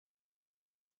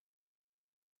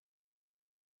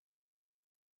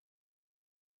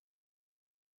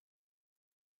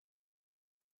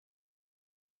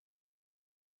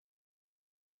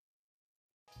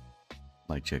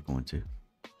Mic check 1 2.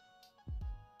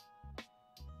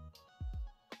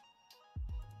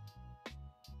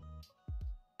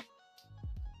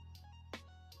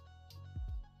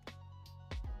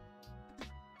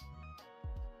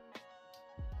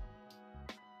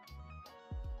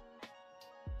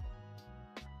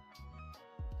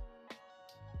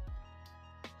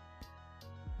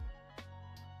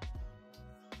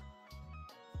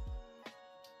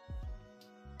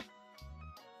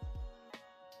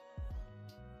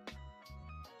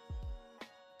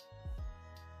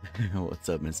 What's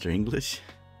up, Mr. English?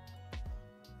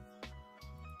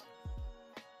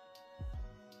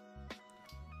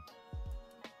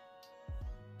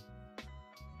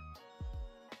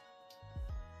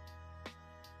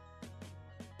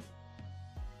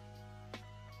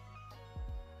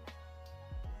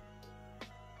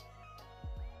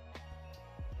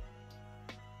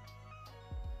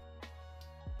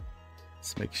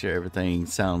 Let's make sure everything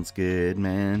sounds good,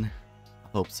 man. I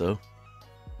hope so.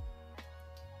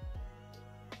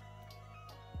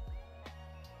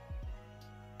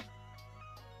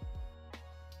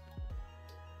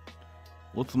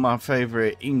 What's my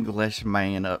favorite English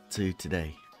man up to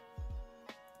today?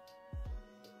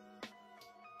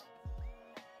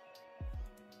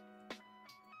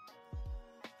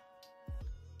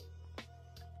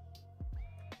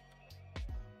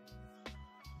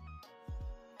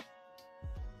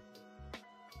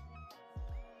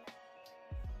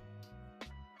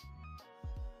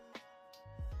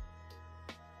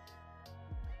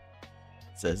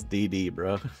 It says DD,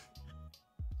 bro.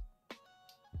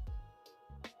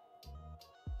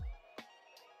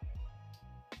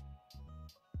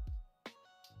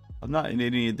 I'm not in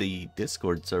any of the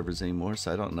Discord servers anymore,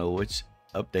 so I don't know which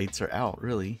updates are out,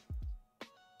 really.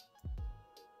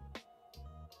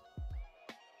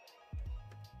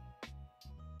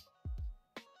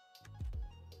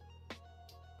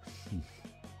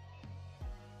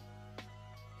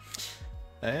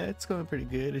 It's going pretty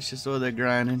good. It's just all that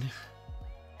grinding.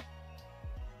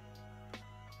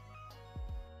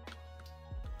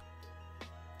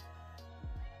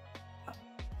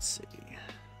 Let's see.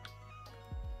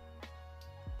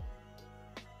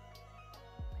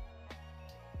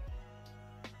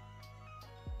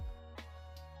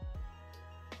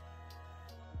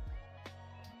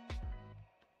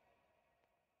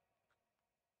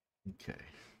 Okay.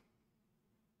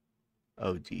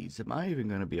 Oh geez, am I even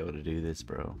gonna be able to do this,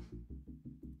 bro?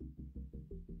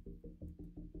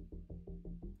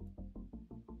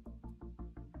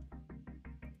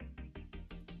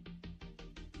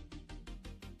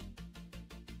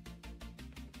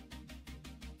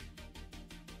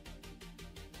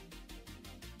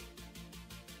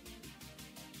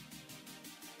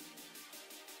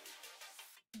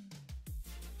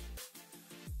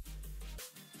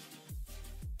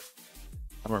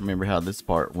 I don't remember how this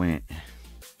part went.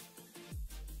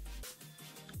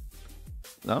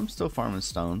 I'm still farming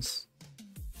stones.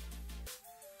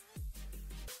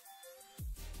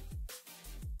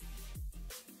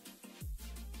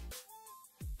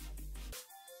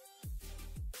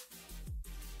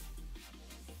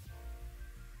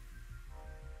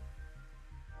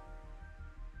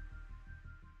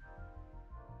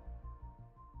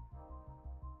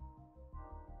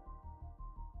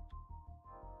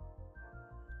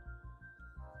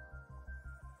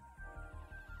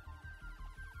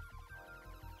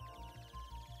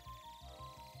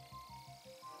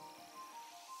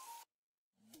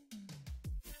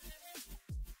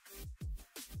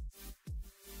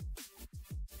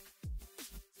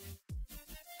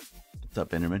 What's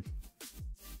up, Enderman?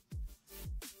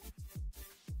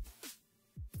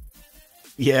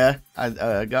 Yeah,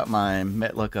 I got my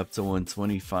met luck up to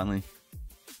 120 finally.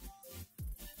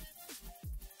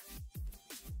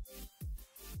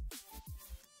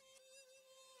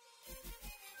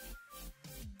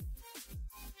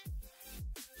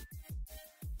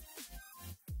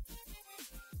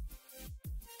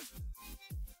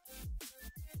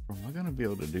 Am I gonna be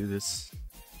able to do this?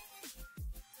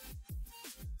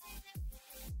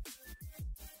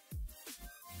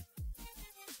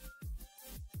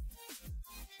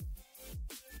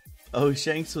 Oh,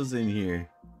 Shanks was in here.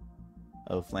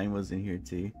 Oh, Flame was in here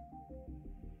too.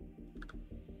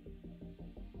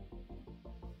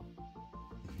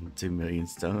 $2 million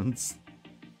stones.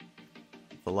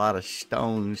 It's a lot of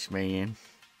stones, man.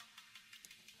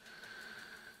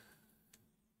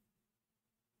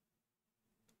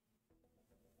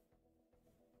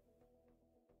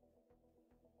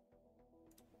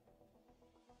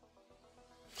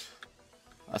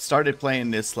 I started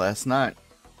playing this last night.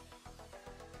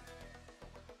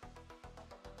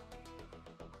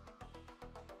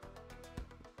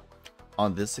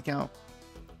 on this account,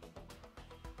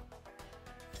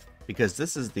 because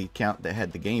this is the account that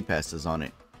had the game passes on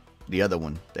it. The other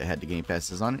one that had the game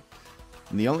passes on it.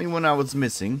 And the only one I was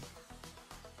missing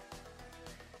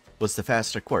was the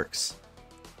faster quirks.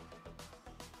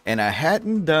 And I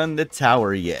hadn't done the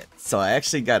tower yet. So I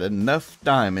actually got enough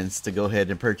diamonds to go ahead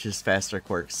and purchase faster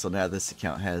quirks. So now this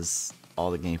account has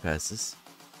all the game passes.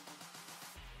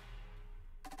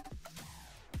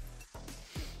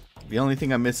 The only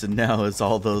thing I'm missing now is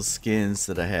all those skins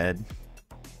that I had.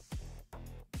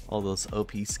 All those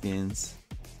OP skins.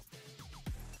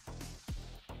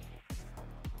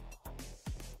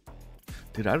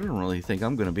 Dude, I don't really think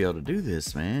I'm gonna be able to do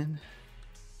this, man.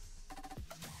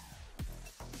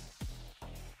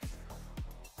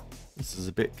 This is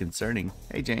a bit concerning.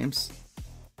 Hey, James.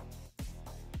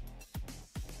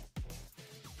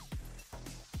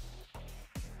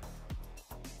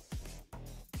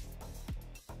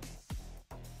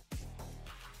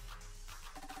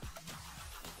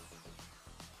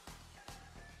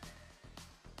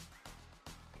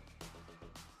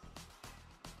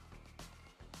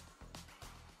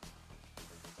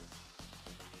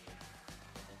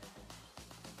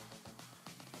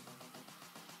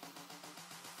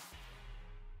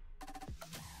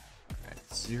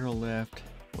 Alright, 0 left.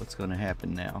 What's gonna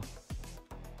happen now?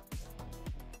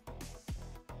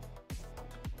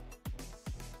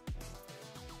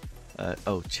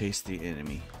 Oh, chase the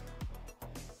enemy.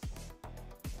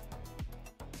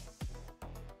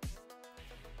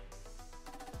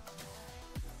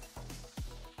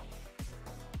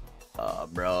 Oh,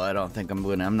 bro, I don't think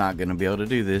I'm not gonna be able to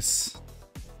do this.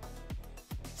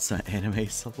 Some anime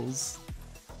souls.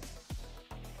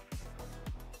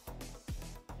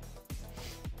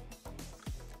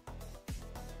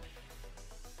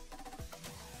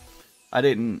 I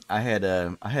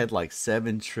had like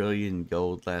 7 trillion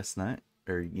gold last night,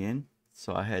 or yen,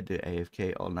 so I had to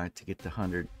AFK all night to get to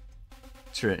 100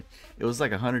 trillion. It was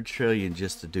like 100 trillion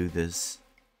just to do this.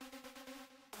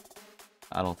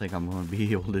 I don't think I'm going to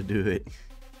be able to do it.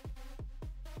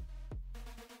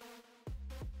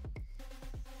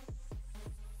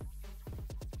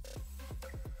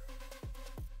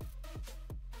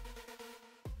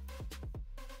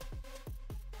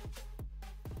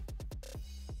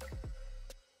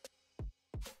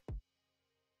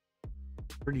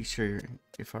 Pretty sure,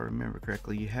 if I remember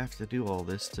correctly, you have to do all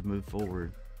this to move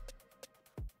forward.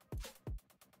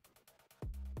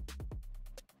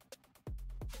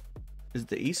 Is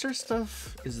the Easter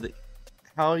stuff,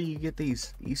 how you get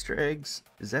these Easter eggs,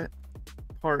 is that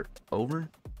part over?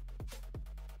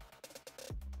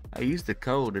 I used the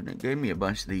code and it gave me a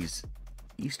bunch of these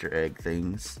Easter egg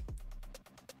things.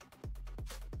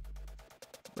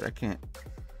 But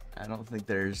I don't think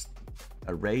there's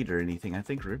a raid or anything. I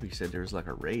think Ruby said there was like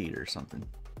a raid or something.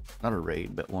 Not a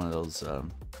raid, but one of those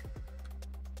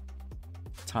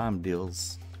time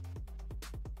deals.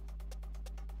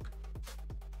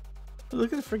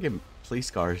 Look at the freaking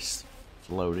police cars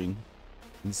floating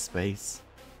in space.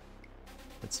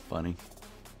 That's funny.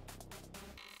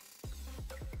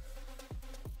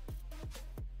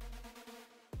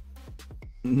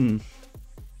 I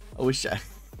wish I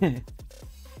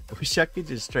could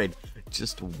just trade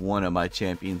just one of my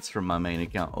champions from my main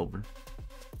account over.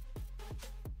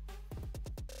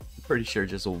 I'm pretty sure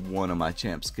just one of my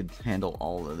champs could handle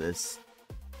all of this.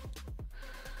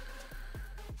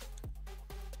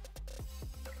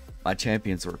 My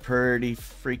champions were pretty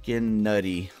freaking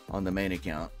nutty on the main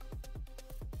account.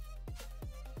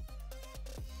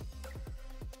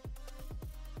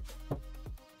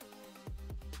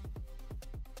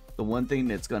 The one thing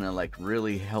that's gonna like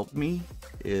really help me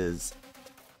is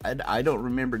I don't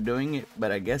remember doing it,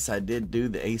 but I guess I did do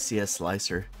the ACS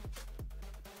slicer.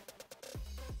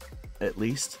 At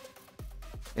least.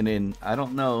 And then I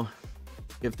don't know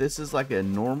if this is like a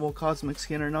normal cosmic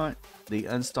skin or not. The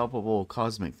unstoppable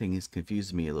cosmic thing is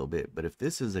confusing me a little bit, but if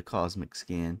this is a cosmic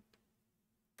skin,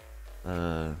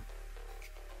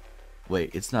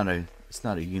 wait, it's not a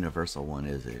universal one,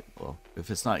 is it? Well, if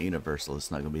it's not universal,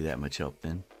 it's not gonna be that much help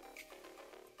then.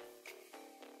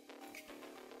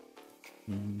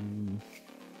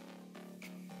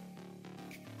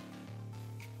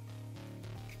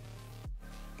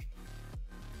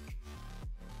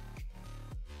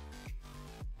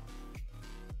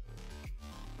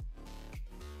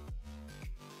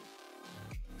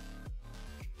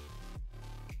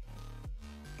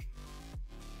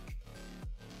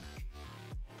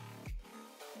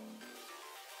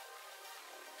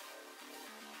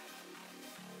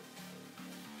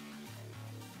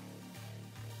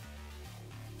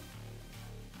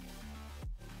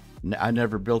 I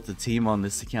never built a team on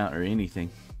this account or anything.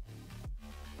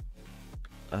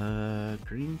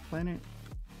 Green planet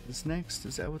is next.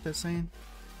 Is that what they're saying?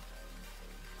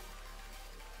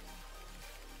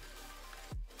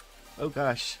 Oh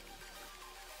gosh.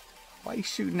 Why you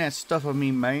shooting that stuff at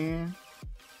me, man?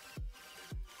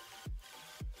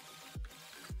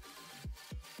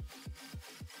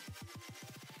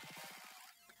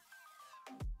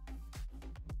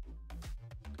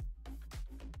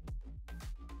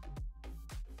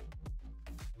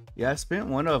 Yeah, I spent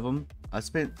one of them. I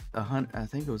spent I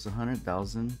think it was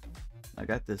 100,000. I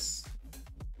got this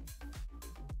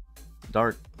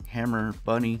dark hammer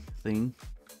bunny thing.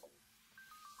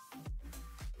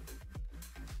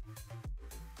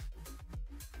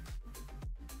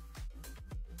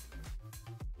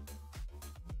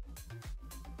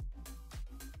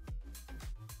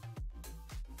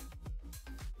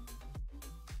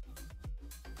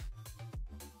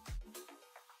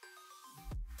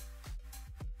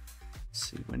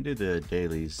 See, when do the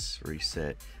dailies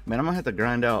reset? Man, I'm gonna have to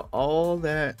grind out all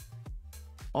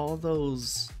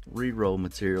those reroll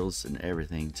materials and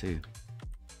everything too.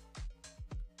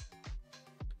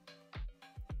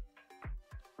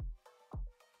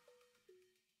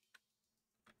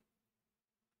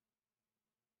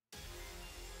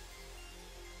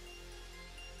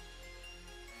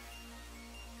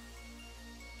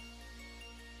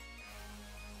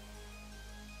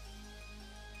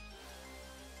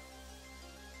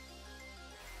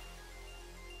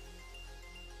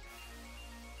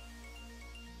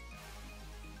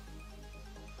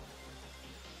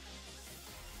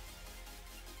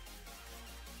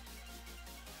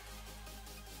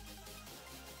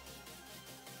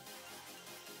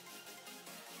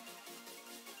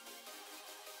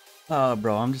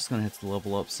 Bro, I'm just gonna have to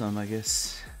level up some, I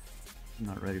guess. I'm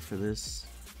not ready for this.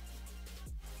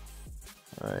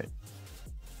 Alright.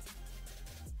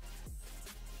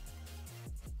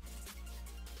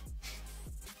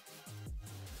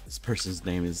 This person's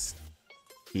name is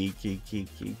Kiki,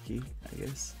 I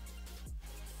guess.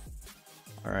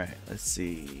 Alright, let's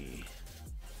see.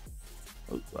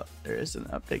 Oh, well, there is an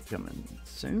update coming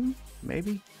soon,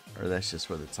 maybe? Or that's just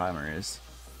where the timer is.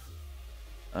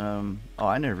 Oh,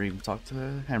 I never even talked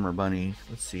to Hammer Bunny.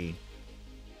 Let's see.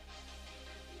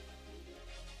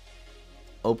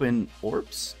 Open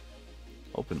orbs?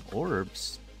 Open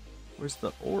orbs? Where's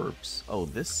the orbs? Oh,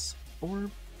 this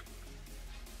orb?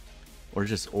 Or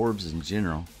just orbs in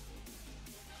general?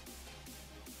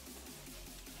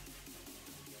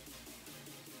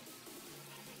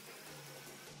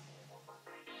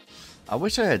 I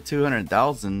wish I had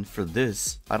 200,000 for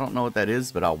this. I don't know what that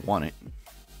is, but I want it.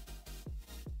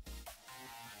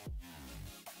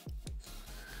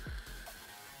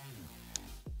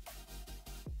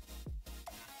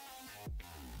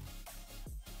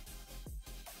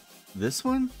 This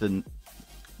one?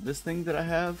 This thing that I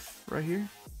have right here?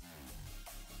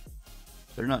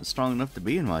 They're not strong enough to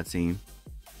be in my team.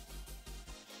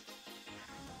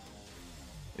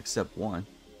 Except one.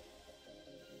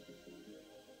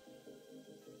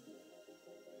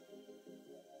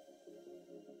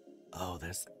 Oh,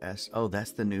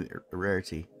 that's the new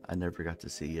rarity I never got to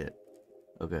see yet.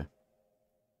 Okay.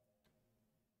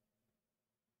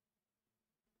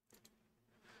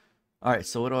 Alright,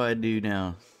 so what do I do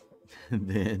now?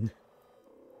 Then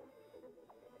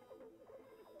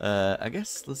I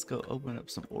guess let's go open up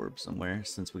some orbs somewhere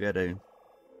since we gotta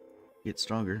get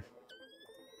stronger.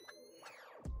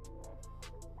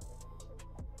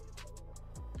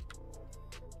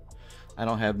 I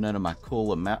don't have none of my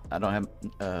cool amount. I don't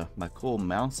have my cool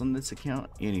mounts on this account.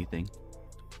 Anything.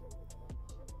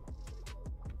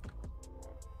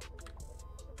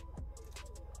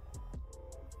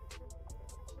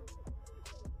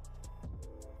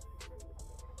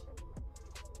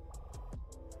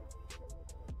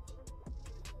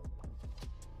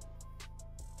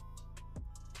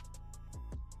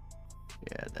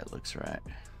 Yeah, that looks right.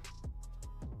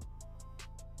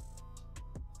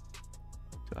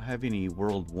 Do I have any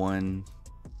World 1?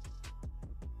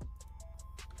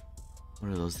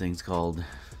 What are those things called?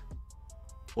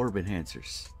 Orb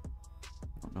enhancers.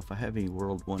 I don't know if I have any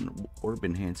World 1 orb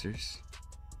enhancers.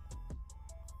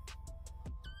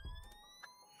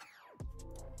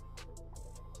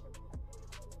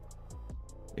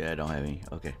 Yeah, I don't have any.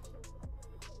 Okay.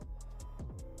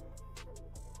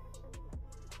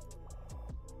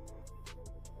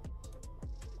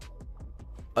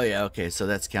 Oh yeah, okay, so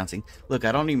that's counting. Look,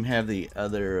 I don't even have the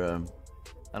other,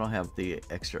 I don't have the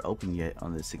extra open yet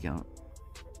on this account.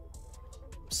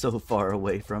 So far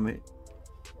away from it.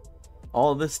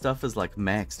 All this stuff is like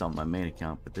maxed on my main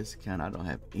account, but this account I don't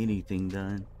have anything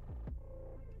done.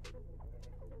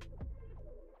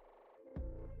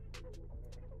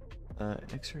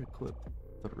 Extra equip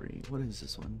 3. What is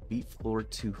this one? Beat floor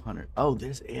 200. Oh,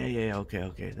 this. Yeah.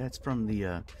 Okay. That's from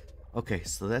the. Okay,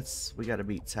 so that's, we got to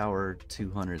beat tower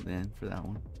 200 then for that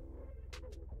one.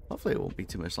 Hopefully, it won't be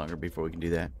too much longer before we can do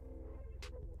that.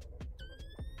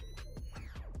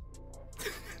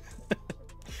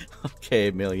 Okay,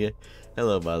 Amelia.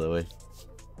 Hello, by the way.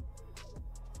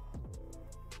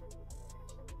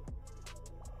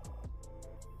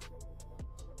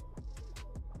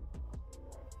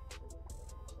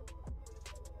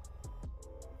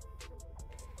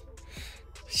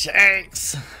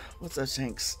 Shanks! What's up,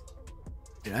 Shanks?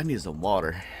 Dude, I need some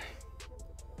water.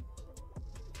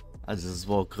 I just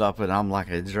woke up and I'm like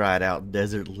a dried out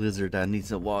desert lizard. I need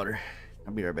some water.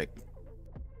 I'll be right back.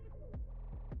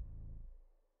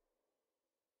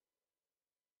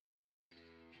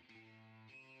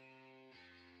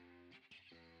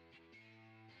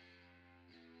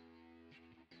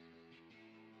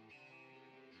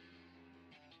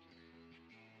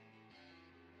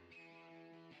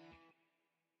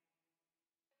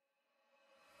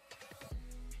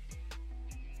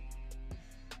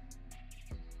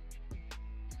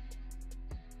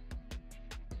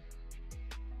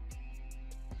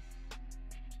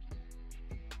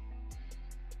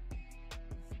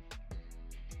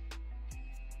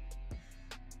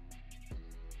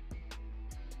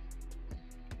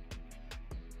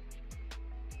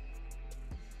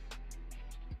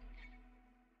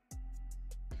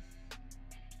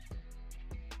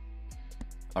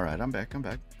 All right, I'm back.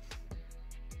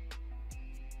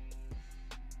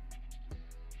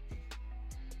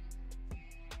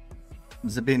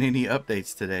 Has there been any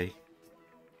updates today?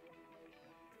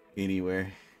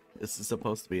 Anywhere? This is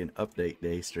supposed to be an update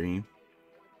day stream,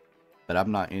 but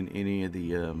I'm not in any of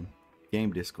the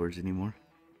game discords anymore.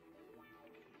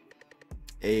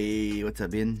 Hey, what's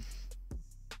up, Ben?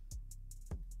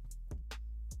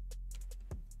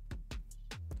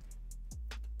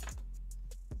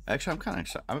 Actually,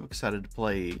 I'm excited to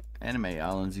play Anime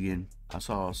Islands again. I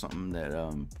saw something that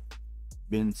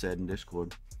Ben said in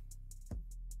Discord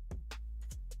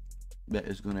that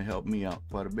is going to help me out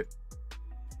quite a bit.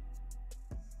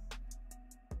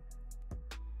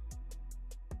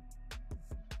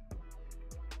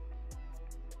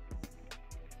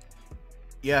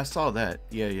 Yeah, I saw that.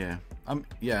 Yeah. I'm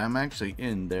actually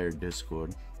in their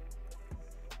Discord.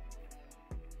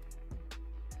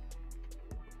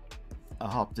 I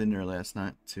hopped in there last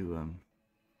night to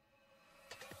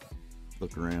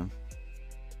look around.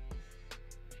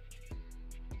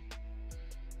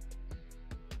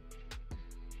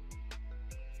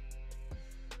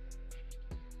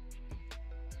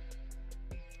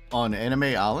 On Anime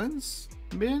Islands,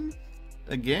 Ben?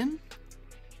 Again?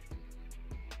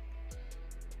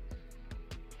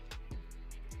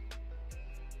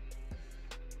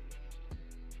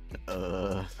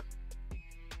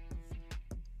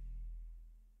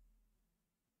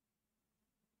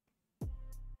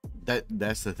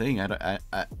 That's the thing.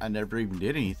 I never even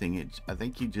did anything. I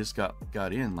think you just got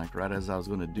in like right as I was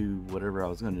gonna do whatever I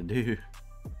was gonna do.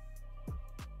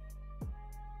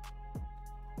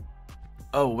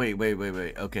 Oh wait.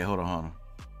 Okay, hold on.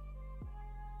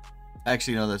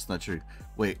 Actually, no, that's not true.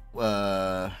 Wait,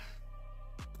 gosh,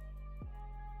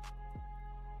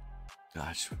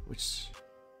 which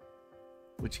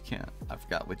account? I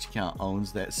forgot which account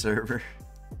owns that server.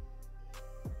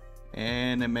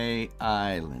 Anime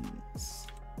Islands.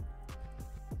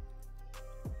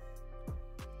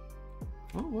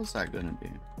 What was that gonna be?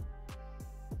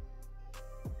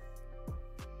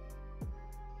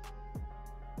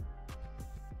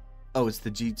 Oh, it's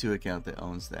the G2 account that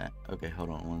owns that. Okay, hold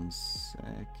on one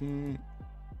second.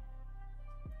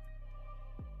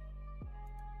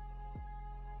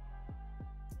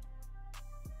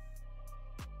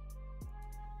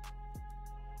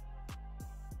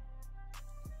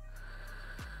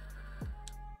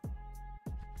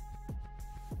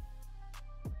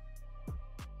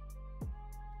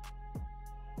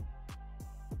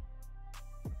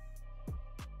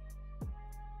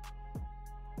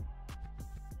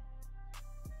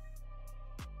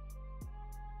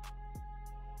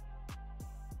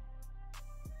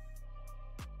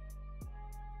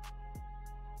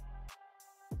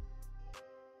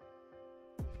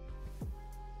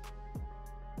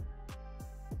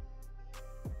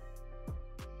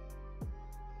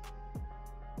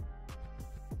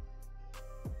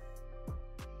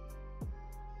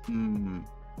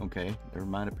 Okay, never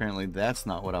mind. Apparently that's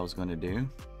not what I was going to do.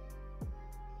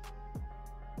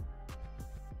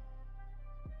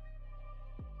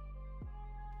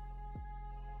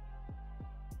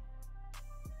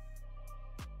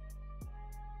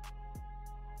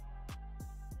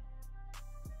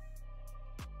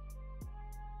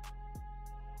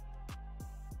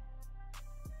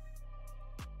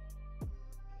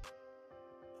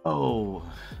 Oh,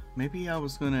 maybe I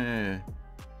was gonna.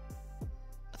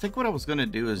 I think what I was gonna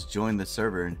do is join the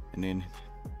server and then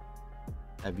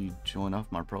have you join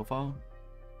off my profile.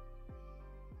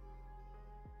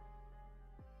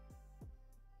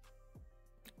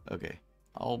 Okay,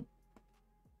 I'll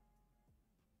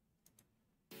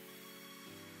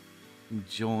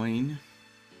join.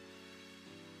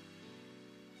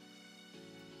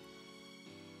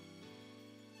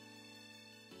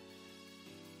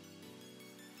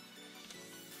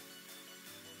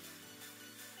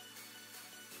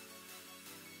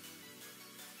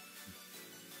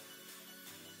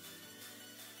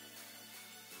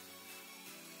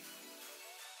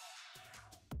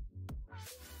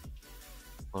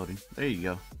 Loading. There you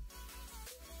go.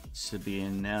 Should be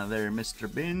in now there,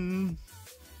 Mr. Ben.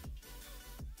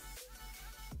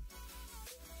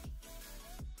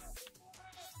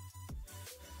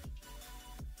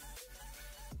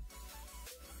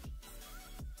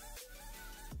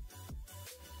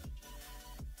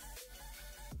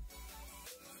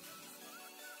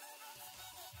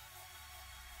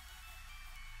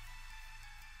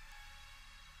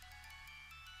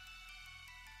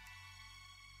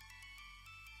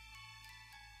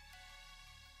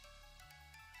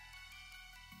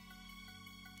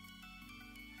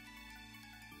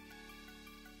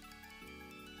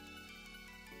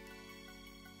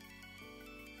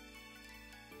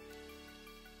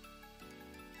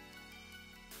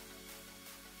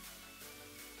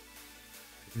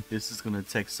 This is gonna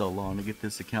take so long to get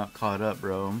this account caught up,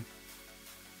 bro.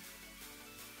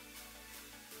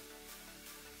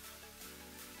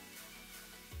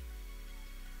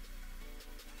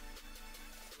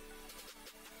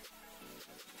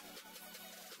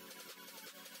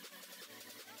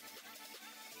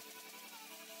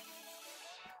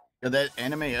 Yeah, that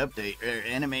anime update, or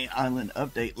anime island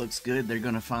update looks good. They're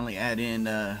gonna finally add in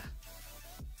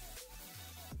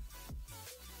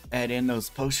those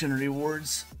potion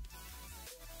rewards.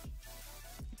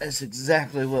 That's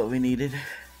exactly what we needed.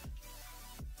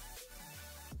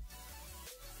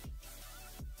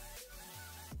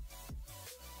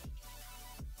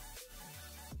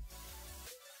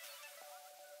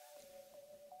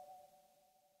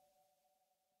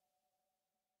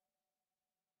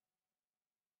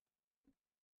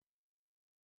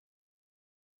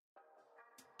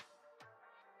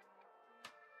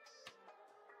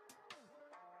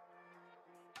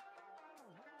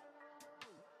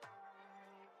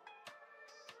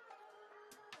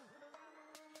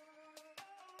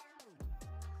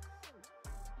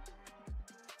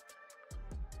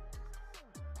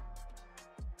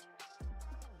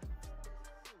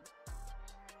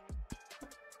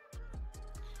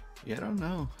 Yeah, I don't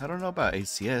know. I don't know about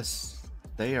ACS.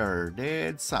 They are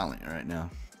dead silent right now.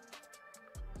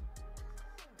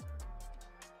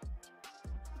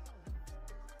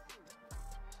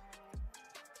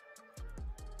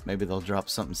 Maybe they'll drop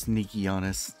something sneaky on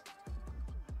us.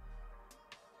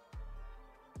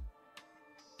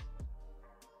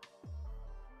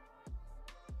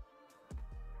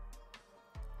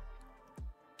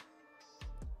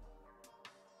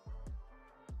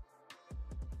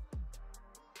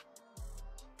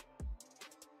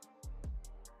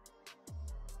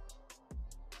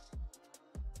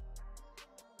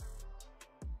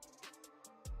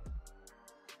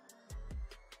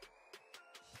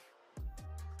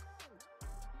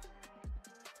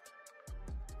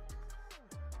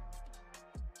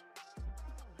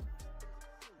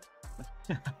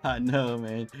 I know,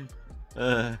 man.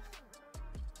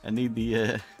 I need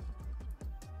the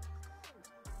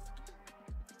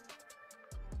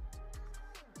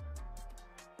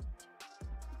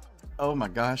oh my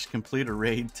gosh, complete a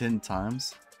raid 10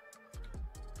 times.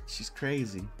 She's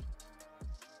crazy.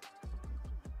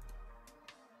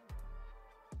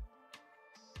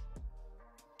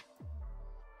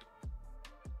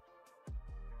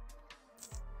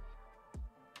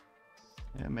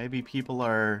 Yeah, maybe people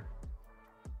are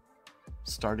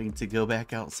starting to go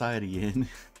back outside again.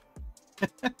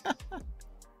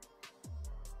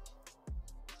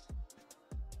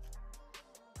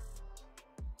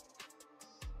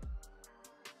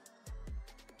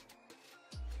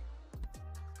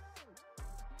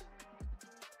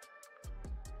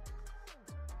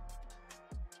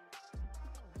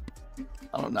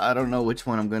 I don't know which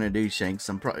one I'm gonna do, Shanks.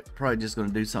 I'm probably just gonna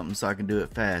do something so I can do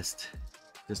it fast,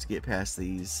 just to get past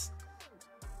these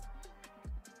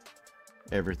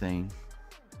everything.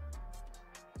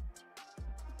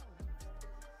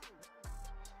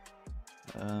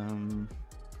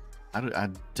 I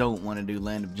don't want to do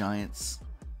Land of Giants.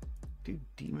 Do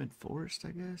Demon Forest,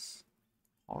 I guess.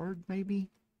 Hard, maybe.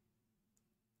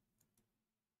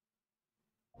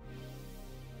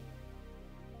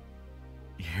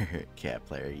 Cat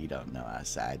player, you don't know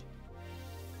outside.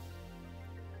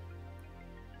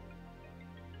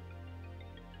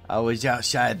 I was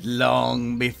outside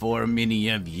long before many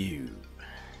of you.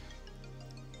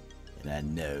 And I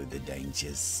know the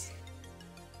dangers.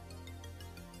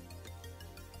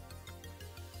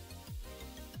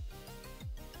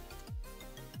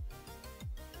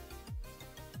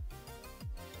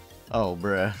 Oh,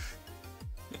 bruh.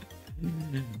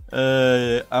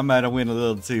 I might have went a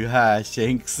little too high,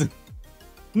 Shanks.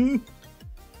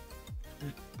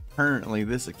 Apparently,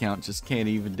 this account just can't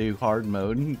even do hard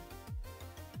mode.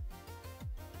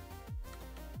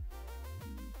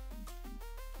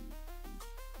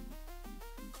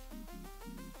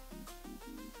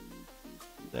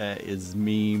 That is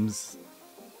memes.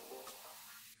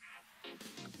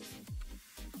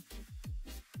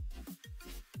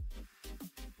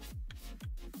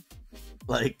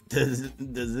 Like, does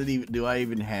it even, do I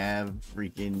even have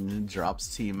freaking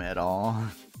drops team at all?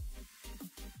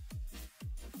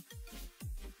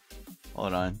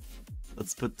 Hold on.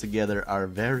 Let's put together our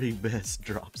very best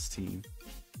drops team.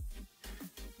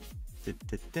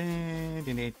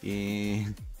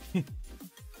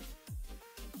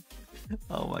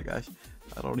 Oh my gosh.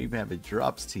 I don't even have a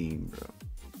drops team, bro.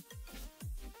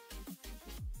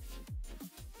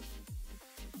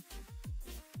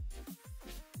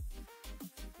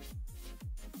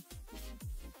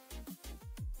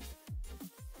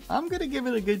 I'm gonna give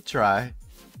it a good try.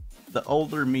 The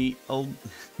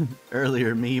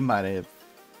earlier me might have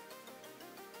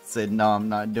said, no, I'm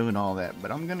not doing all that,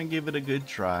 but I'm gonna give it a good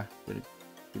try. Give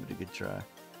it a good try.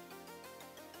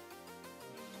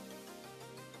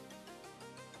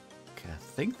 Okay, I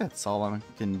think that's all I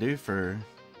can do for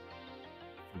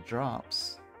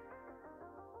drops.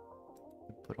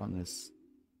 Put on this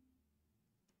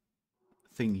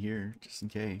thing here just in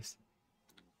case.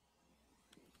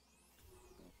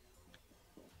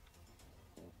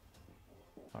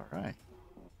 All right,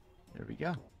 there we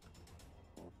go.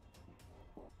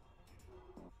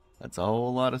 That's a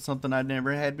whole lot of something I'd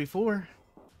never had before.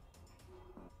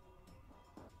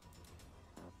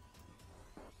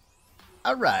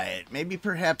 All right, maybe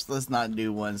perhaps let's not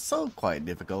do one so quite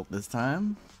difficult this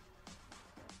time.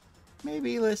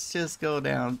 Maybe let's just go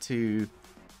down to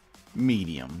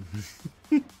medium.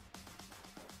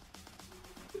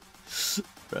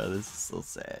 Bro, this is so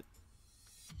sad.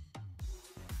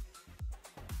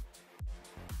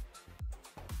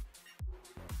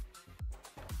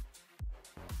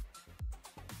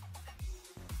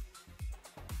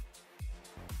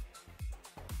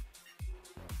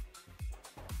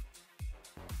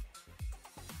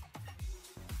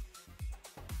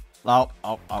 Oh,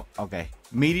 okay.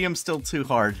 Medium's still too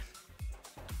hard.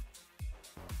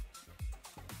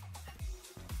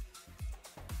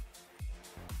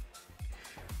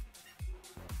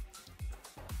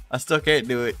 I still can't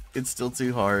do it. It's still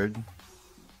too hard.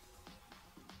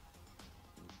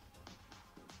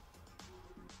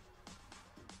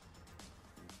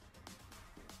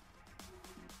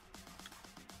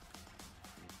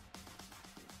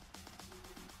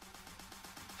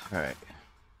 All right.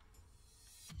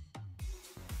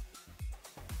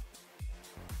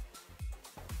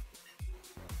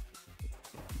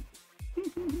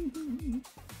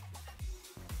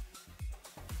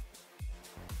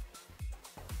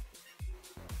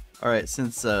 All right,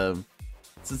 since I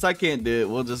can't do it,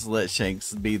 we'll just let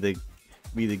Shanks be the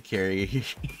carrier.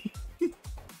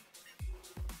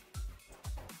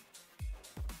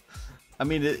 I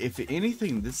mean, if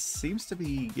anything, this seems to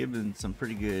be giving some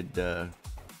pretty good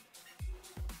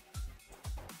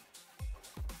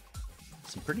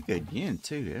yen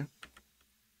too, yeah.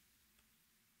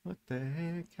 What the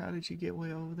heck? How did you get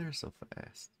way over there so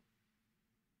fast?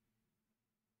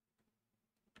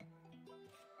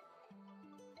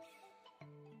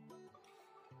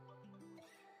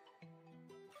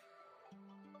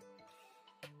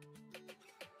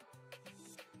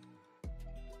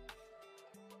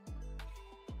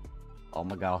 Oh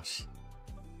my gosh.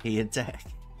 He attacked.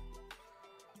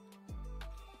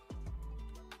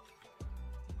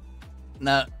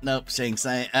 No, nope, Shanks.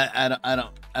 I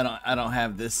don't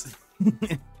have this.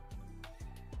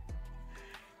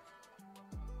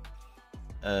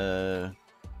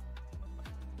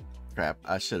 Crap,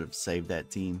 I should have saved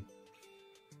that team.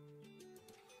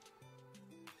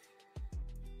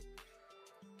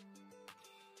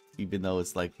 Even though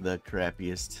it's like the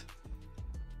crappiest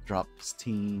drops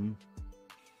team.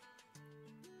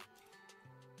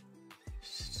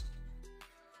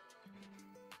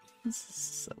 This is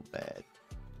so bad.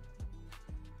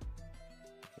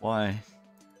 Why?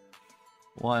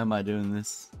 Why am I doing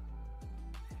this?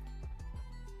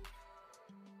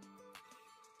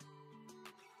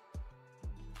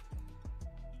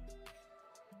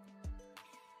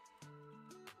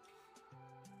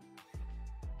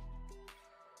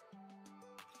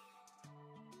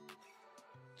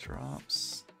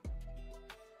 drops.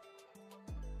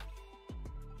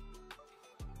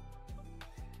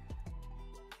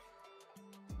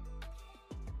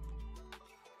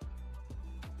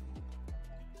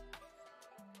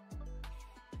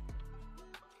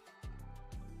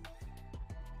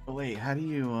 Oh wait, how do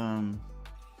you let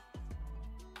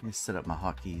me set up my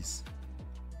hotkeys.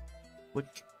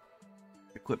 Quick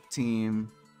equip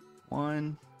team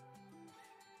 1.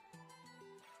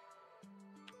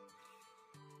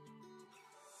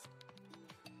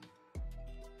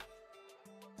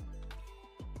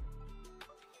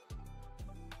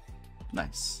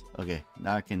 Nice. Okay,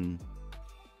 now I can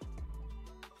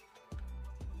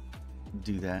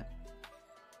do that.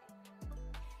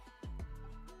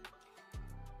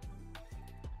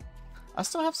 I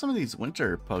still have some of these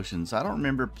winter potions. I don't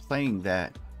remember playing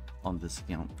that on this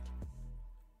account.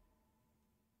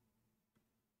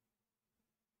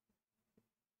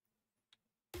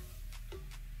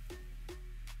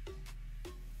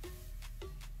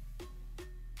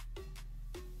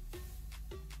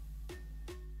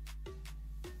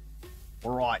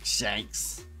 Alright,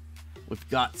 Shanks. We've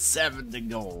got 7 to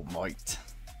go, mate.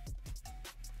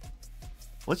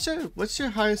 What's your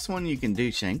highest one you can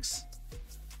do, Shanks?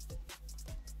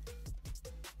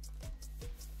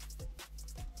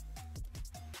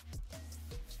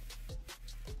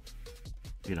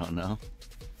 You don't know?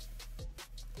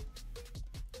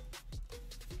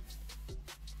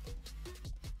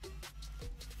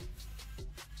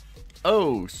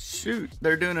 Oh shoot,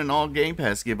 they're doing an all Game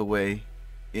Pass giveaway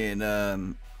in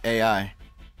AI.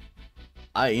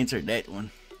 I entered that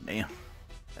one. Damn,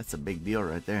 that's a big deal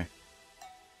right there.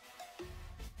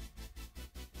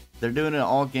 They're doing an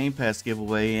all Game Pass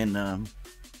giveaway in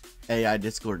AI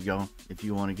Discord, y'all, if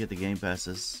you want to get the Game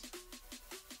Passes.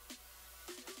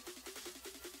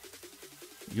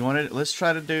 You want it? Let's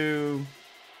try to do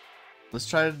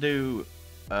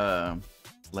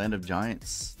Land of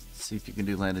Giants. See if you can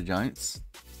do Land of Giants.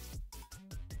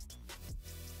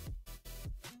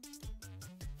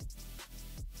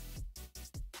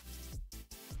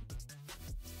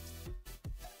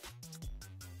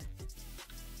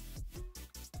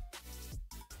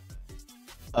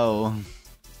 Oh,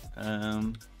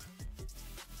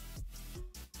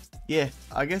 yeah,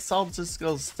 I guess I'll just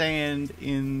go stand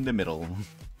in the middle.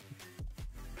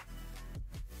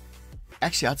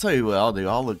 Actually, I'll tell you what I'll do.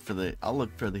 I'll look for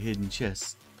the hidden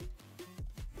chest.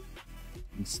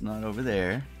 It's not over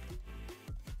there.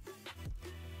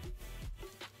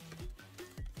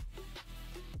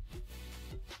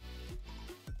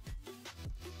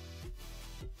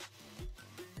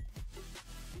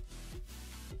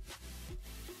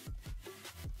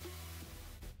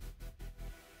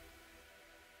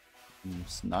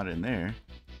 It's not in there.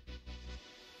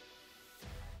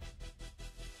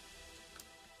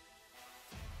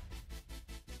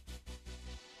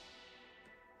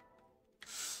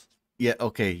 Yeah,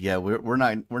 okay, yeah, we're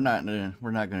not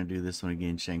gonna do this one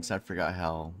again, Shanks. I forgot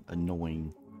how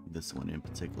annoying this one in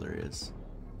particular is.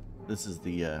 This is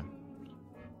the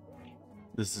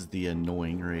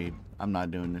annoying raid. I'm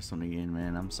not doing this one again,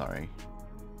 man. I'm sorry.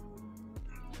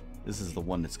 This is the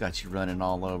one that's got you running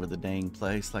all over the dang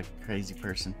place like a crazy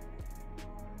person.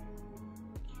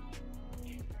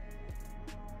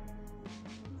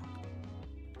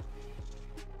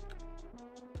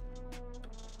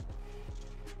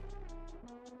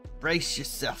 Brace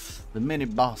yourself. The mini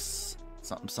boss.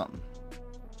 Something.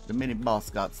 The mini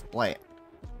boss got splat.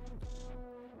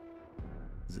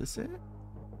 Is this it?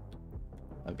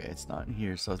 Okay, it's not in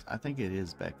here, so I think it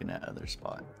is back in that other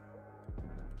spot.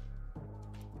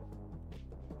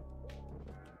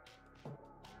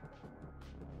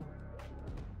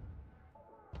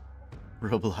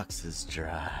 Roblox is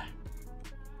dry.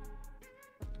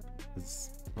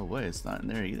 Oh wait, it's not in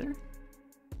there either?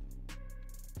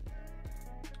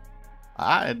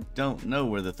 I don't know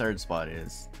where the third spot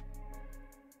is.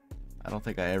 I don't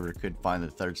think I ever could find the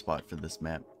third spot for this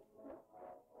map.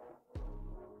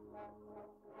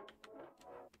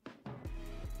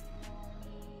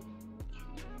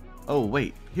 Oh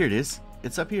wait, here it is.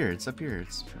 It's up here. It's up here.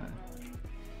 It's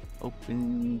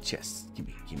open chest. Give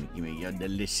me your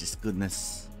delicious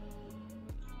goodness.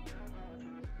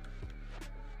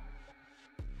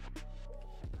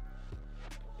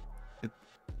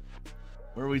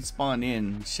 Where we spawn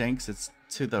in, Shanks, it's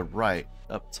to the right,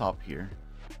 up top here.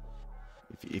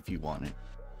 If you want it.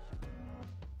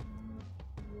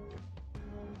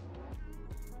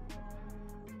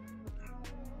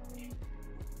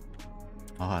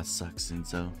 Oh, it sucks,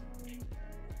 Enzo.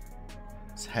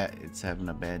 It's having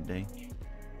a bad day.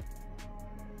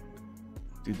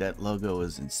 Dude, that logo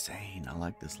is insane. I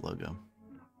like this logo.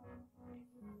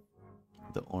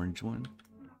 The orange one.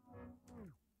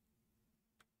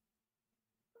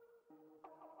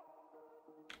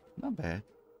 Not bad.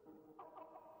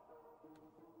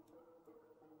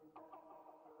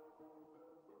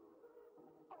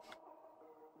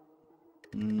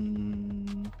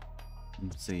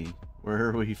 Let's see. Where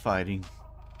are we fighting?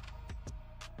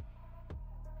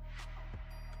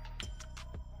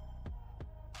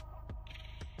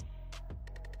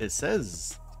 It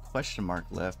says question mark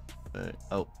left, but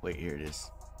oh wait, here it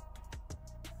is.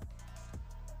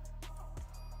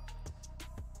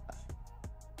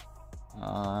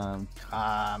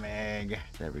 Coming.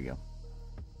 There we go.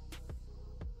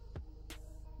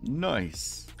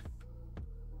 Nice.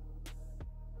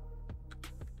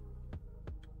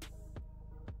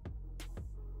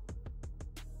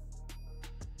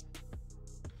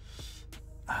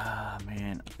 Ah,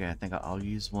 man. Okay, I think I'll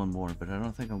use one more, but I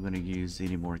don't think I'm going to use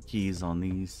any more keys on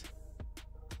these.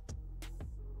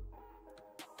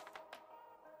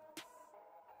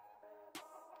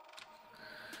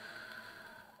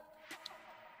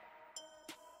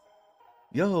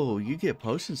 Yo, you get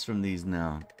potions from these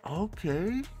now.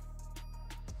 Okay.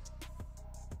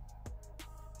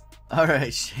 All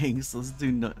right, Shanks. Let's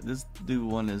do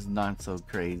one that's not so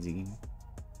crazy.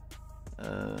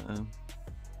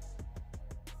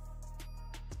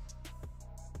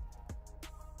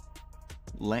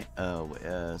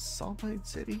 Salt Lake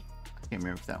City. I can't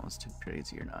remember if that one's too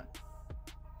crazy or not.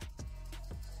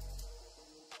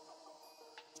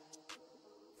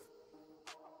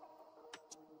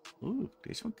 Ooh,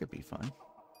 this one could be fun.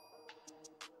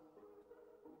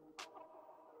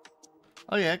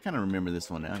 Oh yeah, I kind of remember this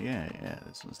one now. Yeah,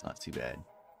 this one's not too bad.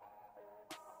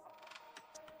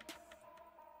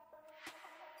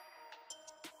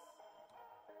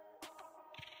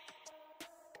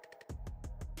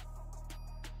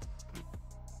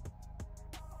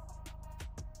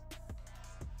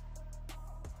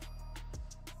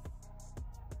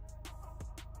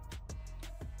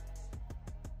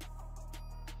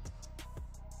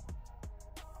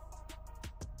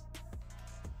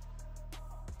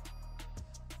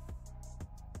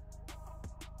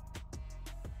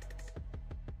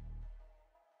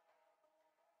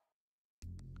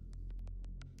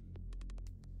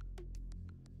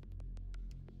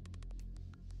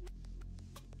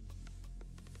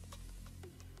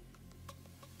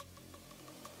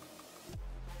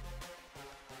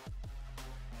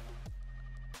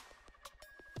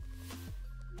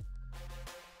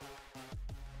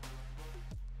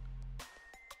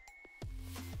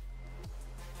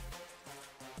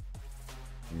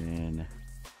 And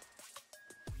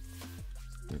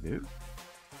boop,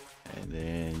 and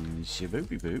then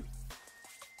shaboopy boop,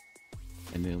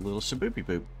 and then a little shaboopy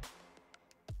boop.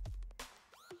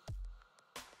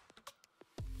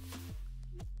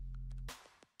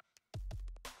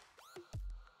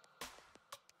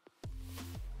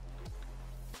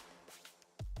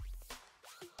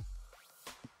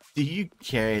 Do you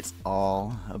care it's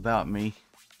all about me?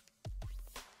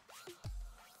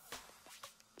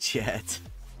 Chat.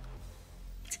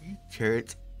 Do you care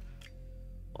it's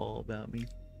all about me?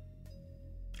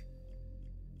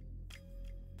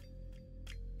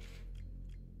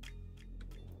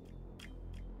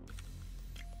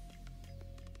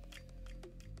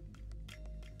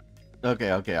 Okay,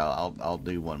 I'll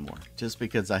do one more. Just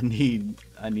because I need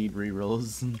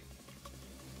rerolls.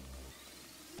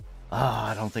 Ah,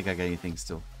 I don't think I got anything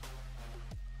still.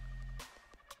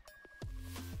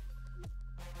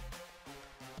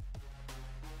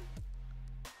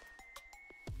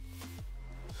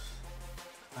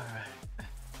 Alright.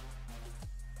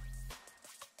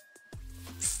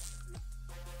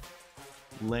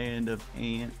 Land of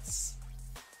Ants.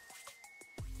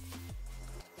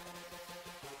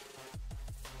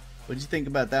 What'd you think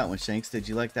about that one, Shanks? Did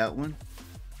you like that one?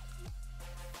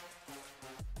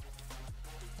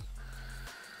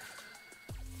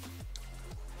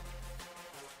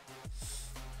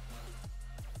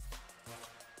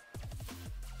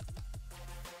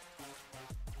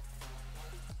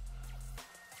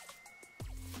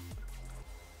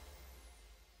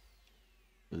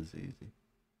 It was easy.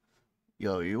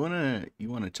 Yo, you wanna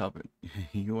chop it?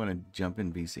 You wanna jump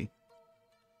in VC?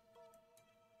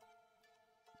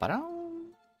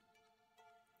 Ba-dum.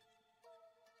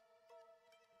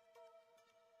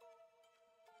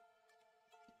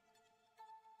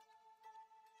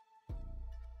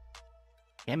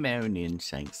 Come on in,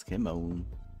 Shanks. Come on.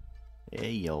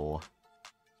 Hey yo.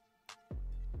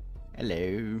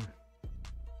 Hello.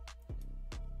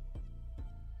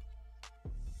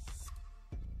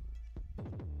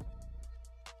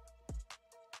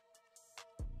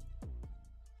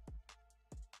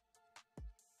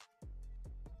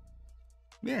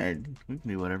 Yeah, we can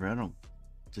do whatever. I don't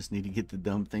just need to get the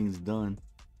dumb things done.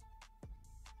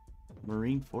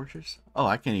 Marine Fortress? Oh,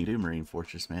 I can't even do Marine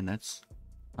Fortress, man. That's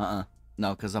no,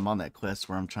 because I'm on that quest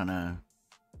where I'm trying to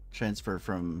transfer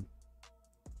from.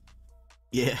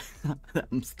 Yeah,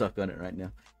 I'm stuck on it right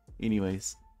now.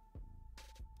 Anyways,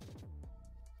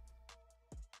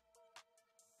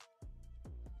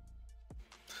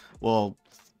 well,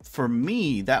 for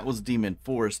me, that was Demon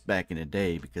Forest back in the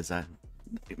day because I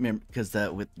remember because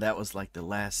that was like the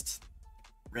last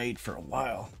raid for a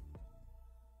while,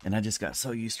 and I just got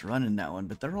so used to running that one.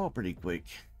 But they're all pretty quick,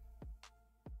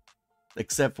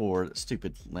 except for the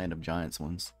stupid Land of Giants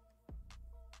ones.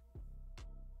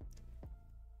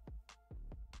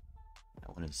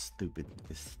 That one is stupid.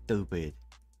 It's stupid.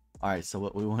 All right, so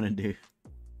what we want to do?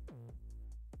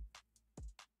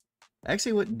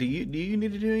 Actually, what do you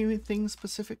need to do anything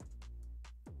specific?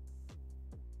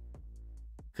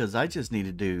 Because I just need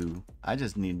to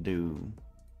do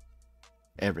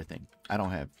everything. I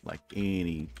don't have like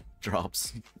any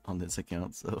drops on this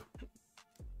account, so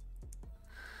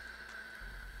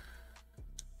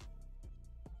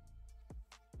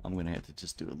I'm gonna have to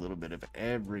just do a little bit of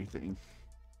everything.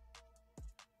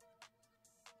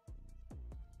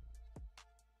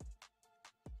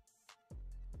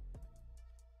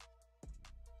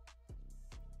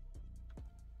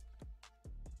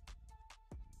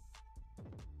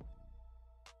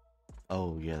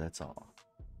 Oh yeah, that's all.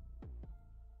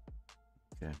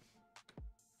 Okay.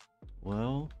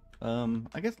 Well,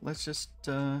 I guess let's just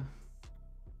yeah,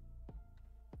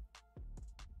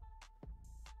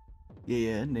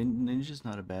 Ninja's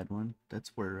not a bad one.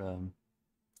 That's where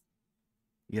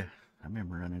yeah, I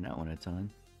remember running that one a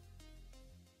ton.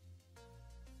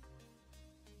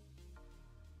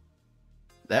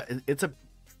 It's a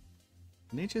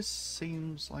Ninja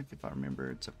seems like, if I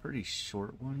remember, it's a pretty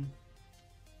short one.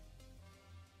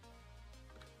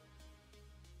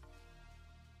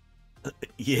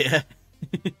 Yeah.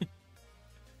 I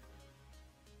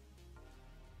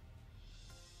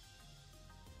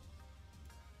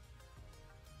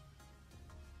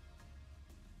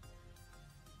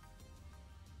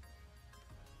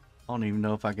don't even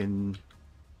know if I can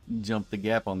jump the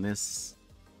gap on this.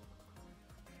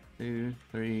 2,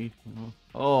 3.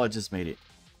 Oh, I just made it.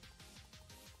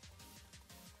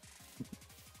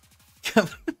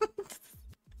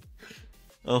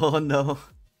 Oh no.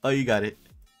 Oh, you got it.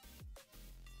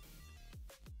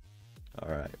 All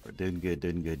right, we're doing good,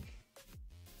 doing good.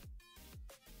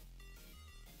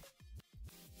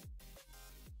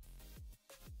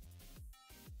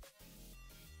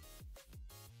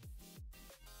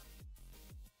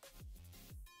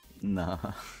 Nah.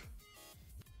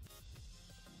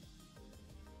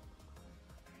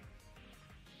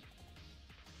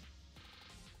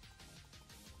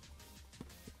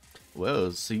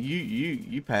 Well, so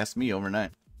you passed me overnight.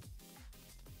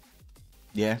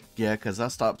 Yeah, yeah, because I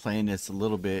stopped playing this a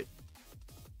little bit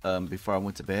before I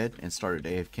went to bed and started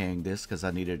AFKing this because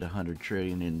I needed 100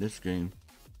 trillion in this game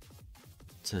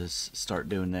to start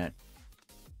doing that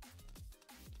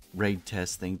raid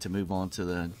test thing to move on to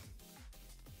the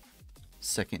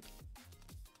second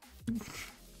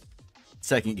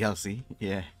galaxy.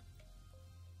 Yeah.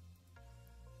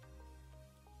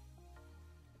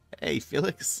 Hey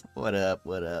Felix, what up?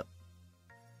 What up?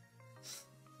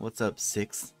 What's up,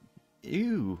 6?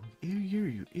 Ew,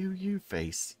 you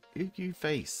face, you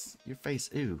face, your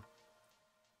face, ew.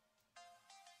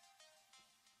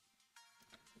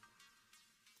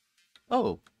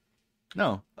 Oh,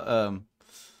 no,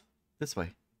 this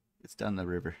way. It's down the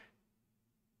river.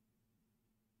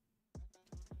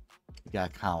 You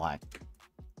gotta kind of like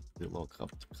do a little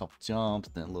couple jumps,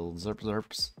 then a little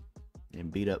zerps,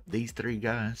 and beat up these 3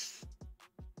 guys.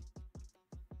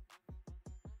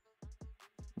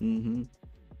 Mm-hmm.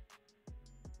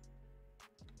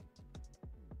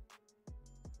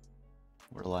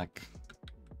 We're like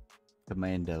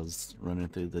commandos running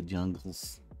through the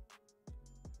jungles.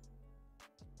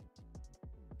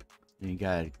 And you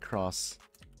gotta cross.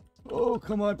 Oh,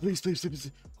 come on, please, please, please.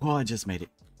 Oh, I just made it.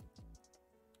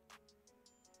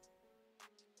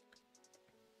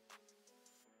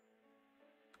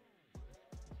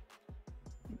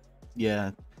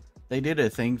 Yeah, they did a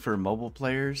thing for mobile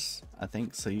players, I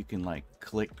think, so you can like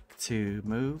click to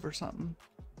move or something.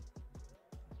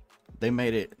 They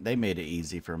made it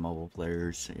easy for mobile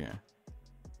players, yeah.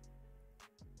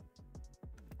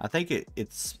 I think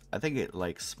it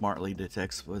like smartly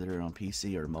detects whether you're on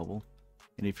PC or mobile.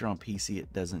 And if you're on PC,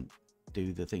 it doesn't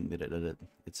do the thing that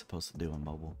it's supposed to do on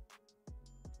mobile.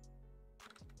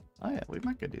 Oh yeah, we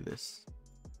might go do this.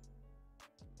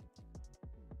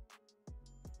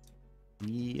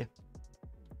 Yeah.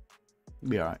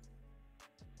 Be alright.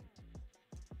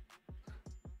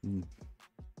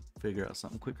 Figure out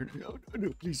something quicker. No, no,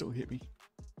 no, please don't hit me.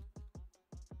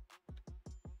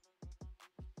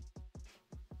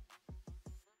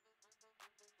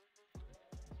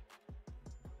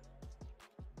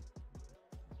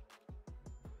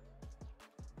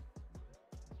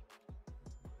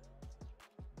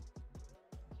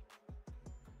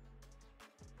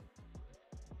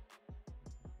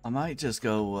 I might just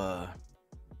go,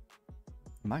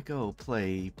 might go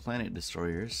play Planet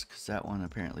Destroyers, because that one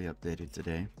apparently updated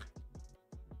today.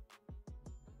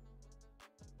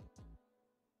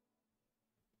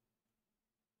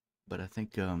 But I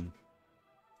think,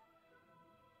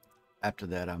 after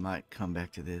that I might come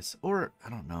back to this, or I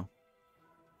don't know.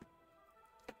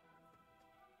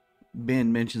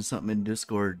 Ben mentioned something in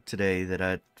Discord today that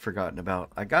I'd forgotten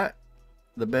about. I got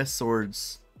the best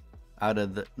swords out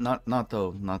of the not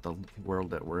the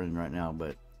world that we're in right now,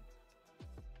 but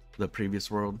the previous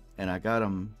world, and I got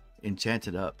them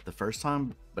enchanted up the first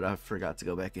time, but I forgot to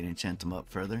go back and enchant them up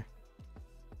further.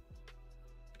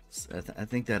 So I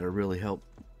think that'll really help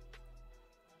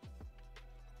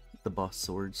the boss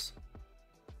swords.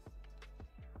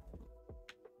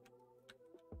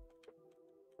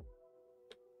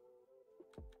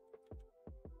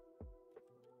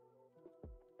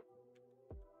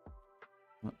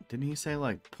 Didn't he say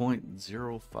like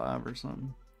 0.05 or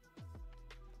something?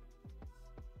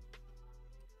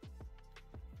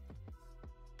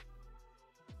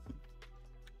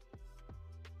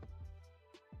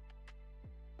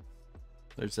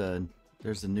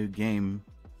 There's a new game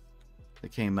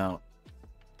that came out.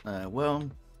 Well,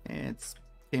 it's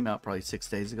came out probably 6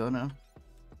 days ago now.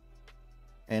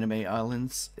 Anime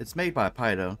Islands. It's made by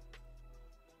Pydo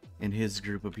and his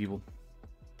group of people.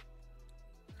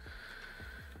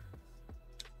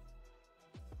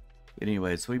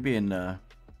 Anyways, we've been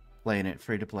playing it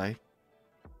free to play.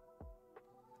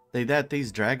 They got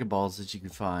these Dragon Balls that you can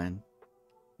find,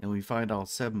 and we find all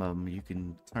 7 of them. You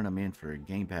can turn them in for a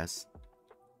Game Pass.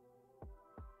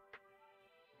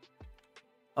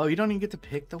 Oh, you don't even get to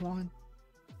pick the one?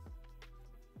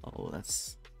 Oh,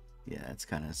 that's, yeah, that's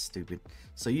kind of stupid.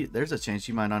 So there's a chance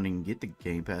you might not even get the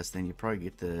Game Pass. Then you probably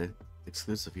get the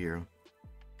exclusive hero.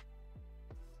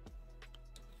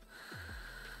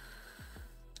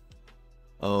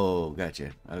 Oh, gotcha.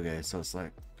 Okay, so it's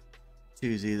like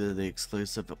choose either the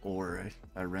exclusive or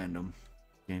a random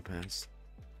Game Pass.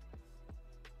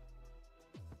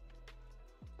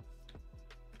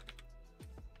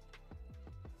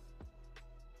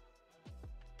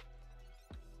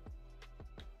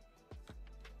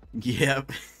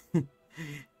 Yep.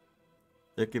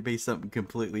 There could be something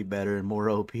completely better and more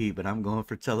OP, but I'm going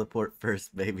for teleport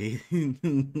first, baby.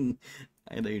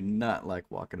 I do not like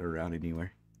walking around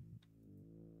anywhere.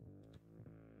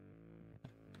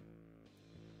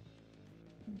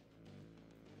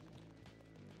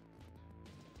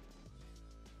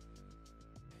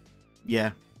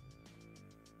 Yeah.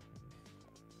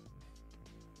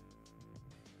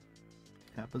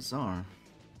 How bizarre.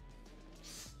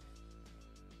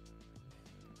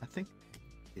 I think,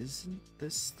 isn't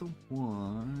this the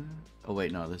one? Oh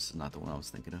wait, no, this is not the one I was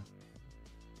thinking of.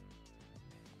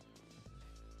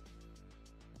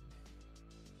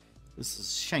 This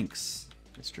is Shanks.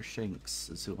 Mr. Shanks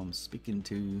is who I'm speaking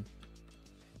to.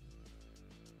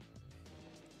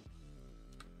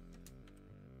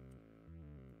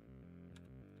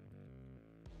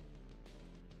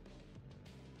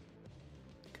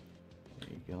 There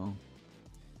you go.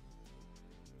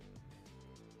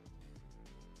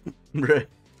 Right.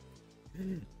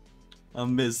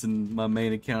 I'm missing my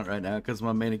main account right now because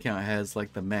my main account has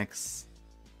like the max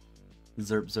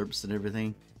zerps and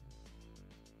everything.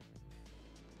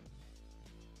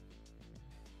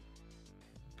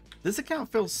 This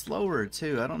account feels slower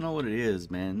too. I don't know what it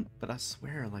is, man, but I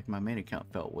swear like my main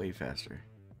account felt way faster.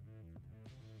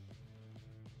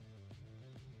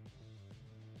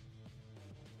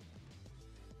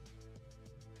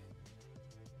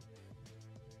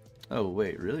 Oh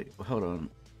wait, really? Hold on.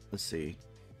 Let's see.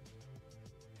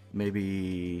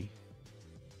 Maybe...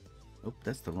 Oh,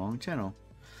 that's the wrong channel.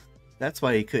 That's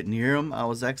why you couldn't hear them. I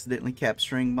was accidentally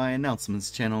capturing my announcements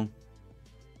channel.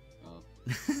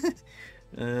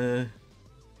 Oh.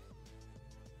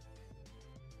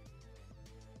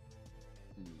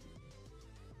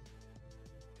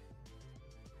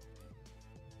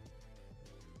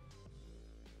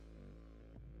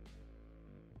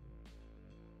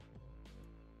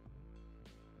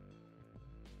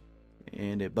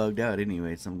 And it bugged out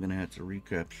anyway, so I'm gonna have to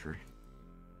recapture.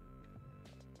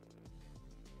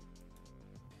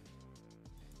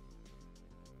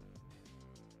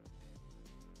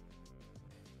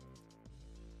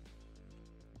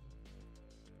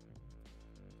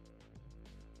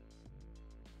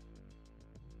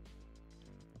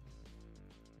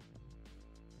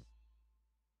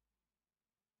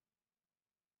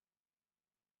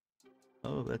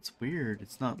 Oh, that's weird.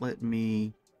 It's not letting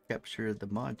me capture the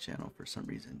mod channel for some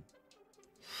reason.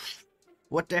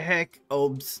 What the heck,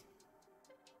 Obs?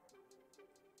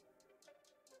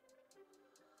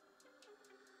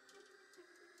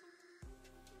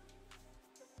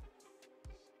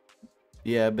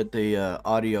 Yeah, but the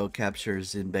audio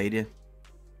captures in beta,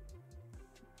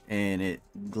 and it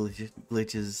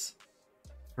glitches,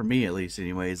 for me at least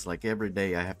anyways. Like every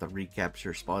day I have to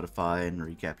recapture Spotify and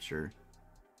recapture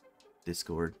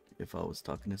Discord if I was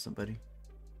talking to somebody.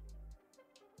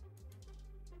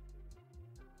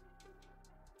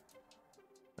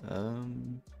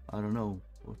 I don't know.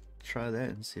 We'll try that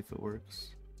and see if it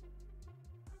works.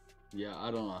 Yeah, I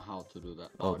don't know how to do that.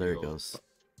 Oh, there it goes.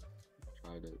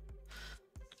 Tried it.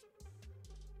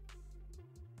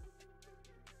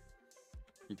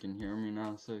 You can hear me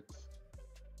now, 6?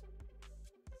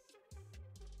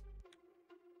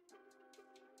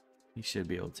 You should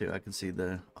be able to. I can see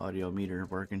the audio meter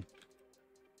working.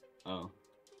 Oh.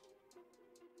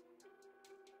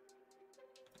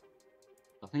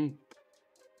 I think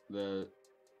the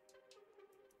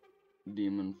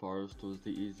Demon Forest was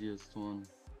the easiest one.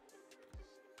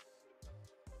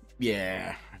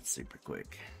 Yeah, it's super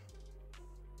quick.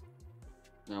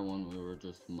 That one we were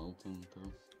just melting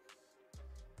through.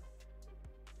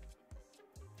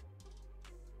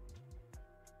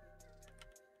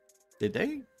 Did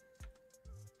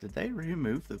they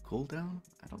remove the cooldown?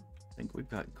 I don't think we've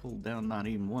got cooldown not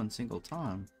even one single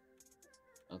time.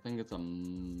 I think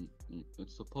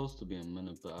it's supposed to be a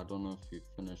minute, but I don't know if you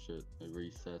finish it, it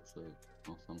resets it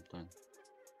or something.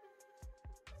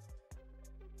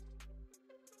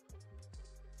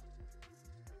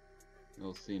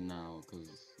 You'll see now, because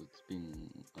it's been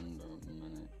under a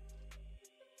minute.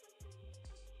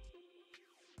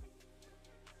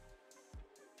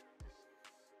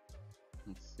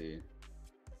 Let's see.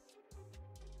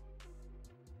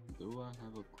 Do I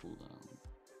have a cooldown?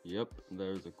 Yep,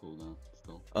 there's a cooldown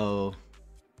still.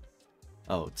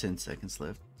 Oh, 10 seconds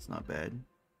left. It's not bad.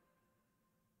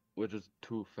 Which is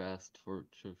too fast for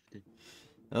Shifty.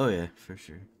 Oh yeah, for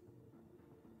sure.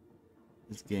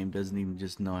 This game doesn't even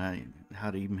just know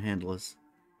how to even handle us.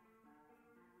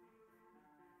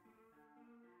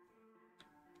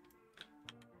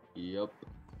 Yep.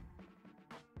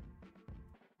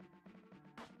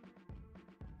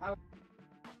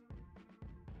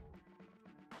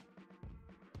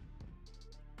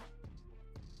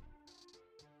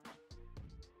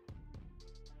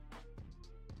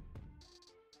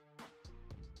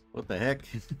 What the heck?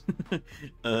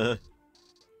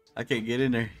 I can't get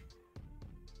in there.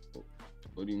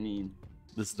 What do you mean?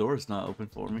 This door's not open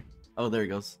for me. Oh, there it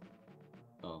goes.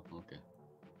 Oh, okay.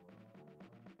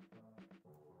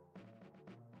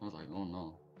 I was like, oh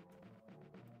no.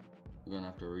 We're gonna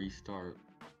have to restart.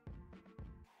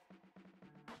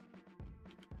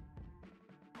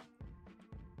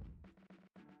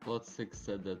 Plot 6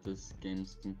 said that this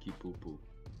game's stinky poo poo.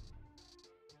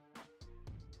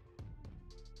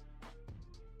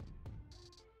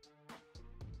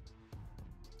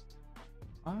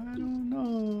 I don't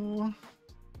know.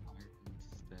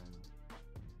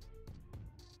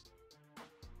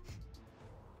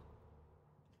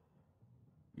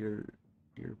 Your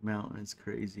mountain is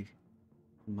crazy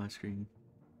on my screen.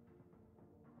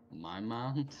 My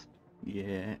mount?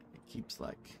 Yeah, it keeps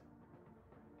like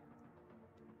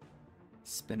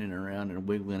spinning around and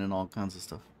wiggling and all kinds of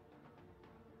stuff.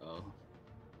 Oh.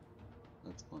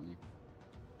 That's funny.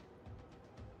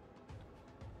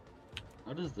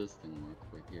 How does this thing work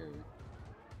right here?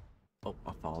 Oh,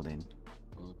 I followed in.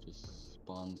 Oh, it just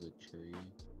spawns a tree.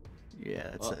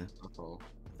 Yeah, that's I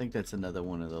think that's another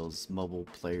one of those mobile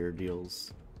player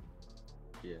deals.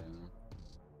 Yeah.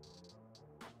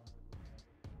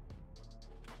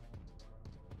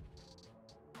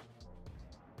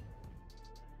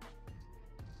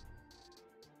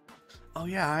 Oh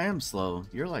yeah, I am slow.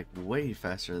 You're like way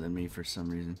faster than me for some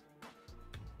reason.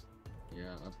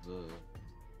 Yeah, up the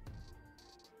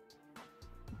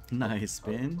Nice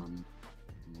spin.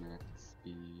 Max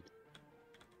speed.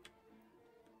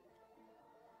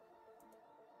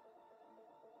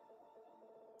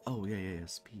 Oh yeah,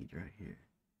 speed right here.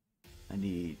 I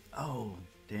need. Oh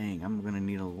dang, I'm gonna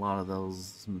need a lot of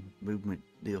those movement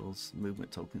deals,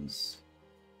 movement tokens.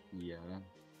 Yeah.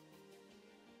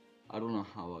 I don't know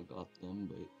how I got them,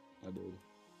 but I did.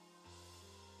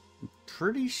 I'm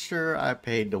pretty sure I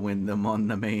paid to win them on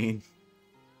the main.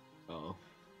 Oh.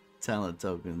 Talent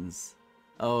tokens.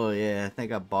 Oh yeah, I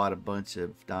think I bought a bunch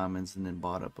of diamonds and then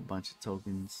bought up a bunch of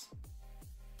tokens.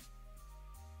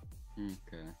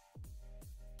 Okay.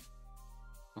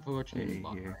 I forgot you Hey, can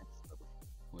buy here.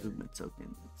 stuff. Movement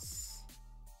tokens.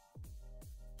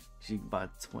 You can buy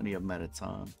 20 of them at a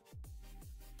time.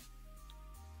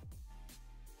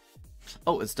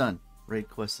 Oh, it's done. Raid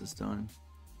quest is done.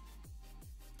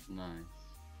 Nice.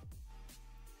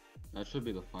 That should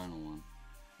be the final one.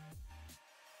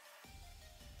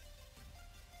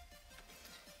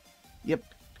 Yep.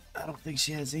 I don't think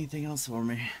she has anything else for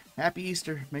me. Happy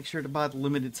Easter. Make sure to buy the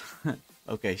limited time.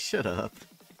 Okay, shut up.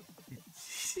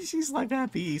 She's like,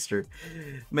 Happy Easter.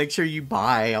 Make sure you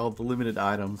buy all the limited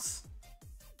items.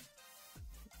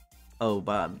 Oh,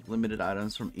 buy limited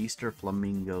items from Easter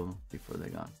Flamingo before they're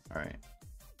gone. Alright.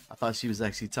 I thought she was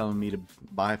actually telling me to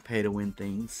buy pay to win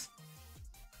things.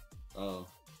 Oh.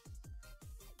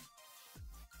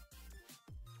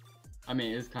 I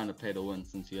mean, it's kind of pay to win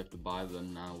since you have to buy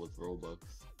them now with Robux.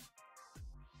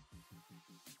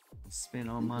 Spend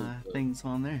all my things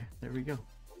on there. There we go.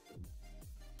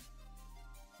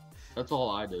 That's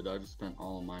all I did. I just spent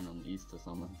all of mine on Easter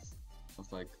summons. I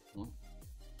was like, what?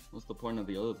 What's the point of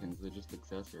the other things? They're just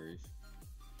accessories.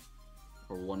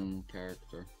 For one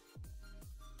character.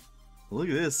 Look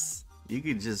at this. You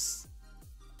could just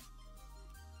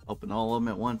open all of them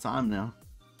at one time now.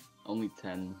 Only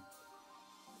 10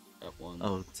 at once.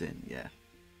 Oh, 10, yeah.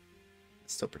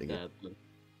 Still pretty good. Sadly.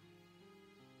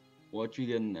 What you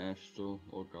get in Astral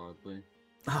or Godly?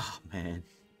 Oh, man.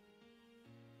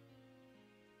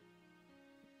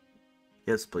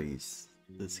 Yes, please.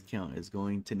 This account is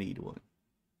going to need one.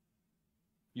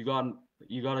 You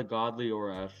got a Godly or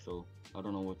Astral. I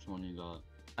don't know which one you got.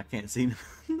 I can't see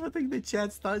nothing. The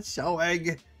chat's not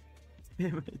showing.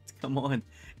 Damn it. Come on.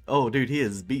 Oh, dude, he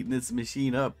is beating this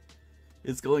machine up.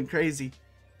 It's going crazy.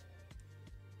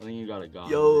 I think you got a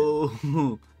Godly.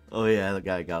 Yo. Oh, yeah, I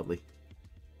got a Godly.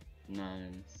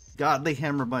 Nice. Godly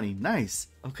Hammer Bunny. Nice.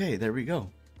 Okay, there we go.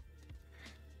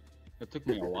 It took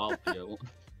me a while to get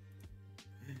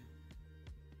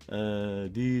one.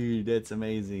 Dude, that's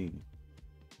amazing.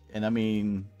 And I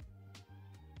mean,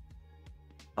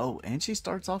 oh, and she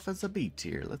starts off as a B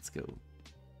tier. Let's go.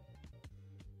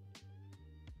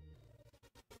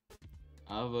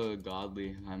 I have a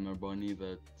Godly Hammer Bunny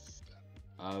that's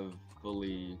I've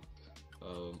fully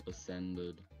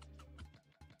ascended.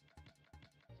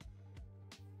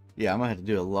 Yeah, I'm gonna have to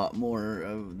do a lot more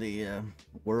of the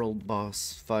world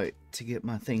boss fight to get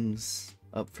my things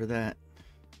up for that.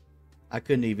 I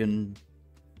couldn't even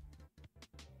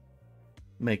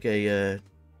make a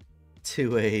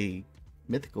 2A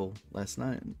mythical last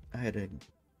night. I had to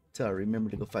till I remember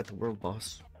to go fight the world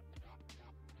boss.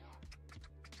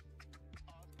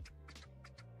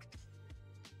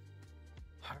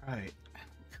 All right,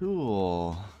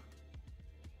 cool.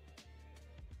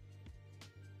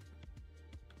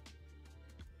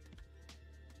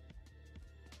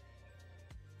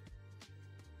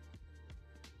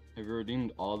 Have you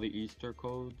redeemed all the Easter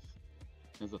codes?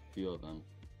 There's a few of them.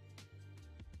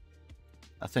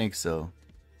 I think so.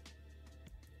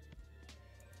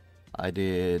 I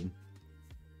did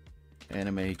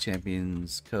Anime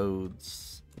Champions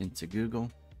codes into Google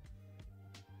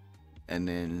and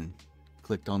then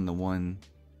clicked on the one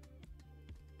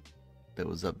that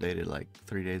was updated like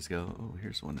 3 days ago. Oh,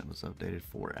 here's one that was updated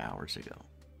 4 hours ago.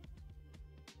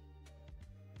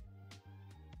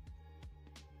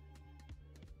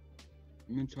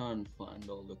 Let me try and find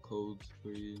all the codes for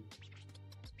you.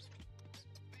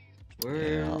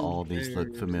 Yeah, all these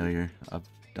look familiar. I've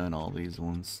done all these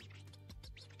ones.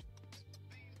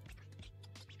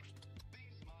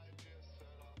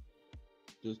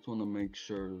 Just want to make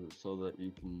sure so that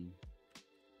you can.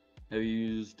 Have you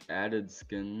used added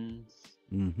skins?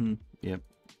 Mm-hmm. Yep.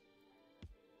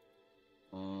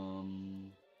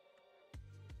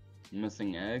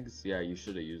 Missing eggs? Yeah, you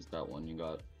should have used that one. You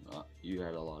got, you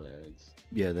had a lot of eggs.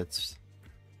 Yeah, that's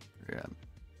where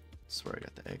I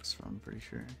got the eggs from, pretty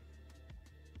sure.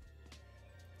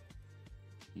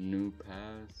 New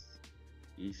pass,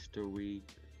 Easter week.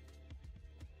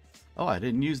 Oh, I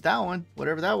didn't use that one.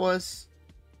 Whatever that was.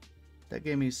 That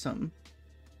gave me something.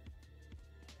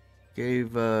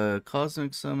 Gave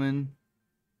Cosmic Summon,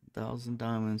 1,000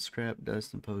 diamonds, scrap,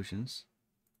 dust, and potions.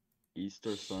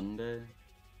 Easter Sunday.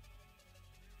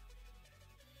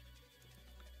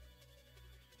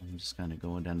 I'm just kind of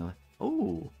going down the...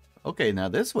 Oh, okay, now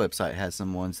this website has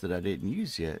some ones that I didn't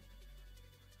use yet.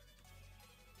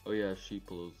 Oh yeah,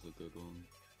 Sheeple is a good one.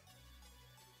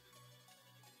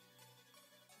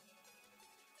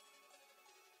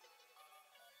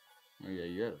 Oh yeah,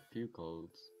 you had a few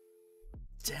codes.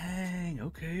 Dang,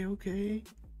 okay, okay.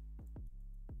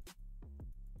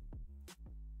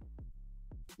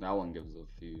 That one gives a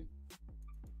few.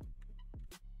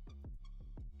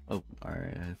 Oh,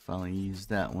 alright, I finally used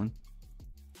that one.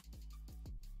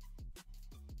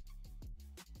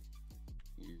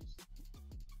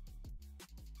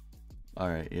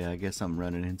 Alright, yeah, I guess I'm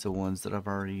running into ones that I've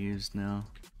already used now.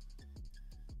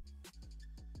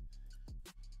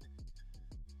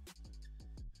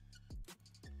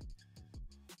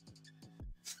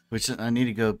 Which I need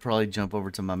to go probably jump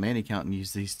over to my main account and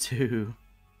use these too.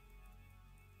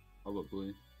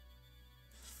 Probably.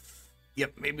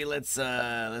 Yep, maybe let's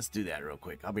do that real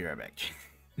quick. I'll be right back.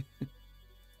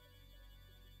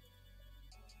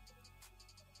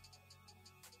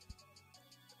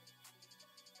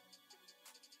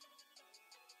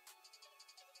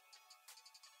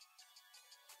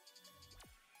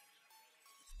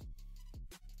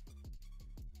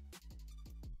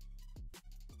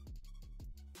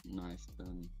 Nice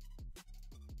then.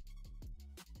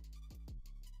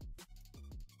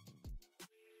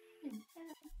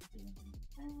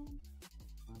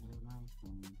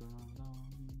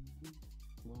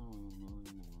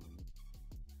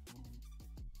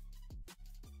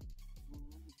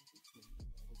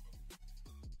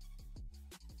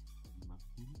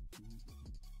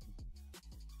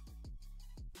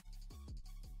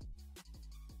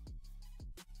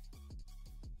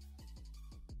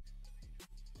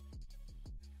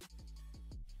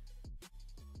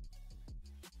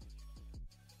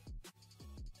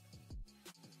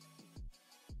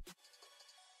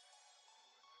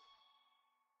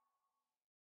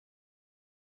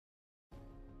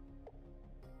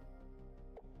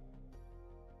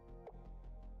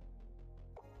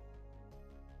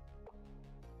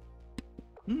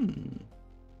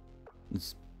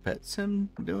 Is Pet Sim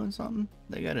doing something?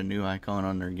 They got a new icon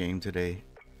on their game today.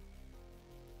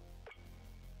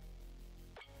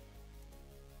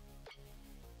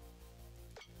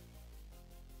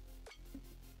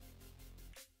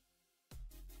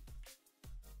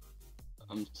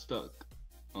 I'm stuck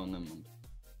on them.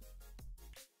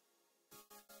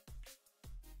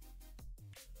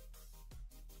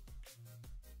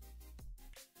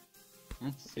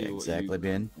 Let's see Exactly, what you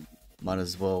Ben. Might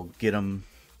as well get them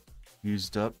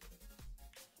used up.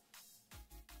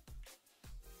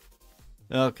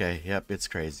 Okay, yep, it's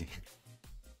crazy.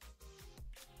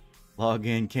 Log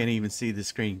in, can't even see the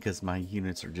screen because my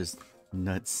units are just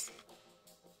nuts.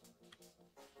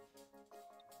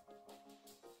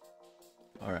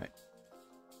 Alright.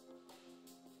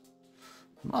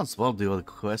 Might as well do a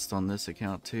quest on this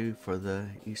account too for the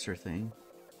Easter thing.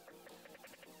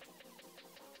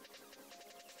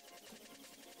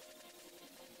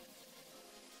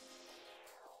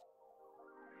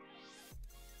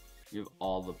 You have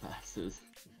all the passes.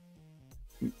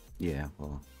 Yeah,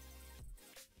 well.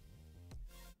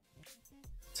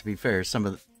 To be fair, some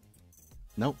of the...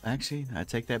 Nope, actually, I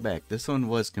take that back. This one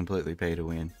was completely pay to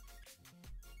win.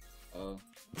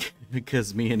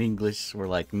 Because me and English were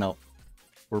like, nope.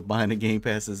 We're buying the game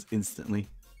passes instantly.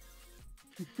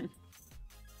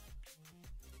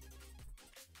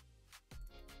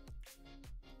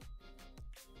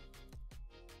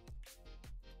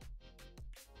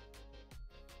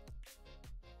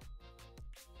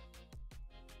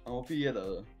 I hope you get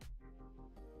a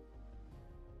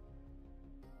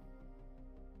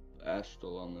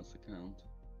Astral on this account.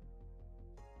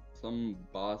 Some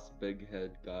boss big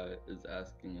head guy is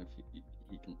asking if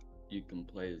you can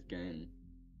play his game.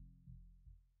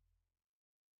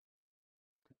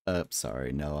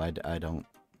 Sorry, no, I don't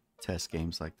test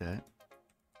games like that.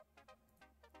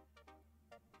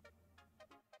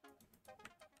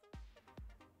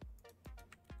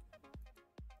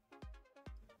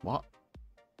 What?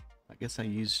 I guess I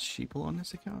used Sheeple on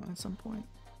this account at some point.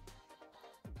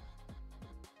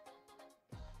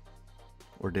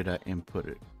 Or did I input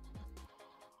it?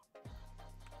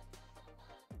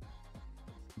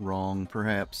 Wrong,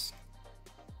 perhaps.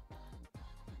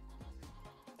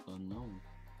 Oh no.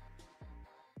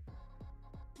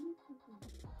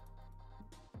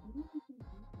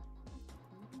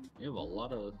 You have a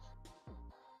lot of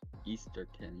Easter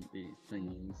candy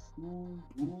thingies.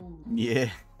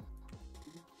 Yeah.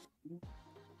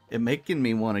 It making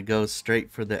me want to go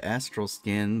straight for the Astral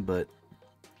skin, but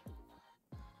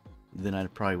then I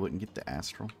probably wouldn't get the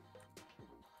Astral.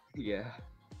 Yeah.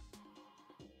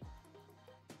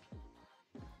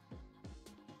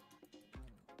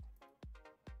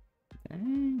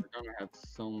 We're gonna have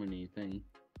so many things.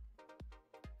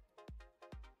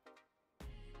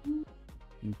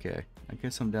 Okay, I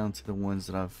guess I'm down to the ones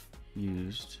that I've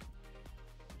used.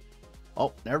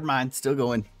 Oh, never mind, still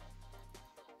going.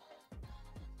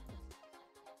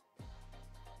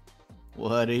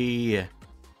 Whatty?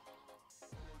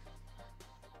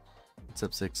 What's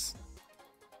up, 6?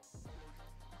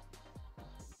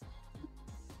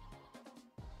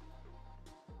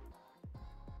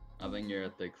 I think you're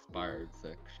at the expired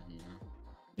section now.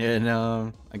 And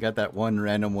I got that one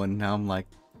random one. Now I'm like,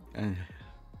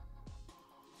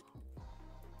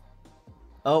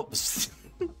 oh,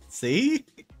 see?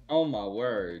 Oh my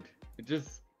word! It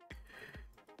just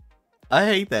I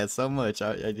hate that so much.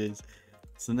 I just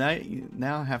so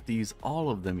now I have to use all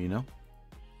of them. You know?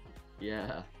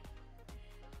 yeah.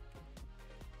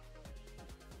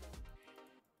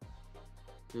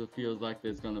 It feels like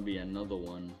there's gonna be another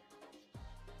one.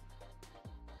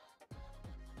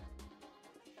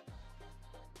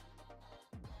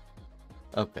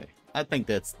 Okay, I think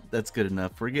that's good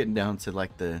enough. We're getting down to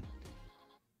like the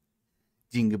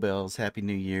Jingle Bells, Happy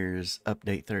New Year's,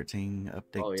 Update 13,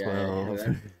 Update Oh yeah,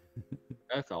 12.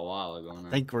 that's a while ago I now.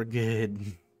 think we're good.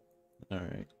 All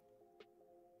right.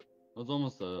 It was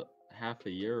almost a half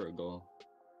a year ago.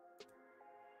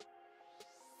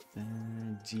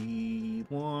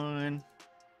 G1,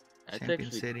 That's Champion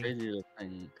actually City, crazy to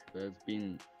think that it's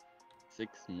been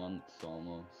 6 months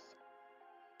almost.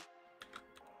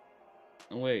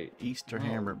 Oh wait, Easter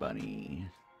Hammer no, Bunny.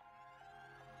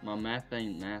 my math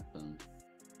ain't mathing.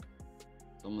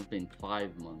 It's almost been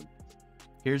 5 months.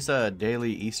 Here's a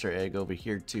daily Easter egg over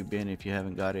here too, Ben, if you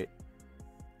haven't got it.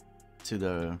 To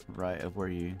the right of where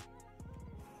you...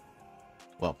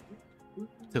 Well, to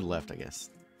the left, I guess.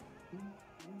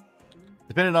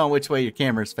 Depending on which way your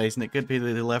camera's facing, it could be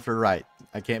to the left or right.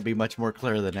 I can't be much more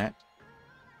clear than that.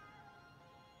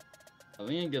 I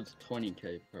think it gives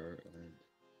 20k per.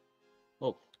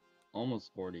 Oh,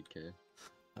 almost 40k.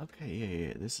 Okay,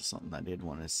 yeah. This is something I did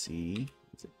want to see.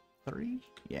 Is it 3?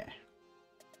 Yeah.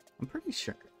 I'm pretty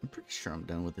sure I'm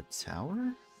done with the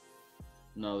tower.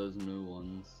 No, there's new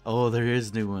ones. Oh, there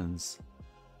is new ones.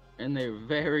 And they're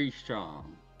very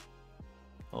strong.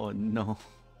 Oh no.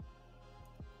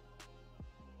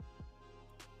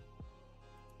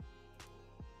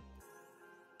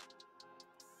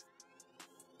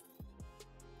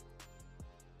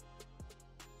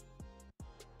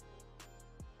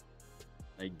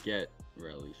 They get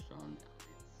really strong.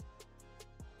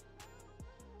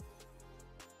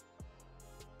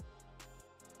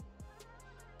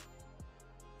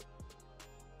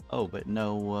 Oh, but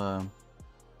no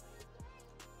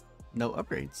no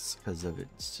upgrades because of it.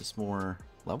 It's just more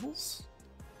levels?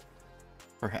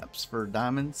 Perhaps for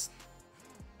diamonds?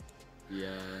 Yeah.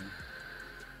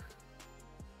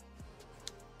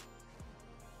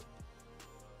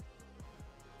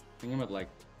 I think I'm at like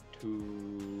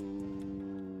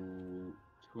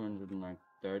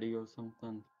 230 or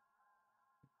something.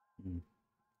 Hmm.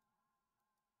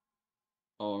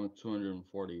 Oh, I'm at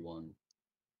 241.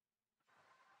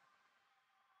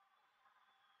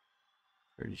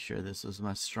 Pretty sure this was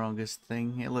my strongest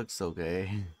thing. It looks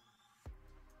okay.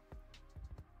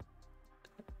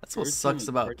 That's what Yours sucks seems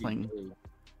about pretty playing. good.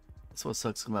 That's what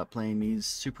sucks about playing these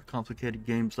super complicated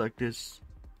games like this.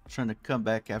 Trying to come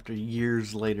back after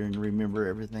years later and remember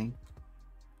everything.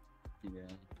 Yeah.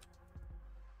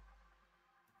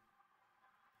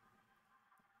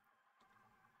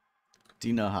 Do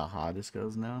you know how high this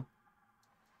goes now?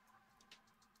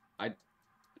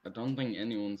 I don't think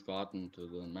anyone's gotten to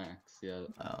the max yet.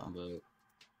 Oh.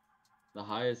 The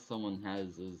highest someone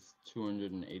has is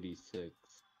 286.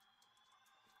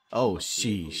 Oh, Must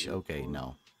be a sheesh. Okay, record.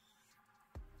 no.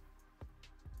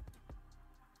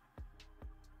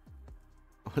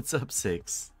 What's up,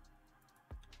 6?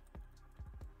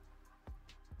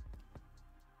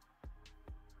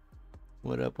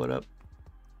 What up, what up?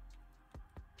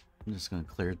 I'm just gonna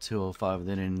clear 205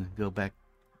 then and go back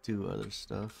to other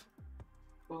stuff.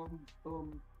 Boom,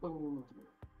 boom, boom,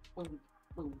 boom,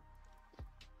 boom.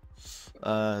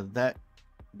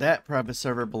 That private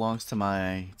server belongs to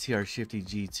my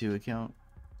TRShiftyG2 account.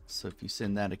 So if you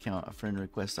send that account a friend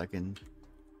request, I can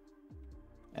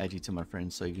add you to my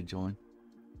friends so you can join.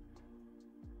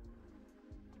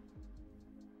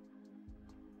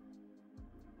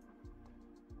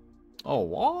 Oh,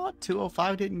 what?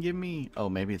 205 didn't give me... Oh,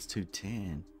 maybe it's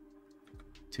 210.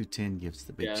 210 gives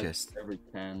the big Yeah, chest. every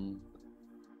 10.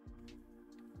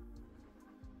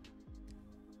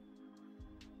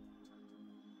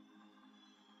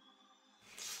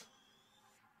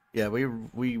 Yeah, we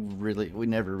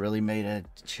never really made a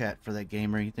chat for that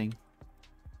game or anything.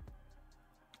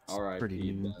 It's pretty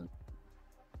R.I.P. new. Ben.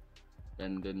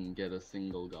 Ben didn't get a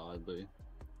single godly.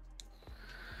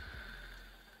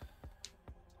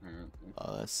 Apparently.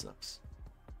 Oh, that sucks.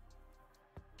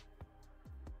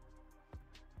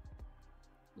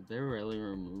 Did they really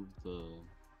remove the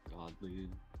godly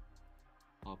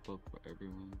pop-up for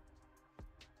everyone?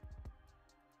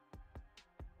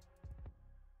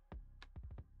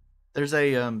 There's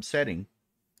a setting.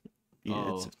 Yeah,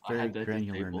 Oh, it's I very had that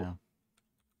granular disabled. now.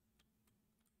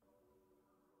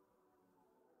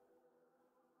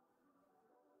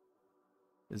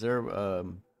 Is there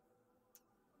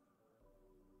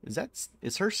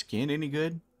is her skin any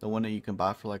good? The one that you can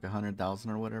buy for like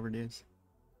 100,000 or whatever it is?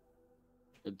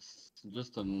 It's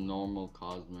just a normal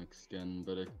cosmic skin,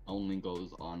 but it only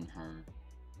goes on her.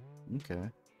 Okay.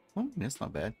 Well, that's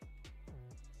not bad.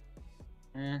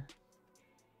 Eh.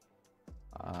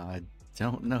 I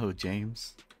don't know,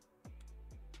 James.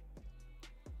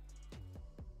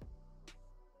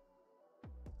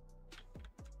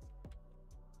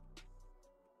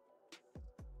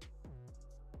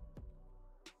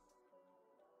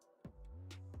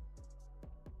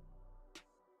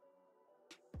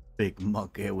 Big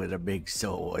monkey with a big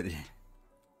sword.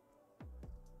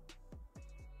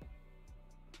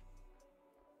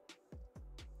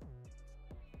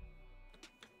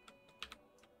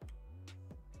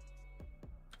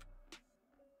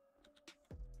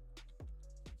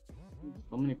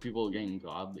 So many people getting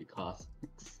godly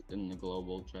cosmics in the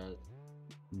global chat.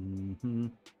 Mm-hmm.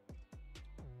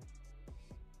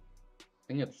 I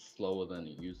think it's slower than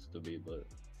it used to be, but...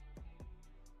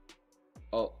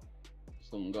 Oh,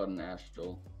 someone got an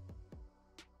astral.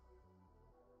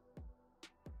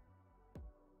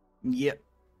 Yep.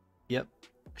 Yep.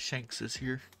 Shanks is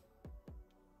here.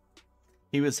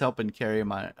 He was helping carry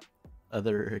my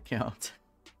other account.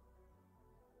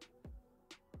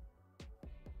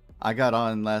 I got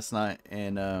on last night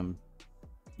and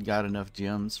got enough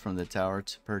gems from the tower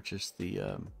to purchase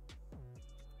the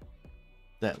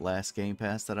that last game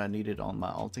pass that I needed on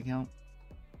my alt account,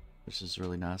 which is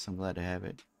really nice. I'm glad to have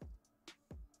it.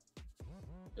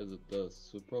 Is it the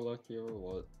super lucky or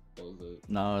what? What was it?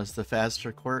 No, it's the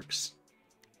faster quirks.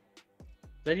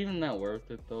 Is that even that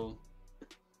worth it though?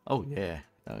 Oh yeah.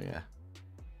 Oh yeah.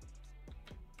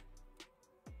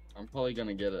 I'm probably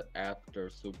gonna get it after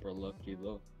super lucky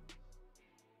though.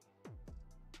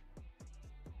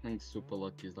 I think super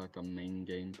lucky is like a main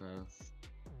game pass.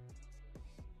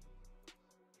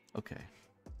 Okay.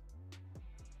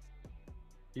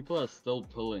 People are still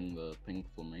pulling the pink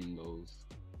flamingos,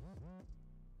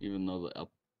 even though the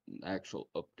actual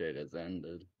update has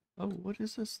ended. Oh, what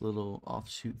is this little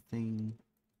offshoot thing?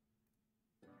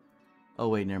 Oh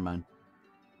wait, never mind.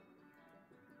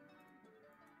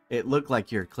 It looked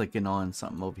like you're clicking on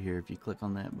something over here if you click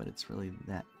on that, but it's really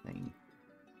that thing.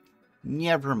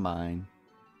 Never mind.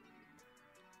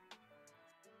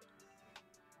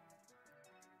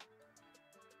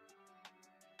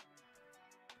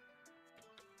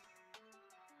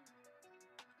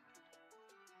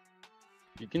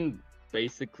 You can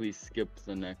basically skip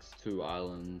the next 2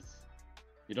 islands.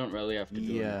 You don't really have to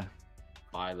do it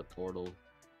by the portal.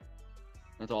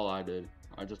 That's all I did.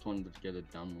 I just wanted to get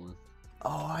it done with.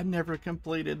 Oh, I never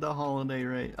completed the holiday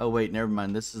raid. Oh wait, never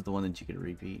mind. This is the one that you could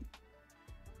repeat.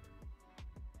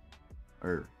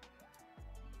 Or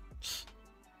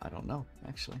I don't know,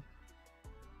 actually.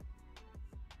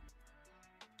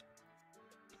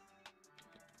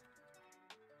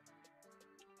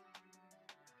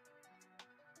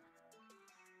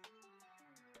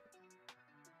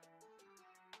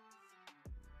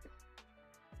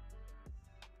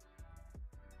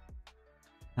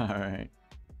 Alright.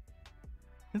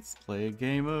 Let's play a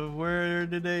game of where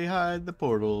did they hide the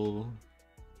portal?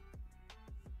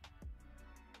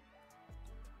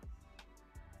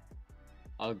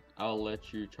 I'll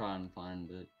let you try and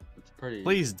find it. It's pretty.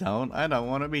 Please don't. I don't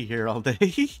want to be here all day.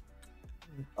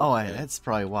 Oh, Okay. that's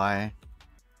probably why.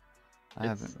 I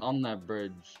It's haven't. on that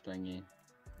bridge thingy.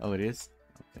 Oh, it is?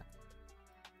 Okay.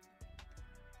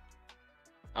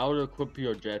 I would equip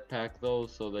your jetpack though,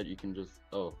 so that you can just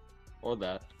or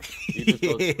that. You just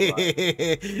go to the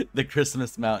right. The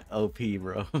Christmas Mount OP,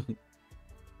 bro.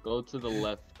 Go to the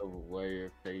left of where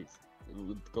your face.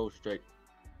 Go straight.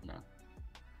 No.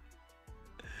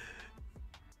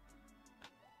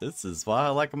 This is why I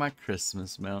like my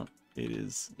Christmas mount. It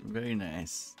is very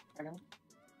nice.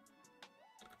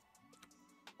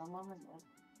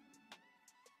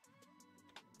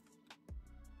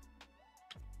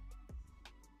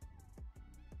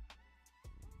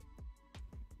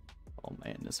 Oh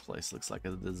man, this place looks like a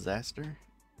disaster.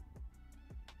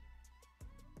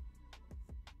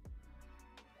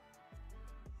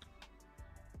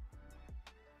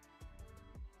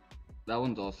 That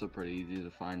one's also pretty easy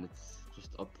to find. It's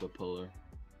just up the pillar.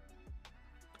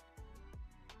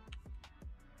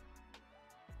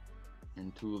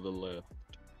 And to the left.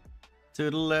 To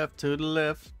the left, to the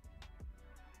left.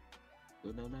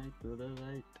 To the right, to the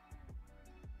right.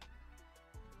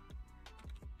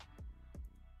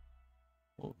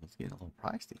 Oh, it's getting a little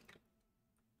pricey.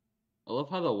 I love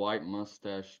how the white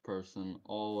mustache person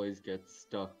always gets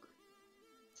stuck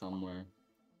somewhere.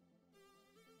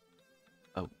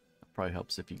 Oh, Probably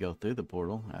helps if you go through the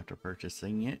portal after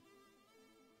purchasing it.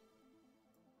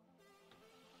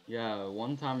 Yeah,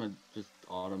 one time it just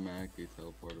automatically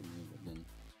teleported me, but then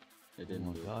it didn't.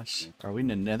 Oh do my gosh. it. Are we in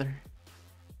the nether?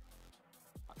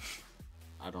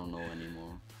 I don't know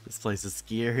anymore. This place is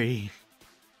scary.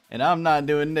 And I'm not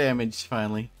doing damage,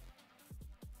 finally.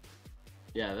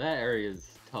 Yeah, that area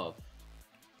is tough.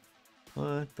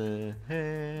 What the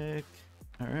heck?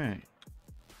 Alright.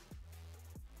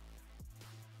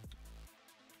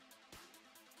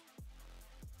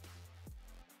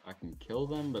 I can kill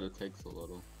them, but it takes a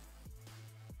little.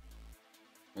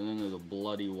 And then there's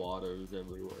bloody waters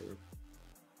everywhere.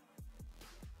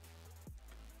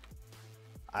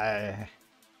 I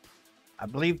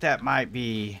believe that might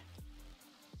be...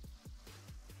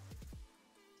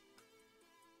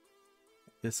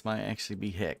 This might actually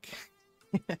be heck.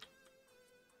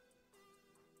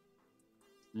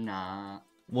 Nah.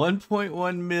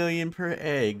 1.1 million per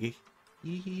egg.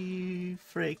 You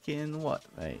freaking what,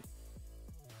 mate?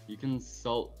 You can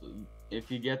sell... If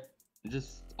you get...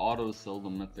 Just auto-sell the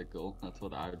mythical. That's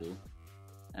what I do.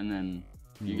 And then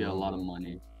you get a lot of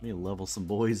money. Let me level some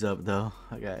boys up, though.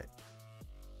 I got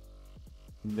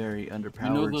very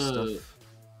underpowered You know the... stuff.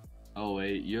 Oh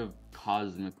wait, you have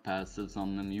cosmic passives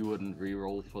on them. You wouldn't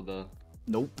reroll for the...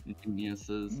 Nope.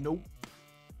 Geniuses. Nope.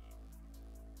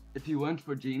 If you went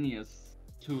for Genius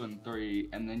 2 and 3,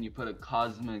 and then you put a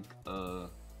cosmic,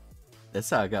 That's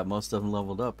how I got most of them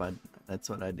leveled up. That's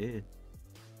what I did.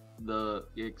 The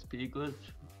EXP glitch?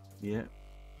 Yeah.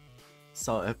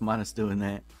 Saw F minus doing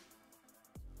that.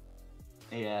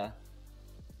 Yeah.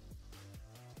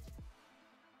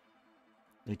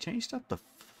 They changed up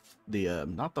the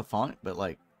not the font, but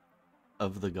like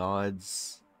of the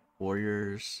gods,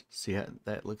 warriors. See how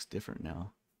that looks different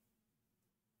now.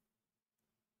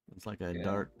 It's like a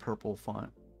dark purple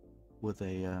font with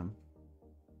a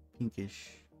pinkish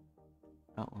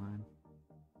outline.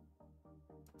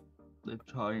 They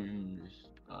changed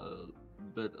a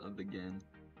bit of the game.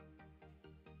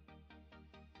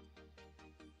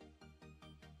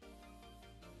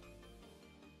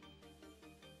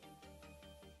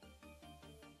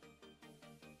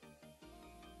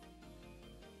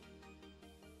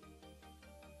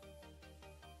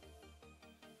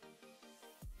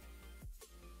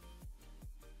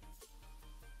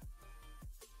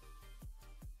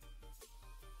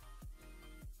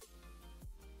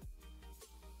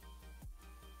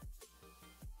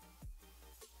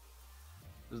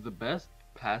 Is the best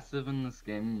passive in this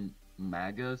game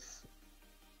Magus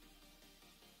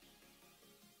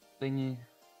thingy?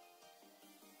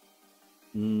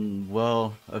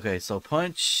 Well, okay, so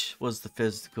punch was the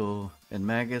physical, and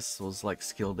Magus was like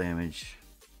skill damage.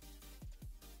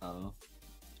 Oh.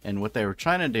 And what they were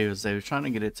trying to do is they were trying to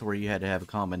get it to where you had to have a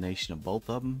combination of both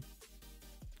of them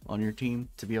on your team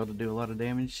to be able to do a lot of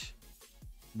damage.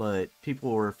 But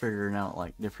people were figuring out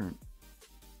like different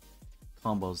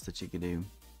combos that you could do.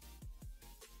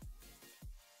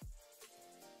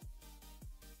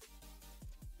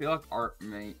 I feel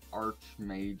like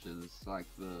Archmage is like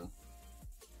the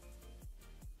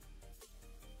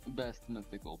best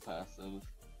mythical passive.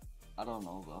 I don't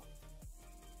know though.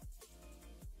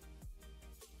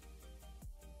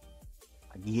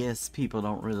 I guess people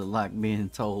don't really like being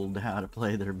told how to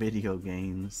play their video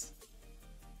games.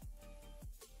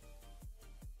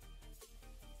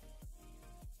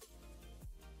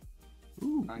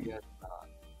 Ooh, I guess not.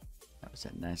 that was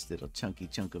a nice little chunky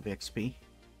chunk of XP.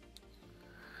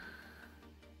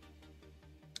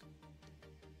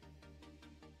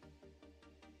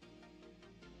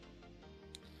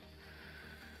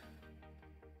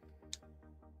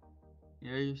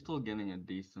 Yeah, you're still getting a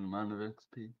decent amount of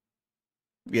XP.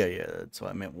 Yeah, that's why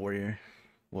I meant warrior.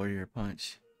 Warrior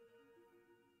punch.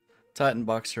 Titan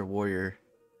boxer warrior.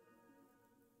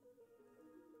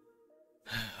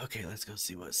 Okay, let's go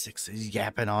see what 6 is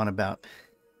yapping on about.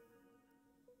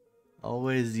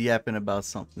 Always yapping about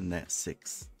something that's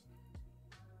 6.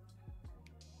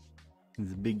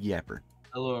 He's a big yapper.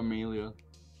 Hello, Amelia.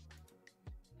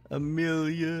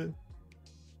 Amelia.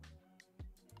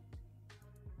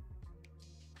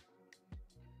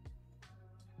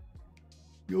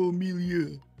 Yo,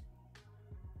 Amelia.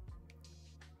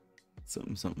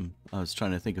 Something. I was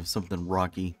trying to think of something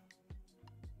rocky.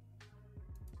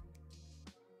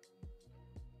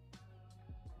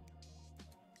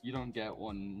 You don't get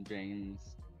one, James.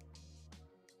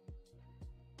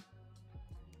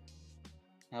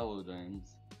 Hello,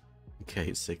 James.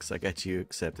 Okay, 6. I got you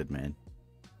accepted, man.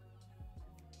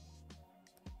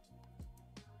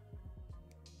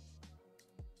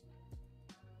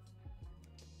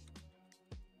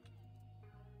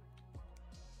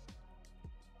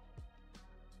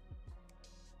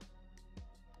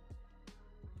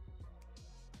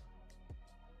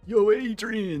 Yo,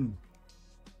 Adrian.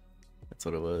 That's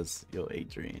what it was. Yo,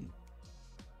 Adrian.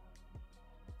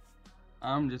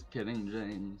 I'm just kidding,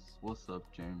 James. What's up,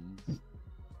 James?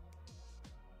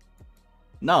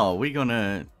 No, we're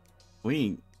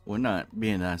not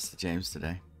being nice to James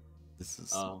today. This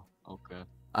is. Oh, okay.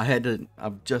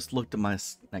 I've just looked at my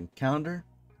calendar,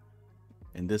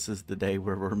 and this is the day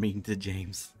where we're meeting to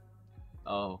James.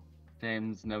 Oh,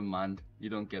 James, never mind. You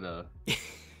don't get a.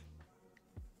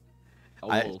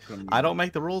 I don't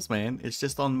make the rules, man. It's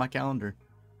just on my calendar.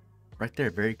 Right there,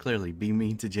 very clearly. Be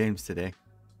mean to James today.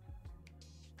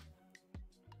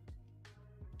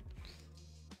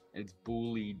 It's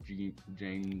Bully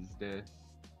James Day.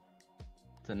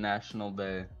 It's a national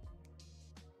day.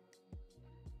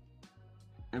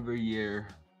 Every year,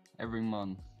 every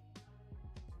month.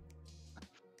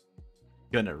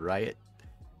 Gonna riot.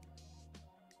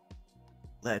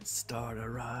 Let's start a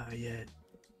riot.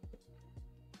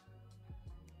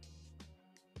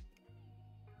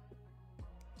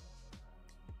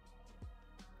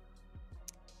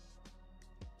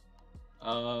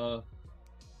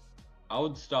 I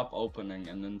would stop opening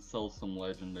and then sell some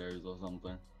legendaries or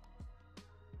something.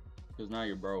 Cause now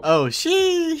you're broke. Oh,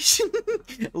 sheesh!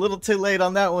 A little too late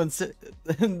on that one.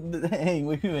 Dang,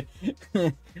 we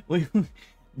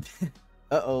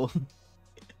uh-oh.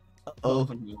 Uh-oh.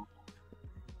 No.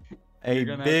 A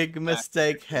big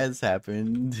mistake has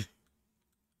happened.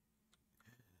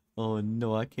 Oh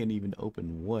no, I can't even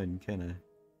open one, can I?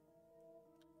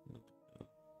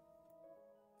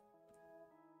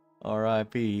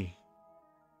 R.I.P.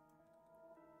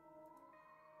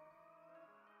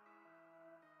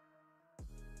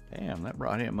 Damn, that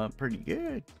brought him up pretty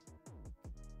good.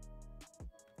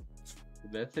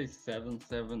 Did that say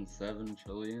 777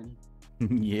 trillion?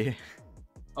 Yeah.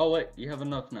 Oh wait, you have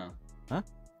enough now. Huh?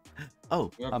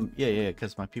 Oh, yeah,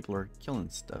 because my people are killing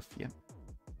stuff, yeah.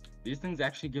 These things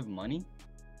actually give money?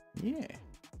 Yeah.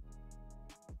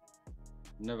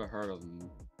 Never heard of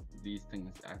these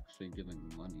things actually giving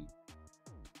money.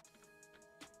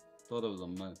 Thought it was a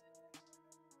myth.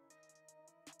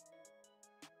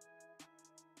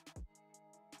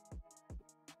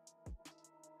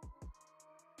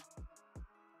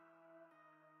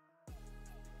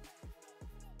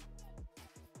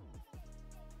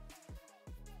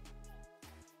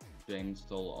 James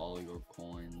stole all your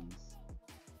coins.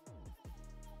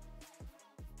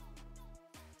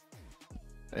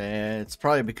 It's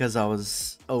probably because I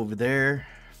was over there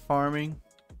farming.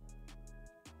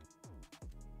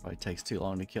 Probably takes too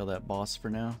long to kill that boss for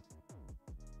now.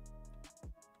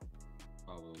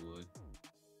 Probably.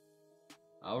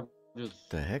 I would just...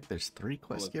 The heck? There's 3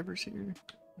 quest givers here?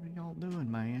 What are y'all doing,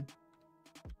 man?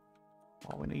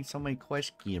 Oh, we need so many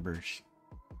quest givers.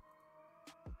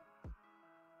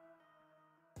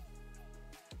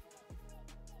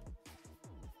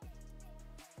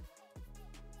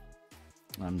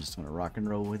 I'm just gonna rock and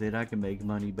roll with it. I can make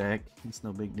money back. It's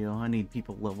no big deal. I need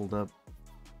people leveled up.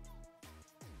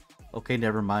 Okay,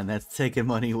 never mind. That's taking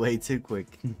money way too quick.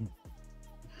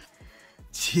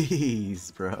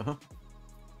 Jeez, bro.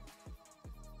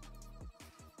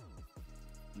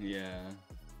 Yeah.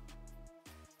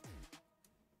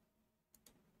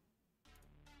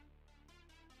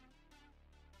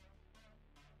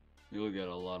 You'll get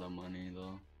a lot of money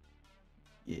though.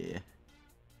 Yeah.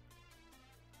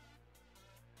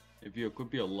 If you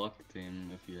equip your luck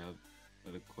team, if you have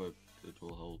it equipped, it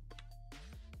will help.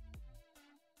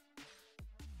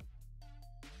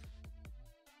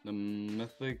 The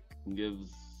mythic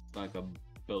gives like 1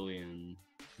 billion.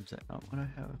 Is that not what I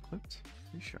have equipped?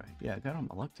 Pretty sure. Yeah, I got on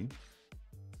my luck team.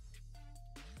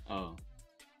 Oh.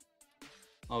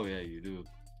 Oh yeah, you do.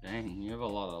 Dang, you have a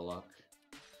lot of luck.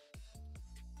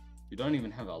 You don't even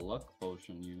have a luck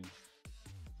potion used.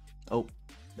 Oh,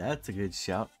 that's a good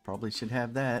shout. Probably should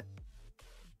have that.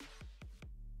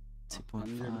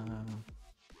 2.5.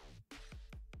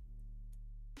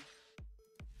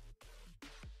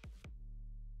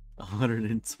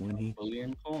 120. 1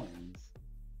 billion coins.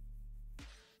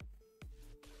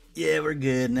 Yeah, we're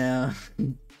good now.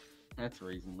 That's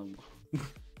reasonable.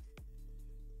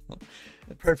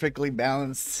 Perfectly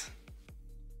balanced.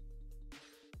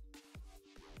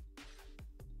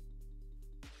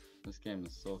 This game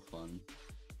is so fun.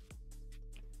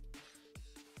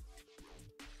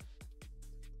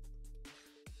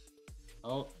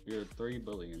 Oh, you're 3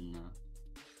 billion now.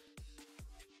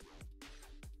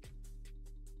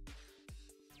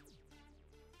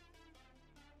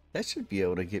 That should be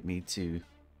able to get me to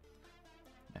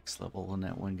next level on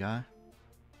that one guy.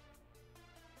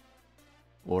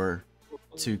 Or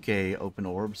 2K open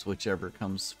orbs, whichever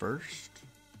comes first.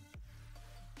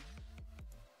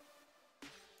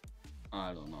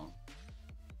 I don't know.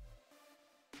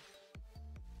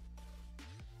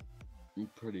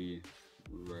 Pretty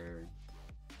rare.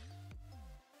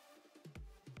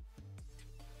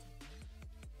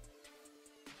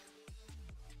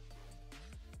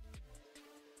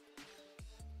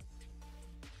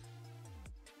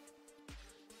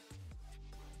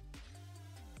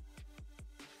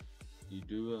 You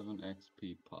do have an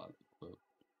XP pot, but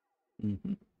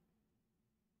Mm-hmm.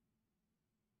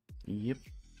 Yep.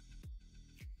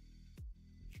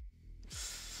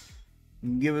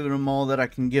 I'm giving them all that I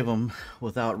can give them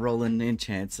without rolling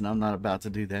enchants, and I'm not about to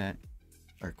do that.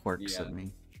 Or quirks yeah, at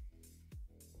me.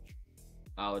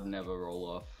 I would never roll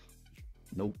off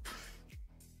Nope.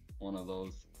 one of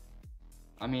those.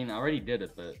 I mean, I already did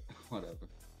it, but whatever.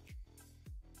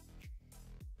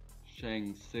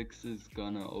 Shang 6 is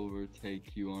gonna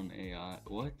overtake you on AI.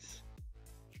 What?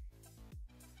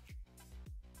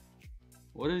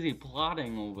 What is he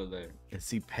plotting over there? Is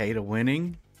he pay to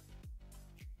winning?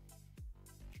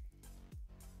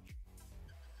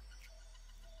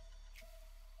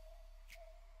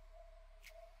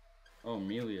 Oh,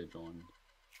 Amelia joined.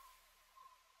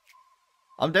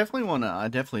 I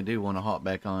definitely do wanna hop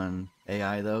back on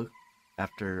AI though.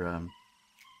 After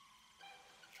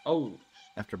Oh,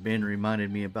 after Ben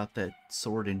reminded me about that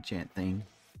sword enchant thing.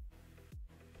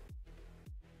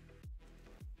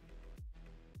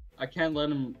 I can't let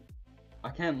him. I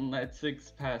can't let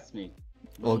 6 pass me.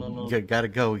 No, Well, no, no, gotta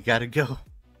go, gotta go.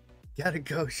 Gotta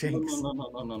go, no, Shanks. no, no,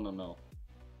 no, no, no,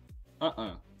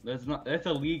 no. That's not. That's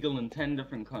illegal in 10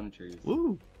 different countries.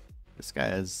 Woo! This guy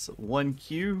has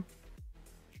 1Q.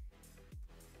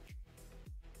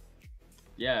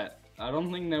 Yeah, I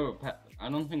don't think they were. I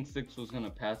don't think 6 was gonna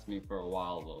pass me for a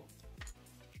while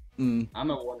though. Mm.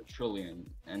 I'm at 1 trillion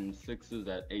and 6 is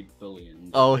at 8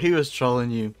 billion. Oh, he was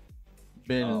trolling you.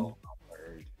 Ben, Oh,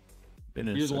 word. Ben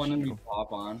He is was such a wanting me troll. to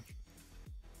pop on.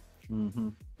 Mm-hmm.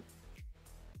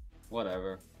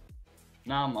 Whatever.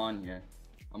 Now I'm on here.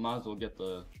 I might as well get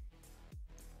the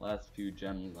last few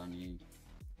gems I need.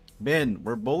 Ben,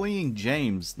 we're bullying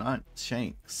James, not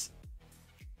Shanks.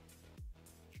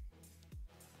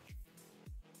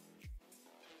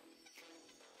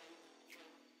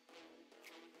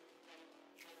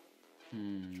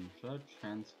 Should I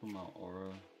transfer my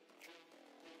aura?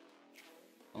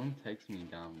 Only takes me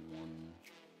down 1.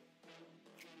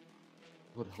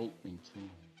 Would help me too.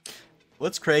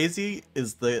 What's crazy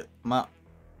is that my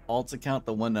alt account,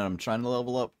 the one that I'm trying to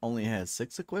level up, only has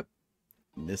 6 equipped.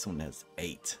 And this one has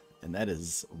 8. And that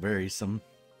is wearisome.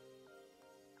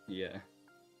 Yeah.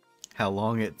 How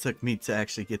long it took me to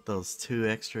actually get those 2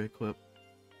 extra equipped.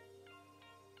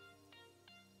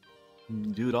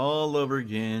 Do it all over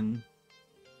again.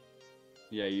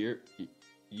 Yeah,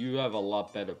 you have a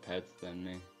lot better pets than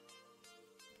me.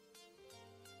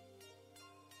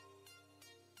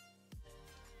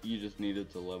 You just needed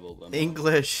to level them up.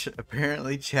 English,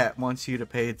 apparently chat wants you to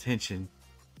pay attention.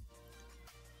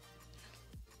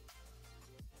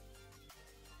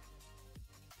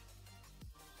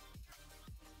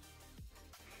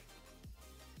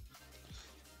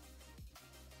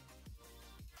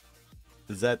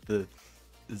 Is that the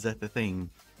thing?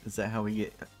 Is that how we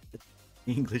get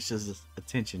English's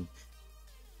attention?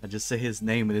 I just say his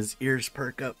name and his ears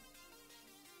perk up.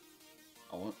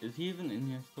 Oh, is he even in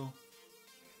here still?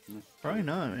 Probably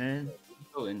not, man. He's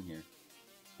still in here.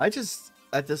 I just,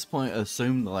 at this point,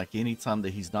 assume that, like, anytime that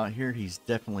he's not here, he's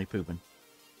definitely pooping.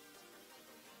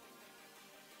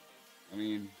 I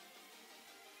mean,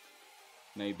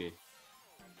 maybe.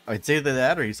 It's either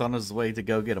that or he's on his way to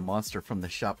go get a monster from the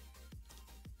shop.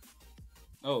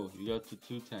 Oh, you got to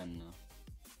 210 now.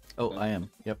 Oh, I am.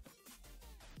 Yep.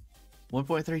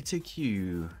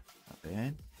 1.32Q. Not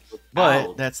bad.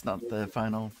 But that's not the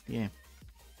final. Yeah.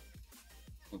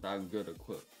 Without good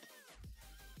equipped.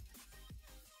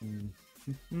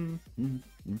 Mm-hmm. And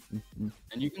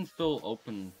you can still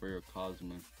open for your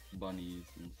cosmic bunnies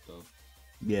and stuff.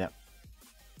 Yeah.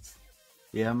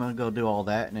 Yeah, I'm gonna go do all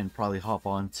that and then probably hop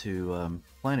on to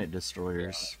Planet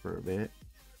Destroyers for a bit.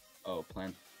 Oh,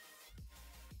 Plant.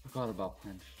 Forgot about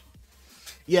Plant.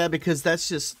 Yeah, because that's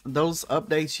just those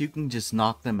updates. You can just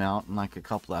knock them out in like a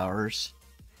couple hours.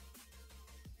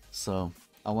 So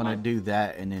I want to do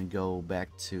that and then go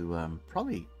back to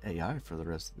probably AI for the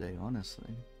rest of the day.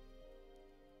 Honestly.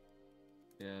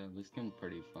 Yeah, this game's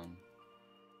pretty fun.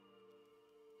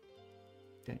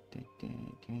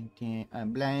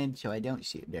 I'm blind, so I don't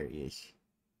see it. There he is.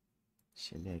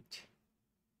 Select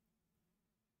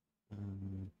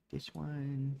this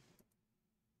one.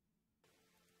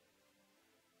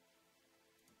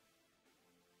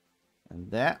 And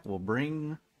that will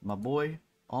bring my boy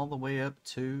all the way up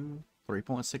to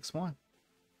 3.61.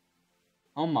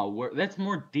 Oh my word, that's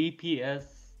more DPS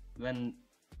than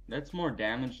that's more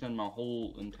damage than my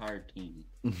whole entire team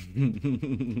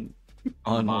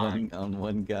combined. On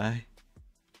one guy.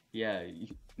 Yeah,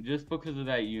 just because of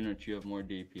that unit, you have more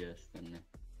DPS than me.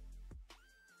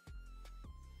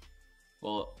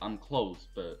 Well, I'm close,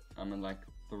 but I'm at like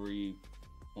 3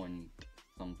 point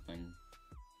something.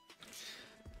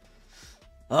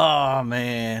 Oh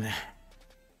man.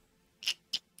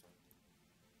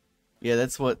 Yeah,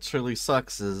 that's what truly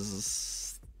sucks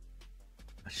is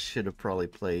I should have probably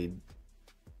played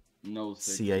No,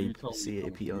 Six, you told me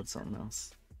CAP on something. something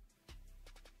else.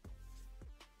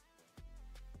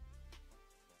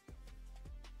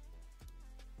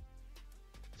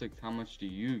 Six, how much do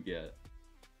you get?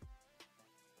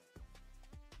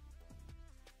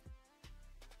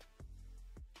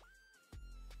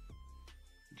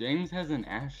 James has an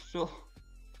Astral?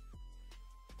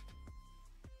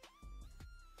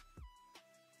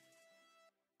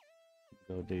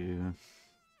 Go do.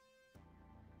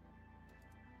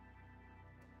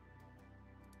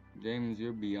 James,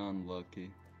 you're beyond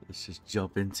lucky. Let's just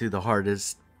jump into the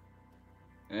hardest.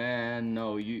 And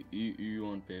no, you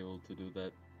won't be able to do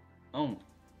that. Oh,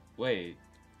 wait,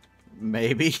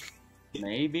 Maybe.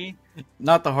 maybe?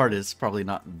 Not the hardest, probably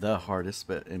not the hardest,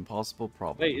 but impossible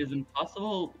probably. Wait, is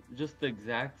impossible just the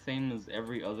exact same as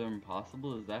every other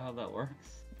impossible? Is that how that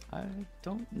works? I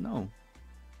don't know.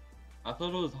 I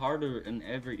thought it was harder in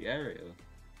every area.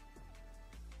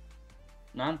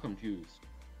 Now I'm confused.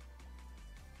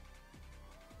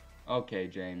 Okay,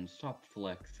 James, stop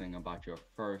flexing about your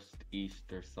first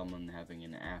Easter summon having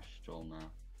an Astral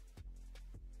now.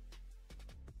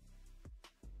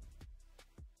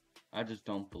 I just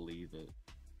don't believe it.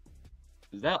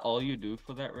 Is that all you do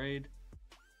for that raid?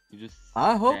 You just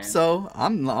I hope stand- so.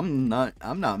 I'm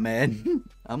not mad.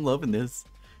 I'm loving this.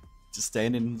 Just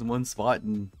stand in one spot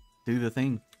and do the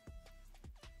thing.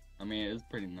 I mean, it is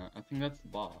pretty nice. I think that's the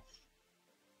boss.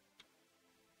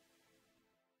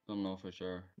 Don't know for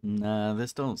sure. Nah,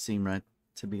 this don't seem right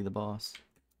to be the boss.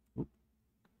 Oop.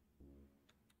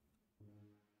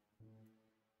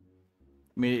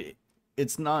 I mean,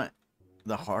 it's not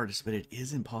the hardest, but it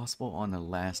is impossible on the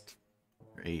last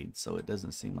raid, so it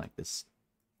doesn't seem like this.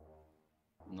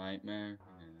 Nightmare?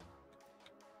 Yeah.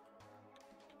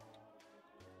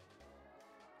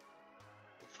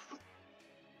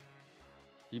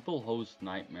 People host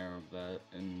Nightmare of that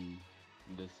in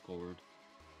Discord.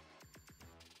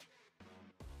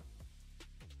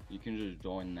 You can just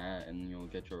join that and you'll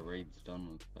get your raids done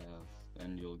with fast.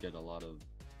 And you'll get a lot of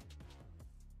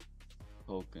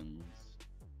tokens.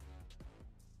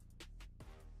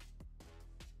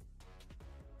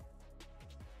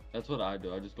 That's what I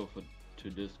do. I just go to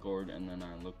Discord and then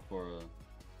I look for a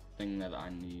thing that I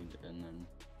need and then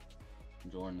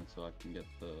join it so I can get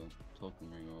the token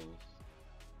rerolls.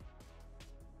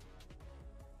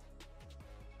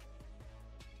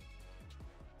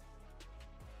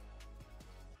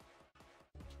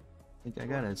 I think I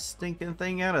got a stinking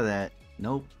thing out of that.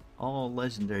 Nope, all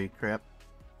legendary crap.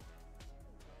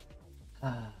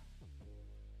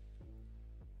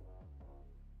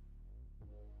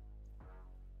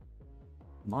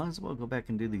 Might as well go back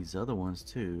and do these other ones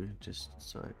too, just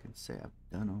so I can say I've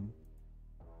done them.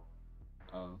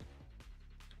 Oh.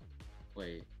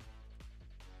 Wait.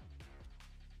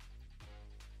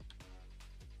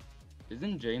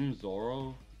 Isn't James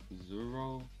Zoro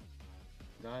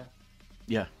guy?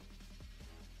 Yeah.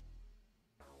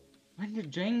 When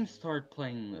did James start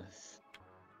playing this?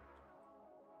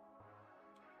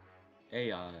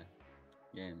 AI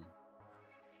game.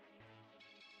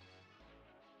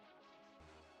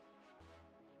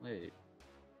 Wait.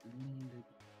 When did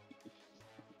he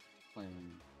start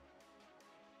playing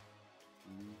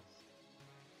this?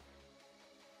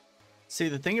 See,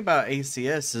 the thing about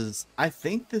ACS is, I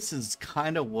think this is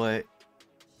kind of what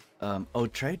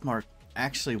Trademark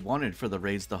actually wanted for the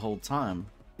raids the whole time.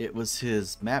 It was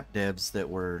his map devs that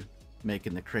were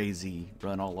making the crazy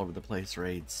run all over the place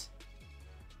raids.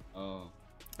 Oh.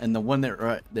 And the one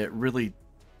that really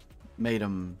made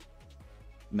him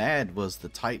mad was the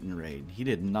Titan raid. He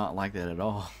did not like that at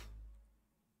all.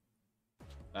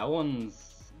 That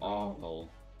one's awful.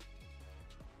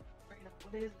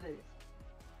 What is this?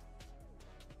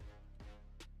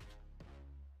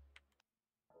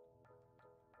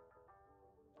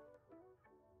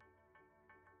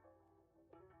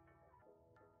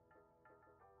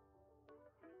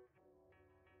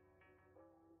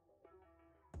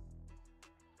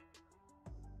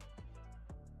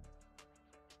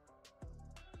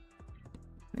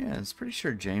 Yeah, it's pretty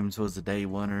sure James was the day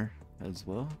winner. as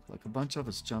well. Like a bunch of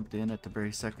us jumped in at the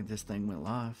very second this thing went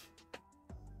live.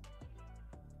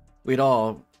 We'd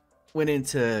all went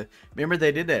into. Remember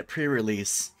they did that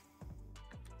pre-release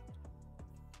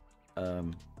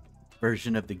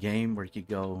version of the game where you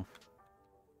go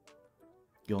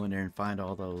in there and find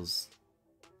all those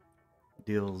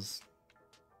deals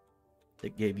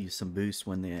that gave you some boost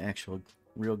when the actual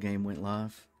real game went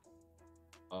live.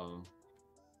 Oh.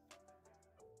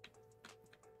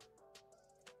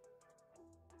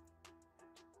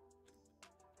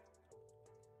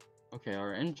 Okay,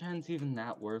 are enchants even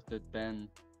that worth it, Ben?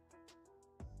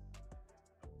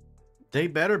 They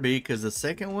better be, because the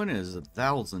second one is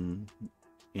 1,000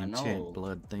 I know. enchant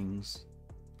blood things.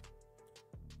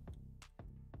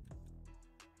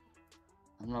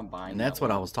 I'm not buying And that's that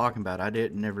what I one. was talking about. I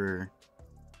didn't never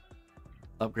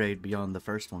upgrade beyond the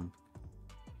first one.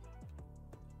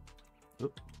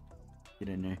 Oop. Get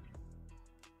in there.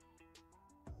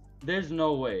 There's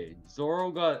no way. Zoro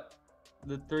got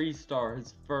the 3-star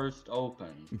his first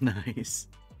open. Nice.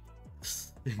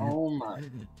 Oh my.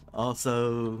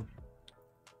 Also,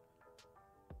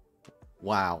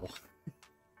 wow.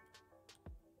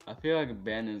 I feel like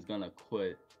Ben is gonna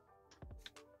quit.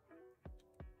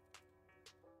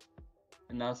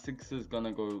 And now 6 is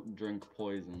gonna go drink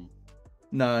poison.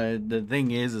 No, the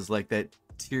thing is like that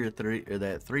tier 3 or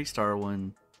that 3-star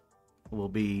one will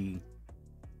be.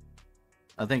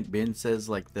 I think Ben says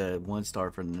like the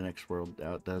 1-star from the next world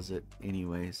outdoes it,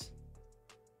 anyways.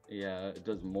 Yeah, it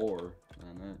does more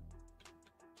than it.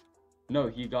 No,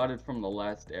 he got it from the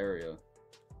last area.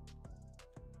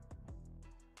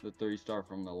 The 3-star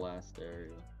from the last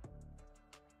area.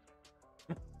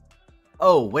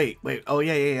 Oh, wait. Oh,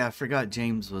 yeah. I forgot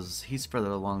he's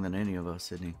further along than any of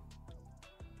us, isn't he?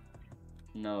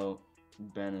 No,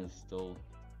 Ben is still,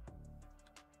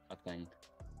 I think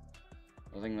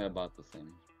they're about the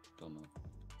same. Don't know.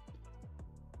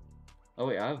 Oh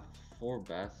wait, I have 4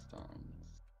 Bastons.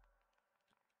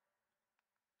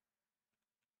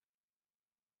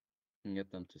 Can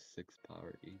get them to 6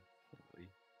 power easily.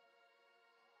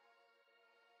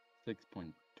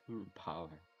 6.2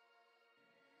 power.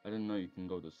 I didn't know you can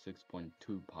go to 6.2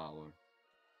 power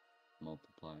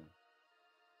multiplier.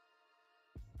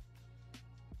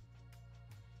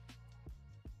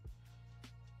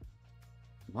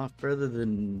 A lot further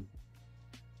than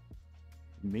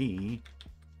me.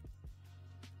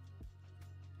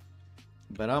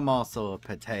 But I'm also a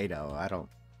potato.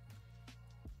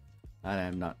 I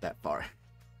am not that far.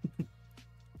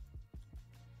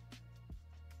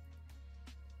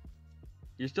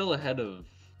 You're still ahead of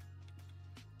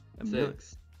A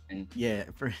 6. Yeah,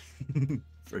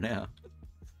 for now.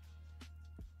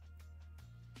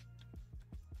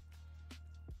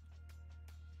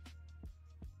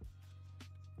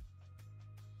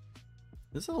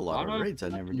 This is a lot of raids I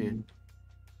never did.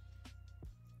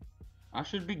 I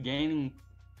should be gaining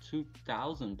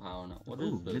 2,000 power now. What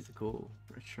is this? Mythical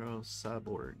retro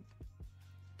cyborg.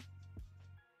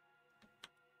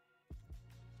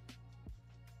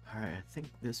 Alright, I think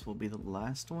this will be the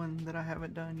last one that I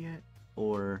haven't done yet.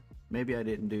 Or maybe I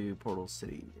didn't do Portal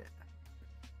City yet.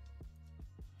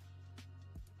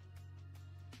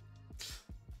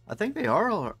 I think they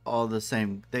are all the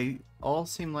same. They all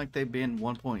seem like they've been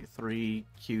 1.3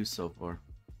 Q so far.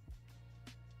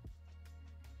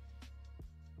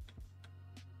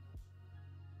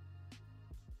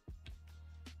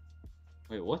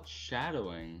 Wait, what's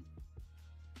shadowing?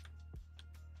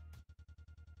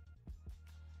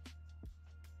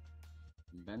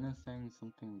 Ben is saying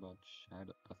something about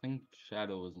shadow. I think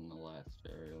shadow was in the last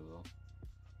area though.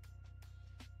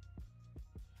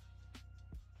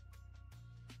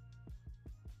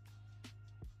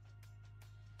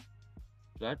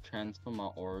 Should I transfer my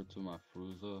aura to my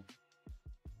Fruza?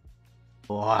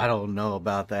 Oh, I don't know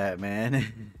about that,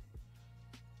 man.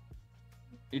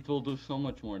 It will do so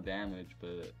much more damage,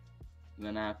 but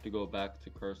then I have to go back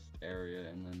to cursed area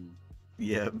and then...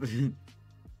 Yep.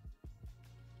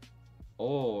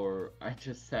 Or I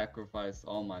just sacrifice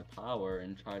all my power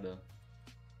and try to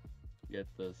get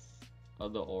this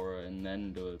other aura and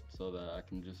then do it so that I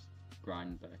can just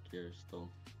grind back here still.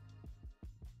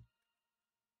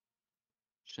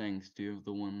 Shanks, do you have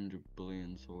the 100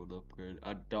 billion sword upgrade?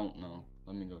 I don't know.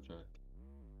 Let me go check.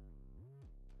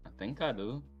 I think I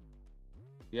do.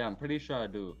 Yeah, I'm pretty sure I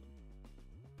do.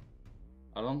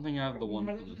 I don't think I have the one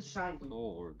for the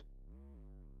sword.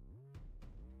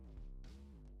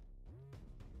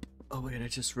 Oh wait, I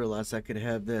just realized I could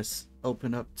have this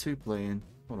open up to playing.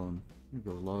 Hold on, let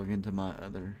me go log into my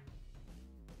other.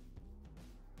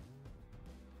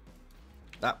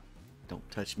 Ah, don't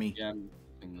touch me. Yeah, I'm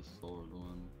using the sword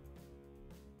one.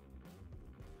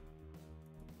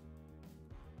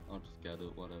 I'll just get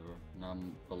it, whatever. Now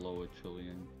I'm below a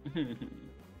trillion.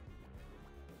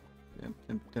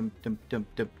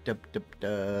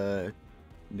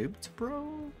 Noobs Pro?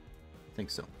 I think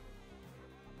so.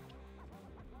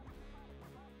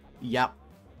 Yep.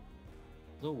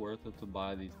 Is it worth it to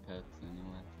buy these pets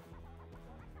anyway?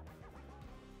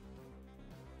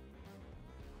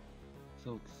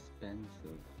 So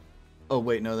expensive. Oh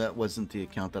wait, no, that wasn't the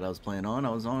account that I was playing on. I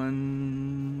was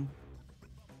on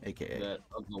AKA. That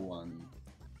other one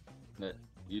that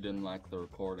you didn't like the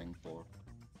recording for.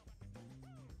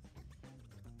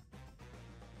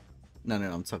 No,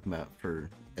 I'm talking about for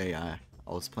AI.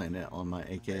 I was playing it on my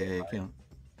AKA AI. account.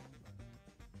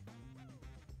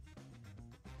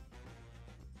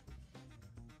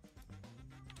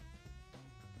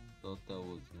 Thought that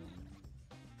was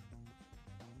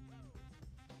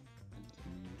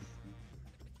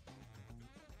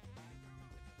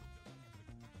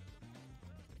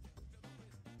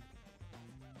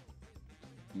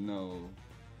no,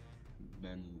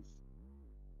 Ben's.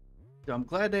 I'm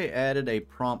glad they added a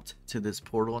prompt to this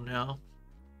portal now.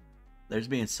 There's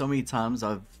been so many times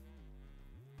I've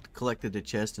collected the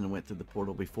chest and went through the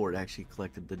portal before it actually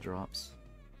collected the drops.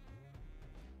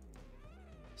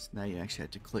 So now you actually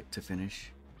have to click to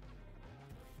finish.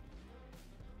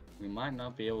 We might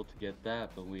not be able to get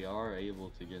that, but we are able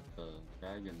to get the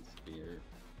dragon spear.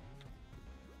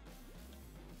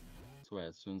 I swear,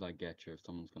 as soon as I get here,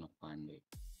 someone's gonna find me.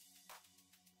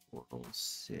 Portal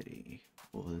City.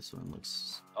 Well, this one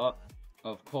looks...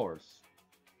 Of course.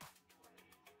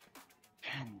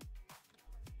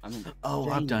 I mean, oh,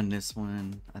 I've done this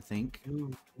one, I think.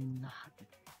 Do not.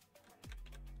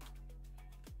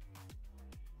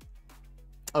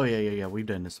 Oh, yeah. We've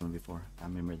done this one before. I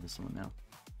remember this one now.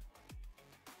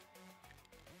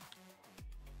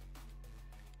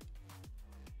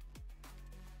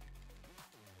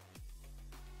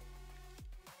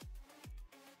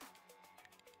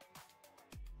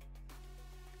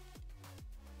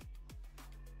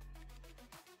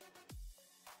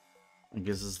 I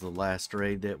guess this is the last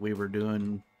raid that we were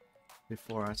doing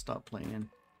before I stopped playing.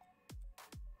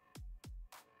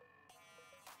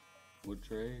 What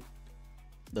trade?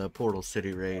 The Portal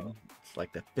City raid. Oh. It's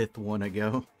like the 5th one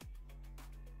ago.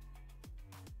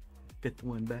 5th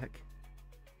one back.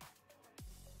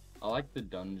 I like the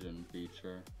dungeon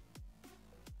feature.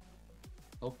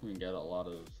 Helps me get a lot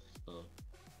of stuff.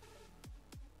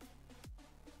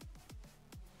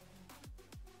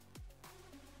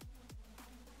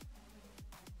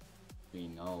 We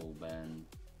know, Ben.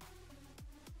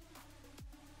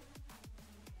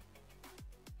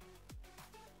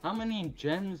 How many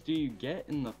gems do you get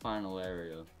in the final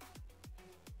area?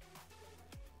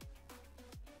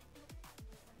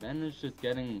 Ben is just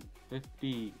getting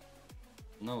 50...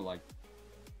 No, like...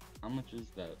 How much is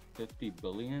that? 50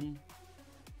 billion?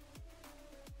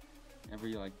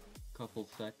 Every, like, couple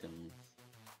seconds.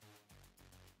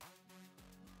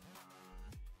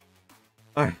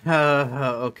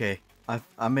 Okay.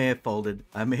 I may have folded.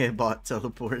 I may have bought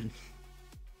teleport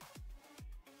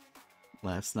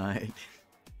last night.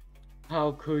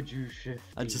 How could you shift?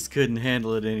 I just couldn't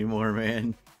handle it anymore,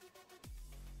 man.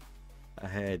 I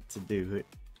had to do it.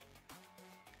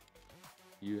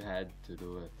 You had to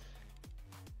do it.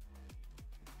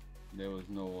 There was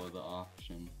no other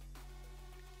option.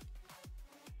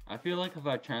 I feel like if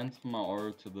I transfer my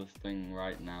aura to this thing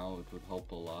right now, it would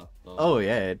help a lot, though. Oh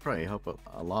yeah, it'd probably help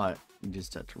a lot. You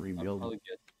just have to I'll rebuild. probably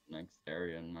get to the next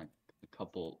area in like a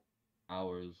couple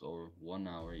hours or 1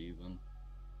 hour even.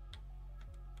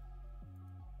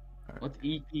 Right. What's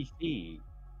EPC?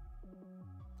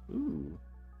 Ooh,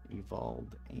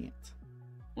 evolved ant.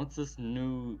 What's this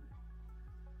new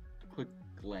quick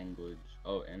language?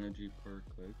 Oh, energy per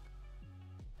click.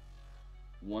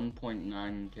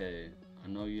 1.9k. I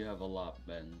know you have a lot,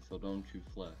 Ben, so don't you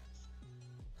flex.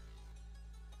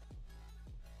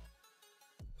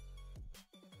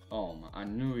 Oh my, I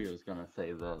knew he was gonna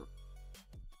say that.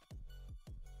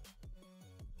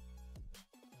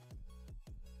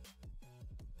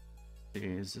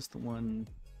 Is this the one?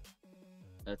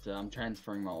 That's it, I'm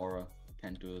transferring my aura.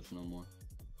 Can't do this no more.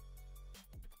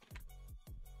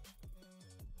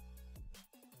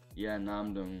 Yeah, now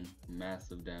I'm doing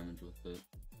massive damage with it.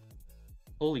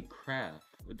 Holy crap,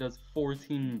 it does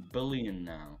 14 billion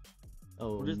now.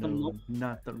 Oh What is no,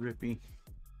 not the Rippy.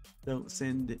 Don't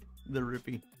send the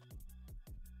Rippy.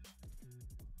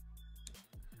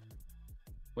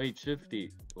 Wait,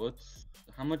 Shifty,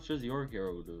 how much does your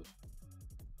hero do?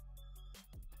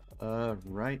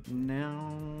 Right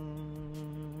now...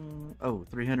 Oh,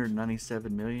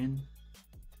 397 million.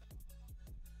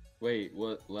 Wait,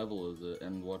 what level is it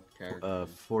and what character?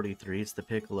 43. It's the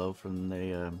Piccolo from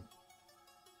the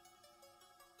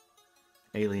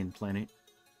alien planet.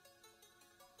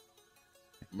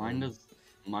 Mine's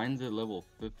at level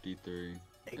 53.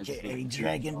 AKA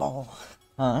Dragon Ball.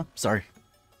 Huh? Sorry.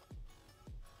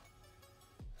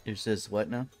 It says what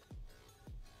now?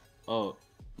 Oh,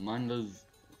 mine does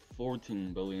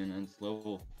 14 billion and it's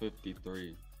level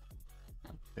 53.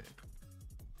 Okay.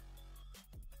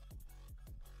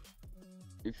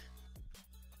 If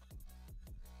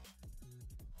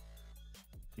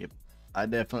Yep. I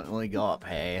definitely got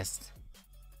past.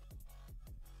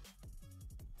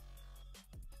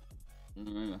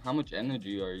 how much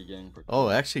energy are you getting per Oh,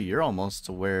 actually, you're almost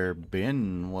to where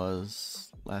Ben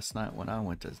was last night when I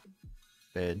went to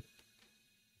bed.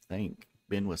 I think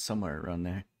Ben was somewhere around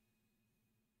there.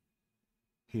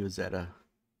 He was at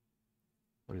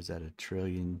what is that,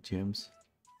 1,000,000,000 gems?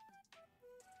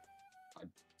 I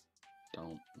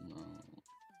don't know.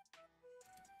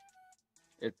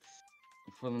 It's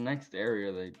for the next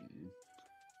area.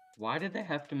 Why did they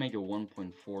have to make it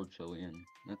 1.4 trillion?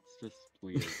 That's just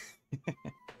weird.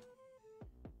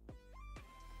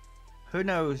 Who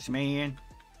knows, man?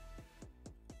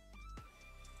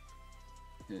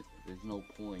 There's no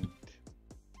point.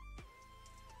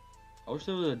 I wish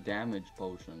there was a damage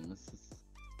potion. This is.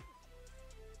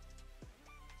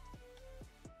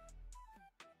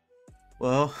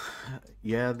 Well,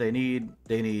 yeah, they need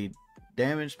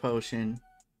damage potion,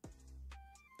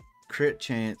 crit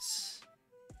chance,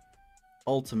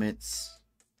 ultimates,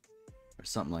 or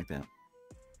something like that.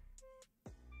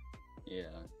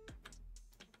 Yeah.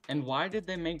 And why did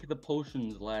they make the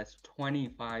potions last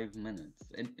 25 minutes?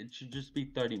 It should just be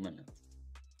 30 minutes.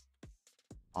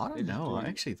 I don't know. I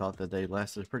actually thought that they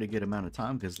lasted a pretty good amount of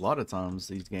time because a lot of times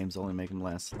these games only make them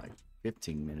last like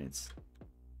 15 minutes.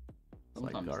 It's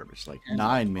like garbage, like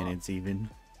 9 minutes even.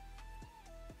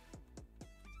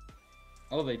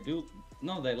 Oh, they do?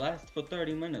 No, they last for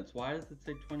 30 minutes. Why does it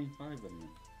say 25 in there?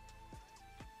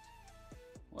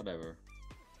 Whatever.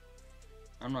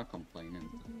 I'm not complaining.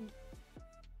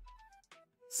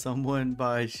 Someone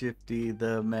buy Shifty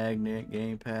the Magnet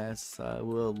Game Pass. I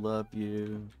will love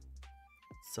you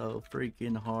so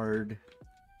freaking hard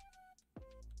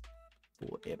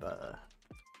forever.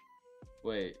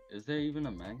 Wait, is there even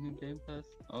a Magnet Game Pass?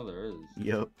 Oh, there is.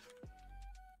 Yep.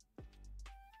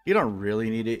 You don't really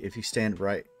need it if you stand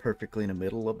right perfectly in the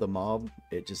middle of the mob.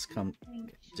 It just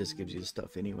gives you the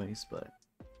stuff anyways, but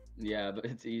yeah, but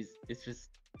it's easy. It's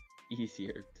just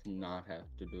easier to not have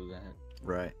to do that.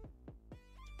 Right.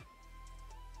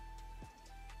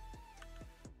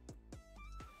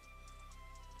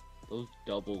 Those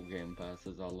double game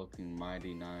passes are looking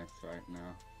mighty nice right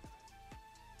now.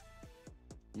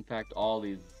 In fact, all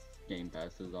these game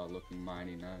passes are looking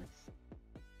mighty nice.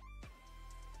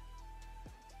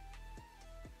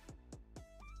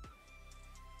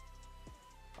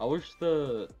 I wish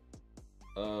the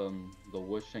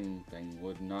wishing thing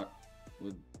would not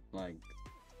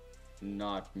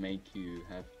make you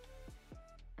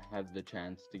have the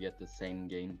chance to get the same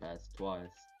game pass twice.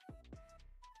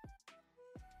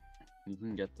 You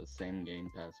can get the same game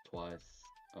pass twice.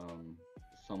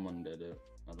 Someone did it.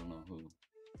 I don't know who.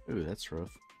 Ooh, that's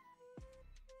rough.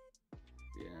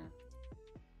 Yeah.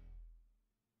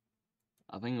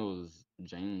 I think it was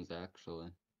James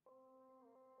actually.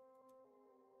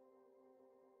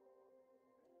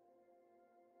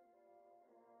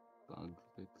 Bug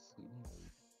fixes.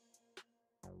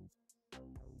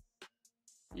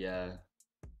 Yeah.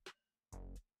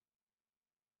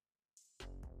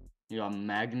 You got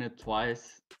magnet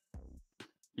twice.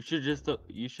 You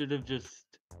should have just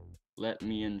let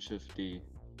me and Shifty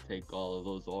take all of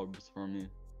those orbs from you.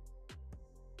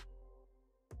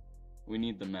 We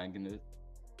need the magnet.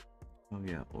 Oh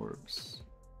yeah, orbs.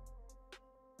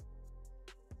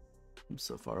 I'm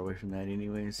so far away from that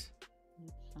anyways.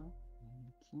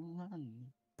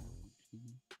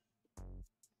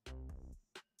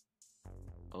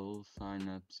 Oh,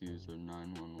 Synapse user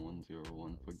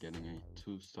 91101 for getting a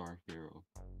 2-star hero.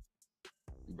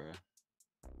 Bruh.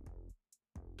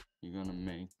 You're gonna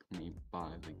make me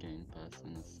buy the game pass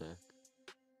in a sec.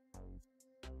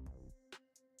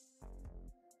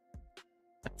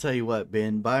 I tell you what,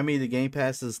 Ben, buy me the game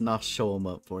passes and I'll show them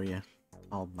up for you.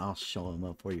 I'll show them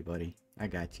up for you, buddy. I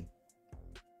got you.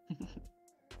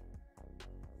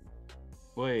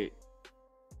 Wait.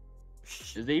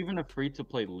 Is there even a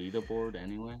free-to-play leaderboard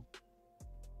anyway?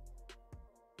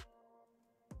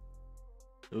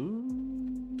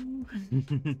 Ooh.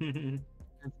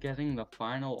 It's getting the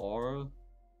final aura.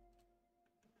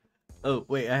 Oh,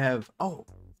 wait, I have... Oh,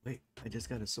 wait, I just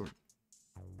got a sword.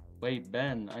 Wait,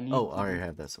 Ben, I need Oh, to I already do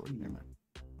have that sword. Never mind.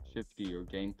 Shifty. Your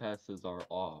game passes are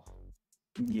off.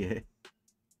 Yeah.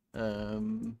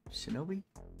 Shinobi?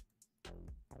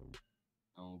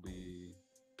 I'll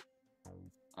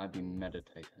be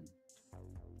meditating.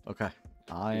 Okay.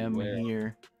 I am Beware.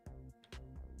 here.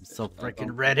 I'm so I freaking don't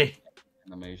think ready.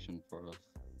 animation for us.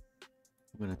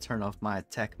 I'm gonna turn off my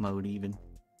attack mode even.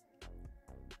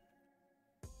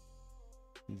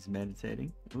 He's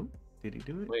meditating. Ooh, did he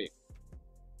do it? Wait.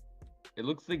 It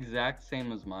looks the exact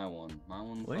same as my one. My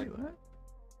one's Wait, like what?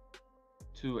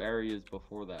 2 areas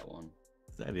before that one.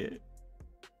 Is that it?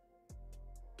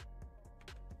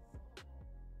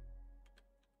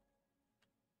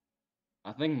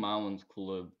 I think my one's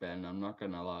cooler, Ben. I'm not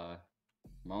gonna lie.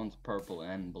 My one's purple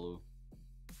and blue.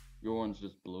 Your one's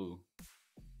just blue.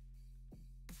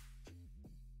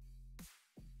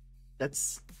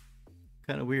 That's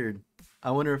kind of weird.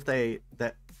 I wonder if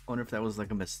that was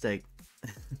like a mistake.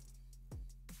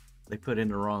 They put in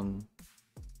the wrong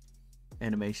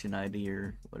animation ID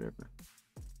or whatever.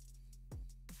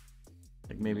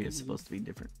 Like maybe it's supposed to be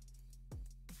different.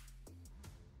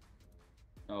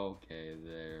 Okay,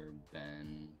 there,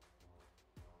 Ben.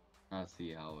 I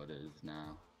see how it is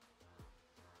now.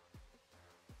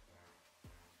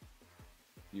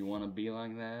 You want to be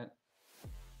like that?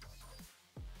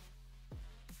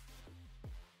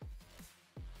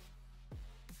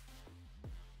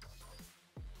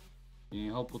 You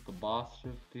need help with the boss,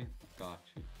 Shifty? Got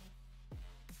you.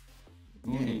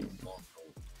 Who Yeah. needs boss?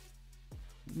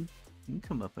 You can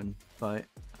come up and fight.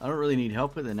 I don't really need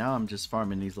help with it now. I'm just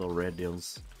farming these little red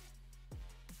deals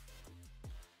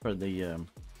for the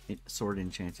sword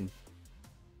enchanting.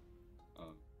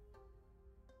 Oh.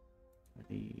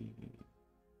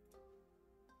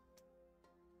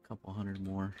 Couple hundred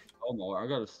more Oh no, I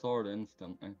got a sword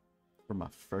instantly. for my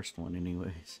first one,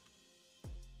 anyways.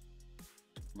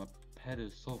 My pet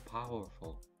is so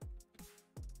powerful.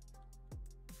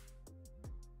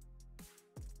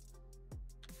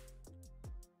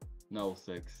 No,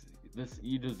 6.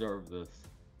 You deserve this.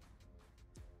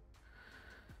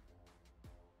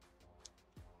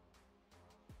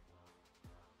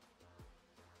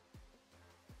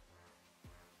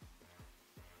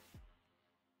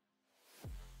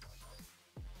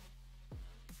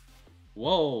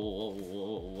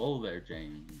 Whoa there,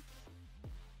 James.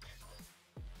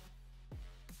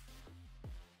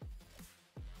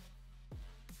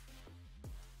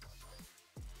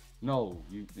 No,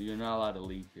 you're not allowed to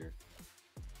leave here.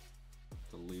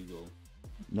 It's illegal.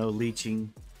 No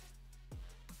leeching.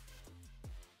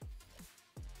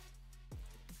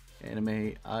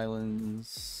 Anime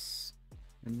Islands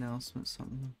announcement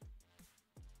something.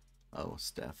 Oh,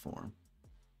 staff form.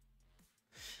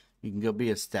 You can go be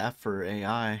a staff for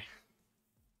AI.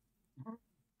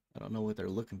 I don't know what they're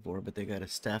looking for, but they got a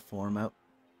staff form out.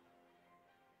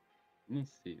 Let me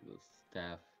see the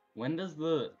staff. When does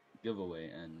the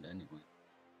giveaway end anyway?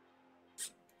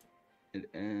 It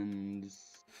ends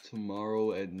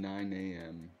tomorrow at 9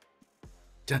 a.m.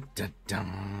 Dun, dun,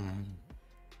 dun.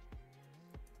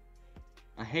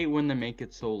 I hate when they make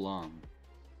it so long.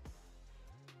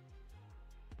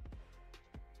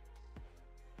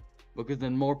 Because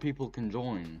then more people can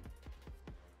join.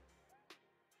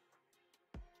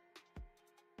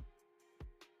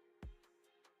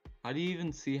 How do you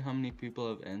even see how many people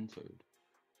have entered?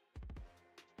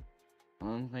 I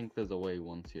don't think there's a way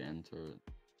once you enter it.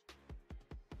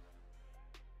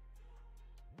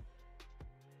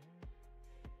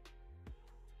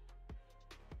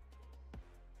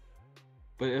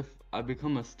 But if I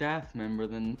become a staff member,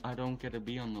 then I don't get to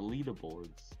be on the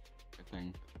leaderboards, I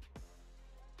think.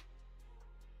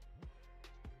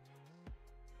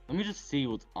 Let me just see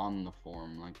what's on the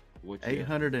form, like which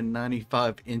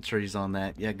 895 entries on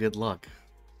that. Yeah, good luck.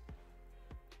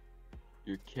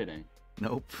 You're kidding.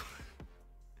 Nope.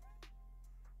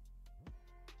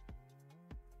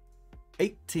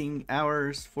 18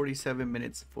 hours, 47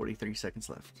 minutes, 43 seconds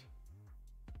left.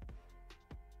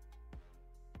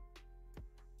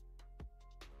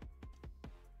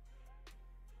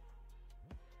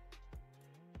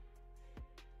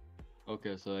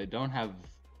 Okay, so they don't have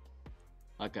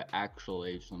like an actual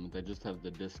age limit, they just have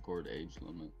the Discord age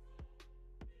limit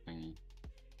thingy.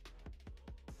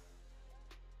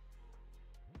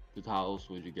 Because how else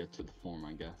would you get to the form,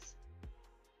 I guess?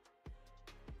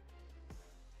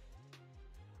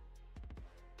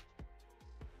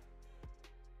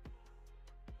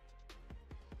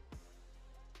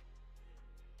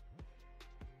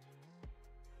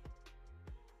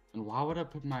 And why would I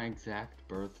put my exact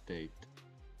birth date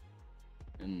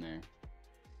in there?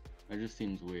 That just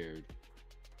seems weird.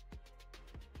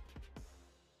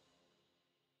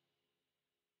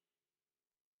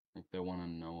 Like they want to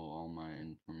know all my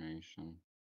information.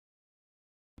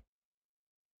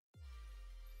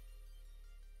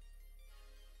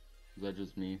 Is that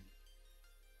just me?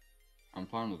 I'm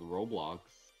fine with Roblox,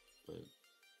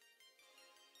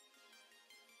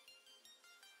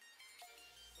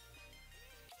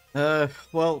 but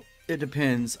Well, it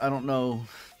depends. I don't know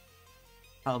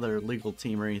how their legal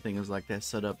team or anything is like that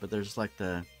set up, but there's like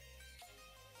the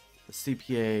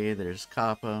CPA, there's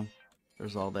COPPA,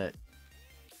 there's all that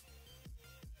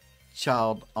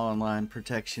Child Online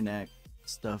Protection Act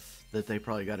stuff that they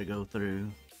probably got to go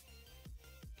through.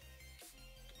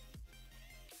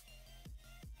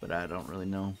 But I don't really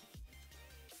know.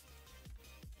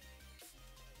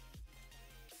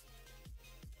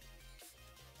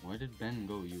 where did Ben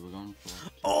go? You were gone for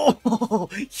like... Oh,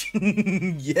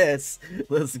 yes,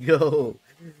 let's go.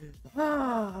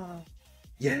 Ah,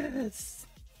 yes.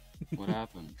 What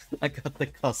happened? I got the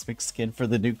cosmic skin for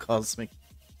the new cosmic.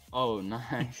 Oh,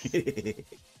 nice. Yes,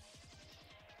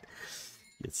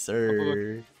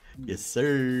 sir. Yes,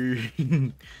 sir.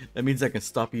 That means I can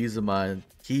stop using my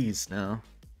keys now.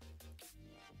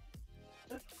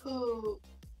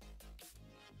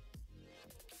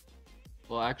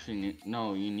 Well, actually,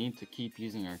 no, you need to keep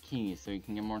using our keys so you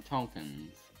can get more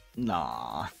tokens.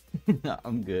 Nah,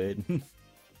 I'm good.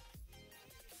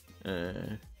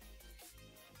 I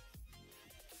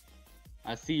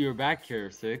see you're back here,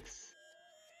 6.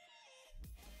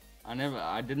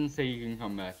 I didn't say you can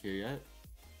come back here yet.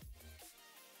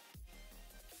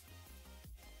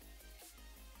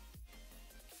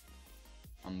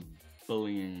 I'm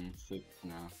bullying 6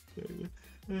 now.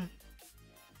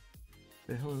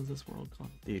 The hell is this world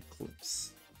called? The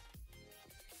Eclipse.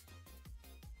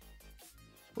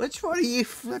 Which one of you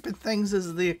flipping things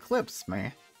is the Eclipse,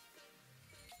 man?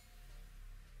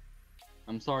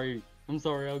 I'm sorry,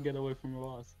 I'll get away from your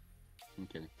boss. I'm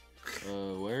kidding.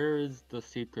 Where is the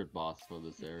secret boss for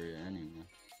this area anyway?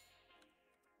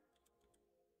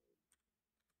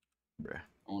 Bruh.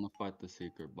 I wanna fight the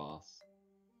secret boss.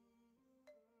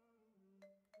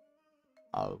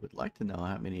 I would like to know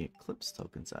how many Eclipse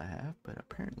tokens I have, but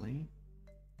apparently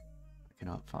I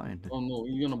cannot find. Oh no,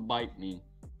 you're gonna bite me.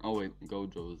 Oh wait,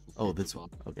 Gojo is the Oh, secret this boss.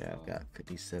 one. Okay, I've got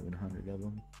 5,700 of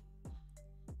them.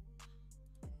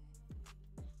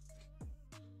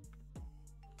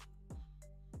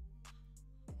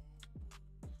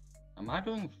 Am I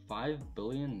doing 5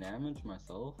 billion damage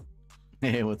myself?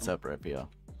 Hey, what's up, Rapio?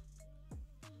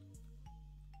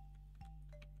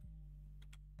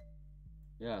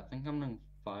 Yeah, I think I'm doing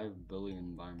 5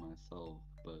 billion by myself,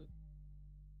 but...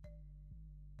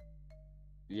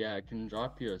 Yeah, I can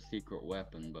drop you a secret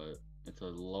weapon, but it's a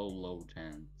low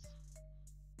chance.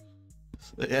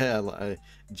 Yeah,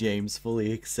 James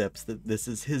fully accepts that this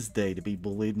is his day to be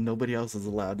bullied and nobody else is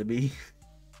allowed to be.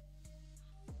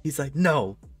 He's like,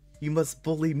 no, you must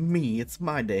bully me, it's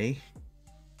my day.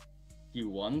 He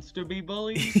wants to be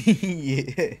bullied?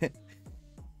 Yeah.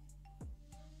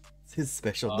 It's his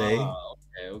special day.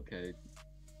 Okay.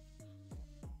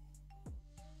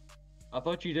 I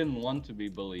thought you didn't want to be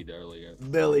bullied earlier.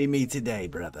 Bully me today,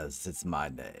 brothers, it's my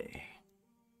day.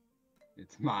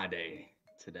 It's my day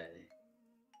today.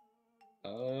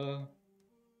 I'm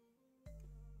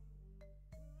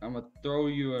gonna throw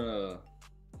you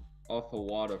off a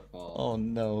waterfall. Oh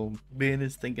no, Ben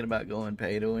is thinking about going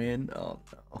pay to win. Oh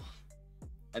no.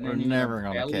 And We're then never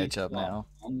gonna catch up now.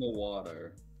 On the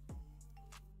water.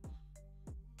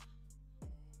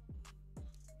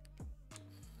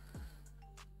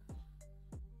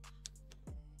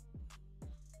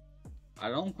 I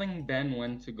don't think Ben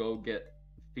went to go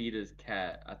feed his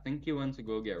cat. I think he went to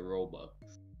go get Robux.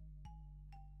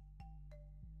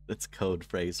 That's code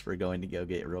phrase for going to go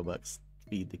get Robux.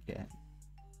 Feed the cat.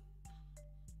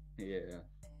 Yeah.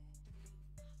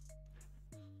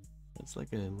 It's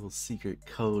like a little secret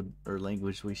code or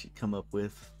language we should come up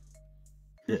with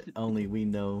that only we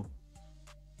know.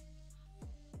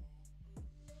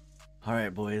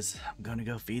 Alright, boys. I'm gonna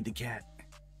go feed the cat.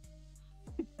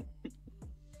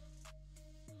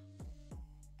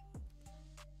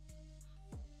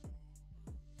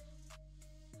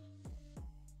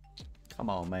 Come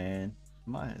on, man.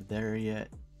 Am I there yet?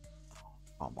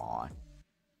 Come on.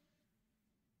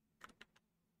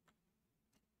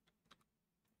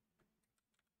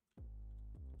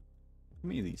 How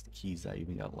many of these keys I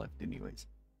even got left anyways?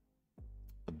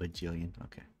 A bajillion?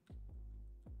 Okay.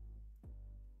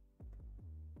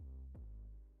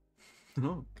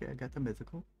 Oh, okay, I got the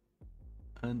mythical.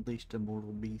 Unleashed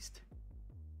Immortal Beast.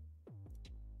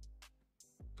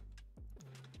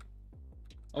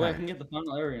 Oh, I can get the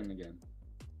final Aryan again.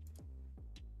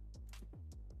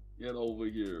 Get over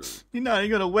here. You're not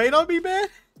even gonna wait on me, man?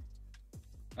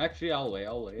 Actually, I'll wait.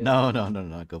 I'll wait. No,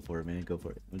 go for it, man. Go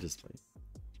for it. I'm just playing.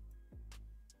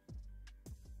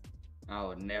 I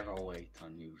would never wait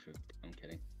on you, Shift. I'm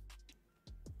kidding.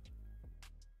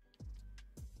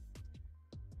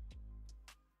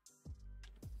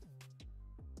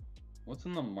 What's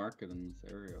in the market in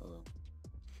this area?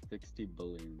 60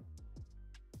 billion.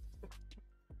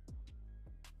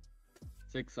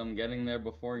 6, I'm getting there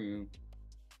before you.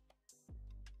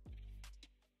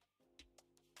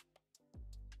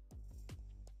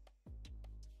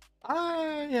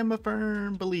 I am a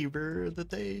firm believer that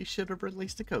they should have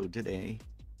released a code today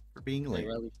for being late.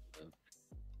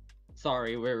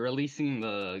 Sorry, we're releasing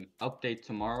the update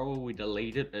tomorrow. We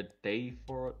delayed it a day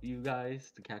for you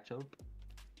guys to catch up.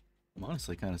 I'm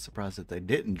honestly kind of surprised that they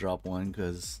didn't drop one,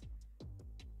 because I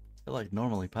feel like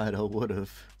normally Pydo would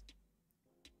have.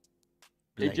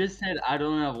 It just said I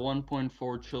don't have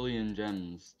 1.4 trillion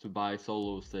gems to buy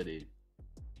Solo City.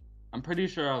 I'm pretty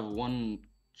sure I have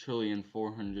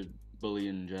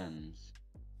 1,400,000,000,000 gems.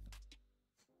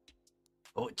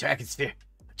 Oh, Dragon Sphere!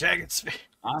 Dragon Sphere!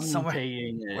 I'm somewhere.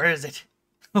 paying it. Where is it?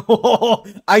 Oh,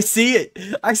 I see it!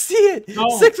 I see it! No.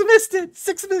 6 missed it!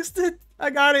 6 missed it! I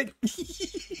got it!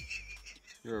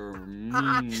 You're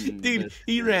mean. Dude,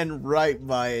 he ran right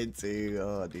by it too.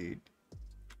 Oh, dude.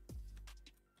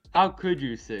 How could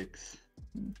you, 6?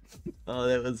 Oh,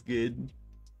 that was good.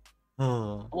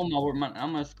 Oh. Oh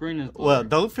my screen is blurry. Well,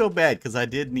 don't feel bad, because I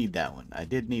did need that one. I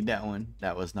did need that one.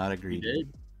 That was not a greedy. You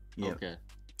did? Yep. Okay.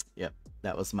 Yep.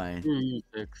 That was my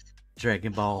 6.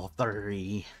 Dragon Ball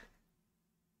 3.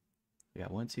 We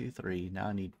got 1, 2, 3. Now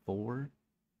I need 4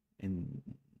 and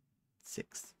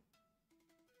 6.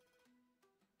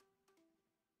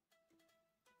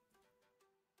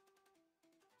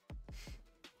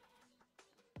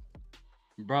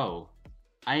 Bro,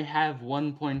 I have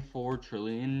 1.4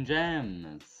 trillion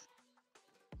gems.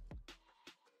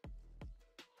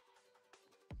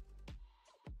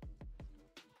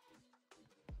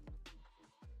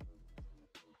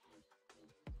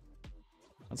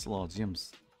 That's a lot of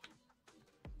gems.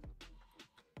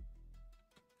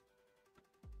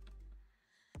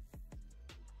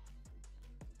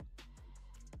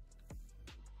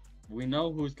 We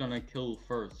know who's gonna kill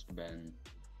first, Ben.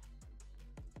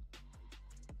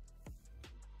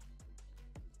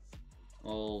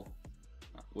 Well,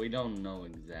 we don't know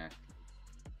exactly.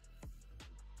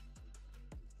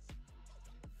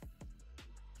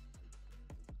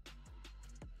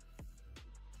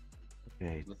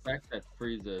 Okay. The fact that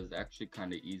Frieza is actually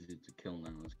kind of easy to kill now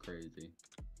is crazy.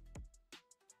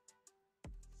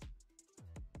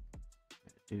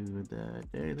 Do the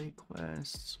daily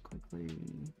quests quickly.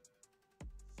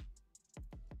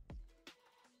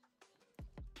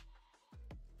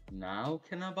 Now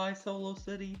can I buy Solo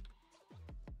City?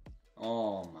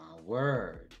 Oh my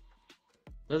word.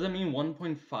 Does it mean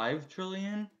 1.5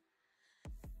 trillion?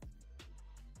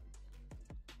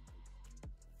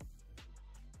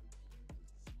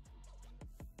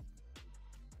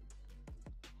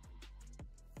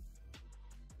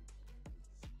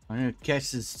 I'm gonna catch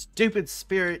this stupid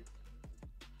spirit.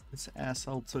 This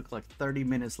asshole took like 30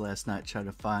 minutes last night trying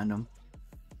to find him.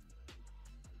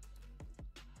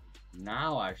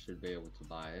 Now I should be able to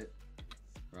buy it,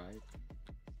 right?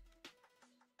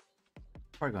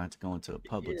 Probably gonna have to go into a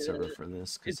public server for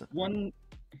this. It's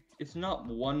not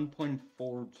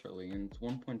 1.4 trillion, it's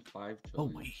 1.5 trillion. Oh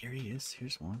wait, here he is.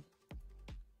 Here's one.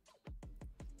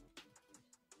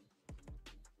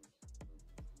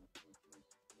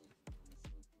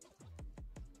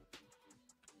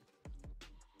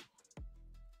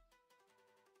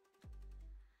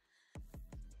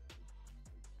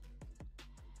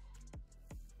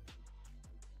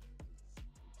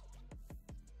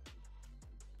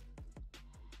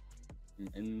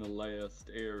 In the last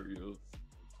area.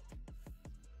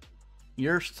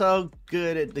 You're so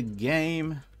good at the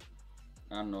game.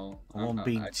 I know. I want to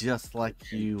be just like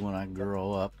you when I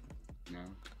grow up. No.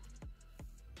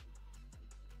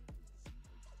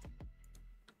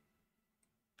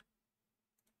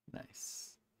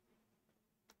 Nice.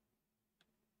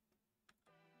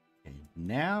 And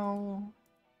now,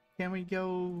 can we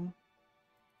go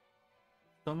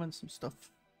summon some stuff?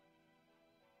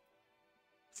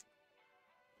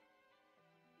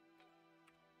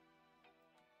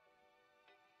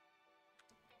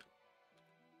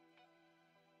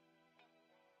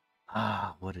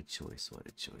 Ah, what a choice, what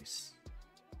a choice.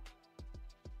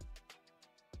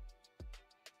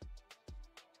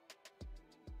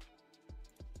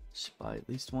 Should buy at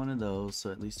least one of those,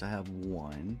 so at least I have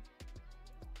one.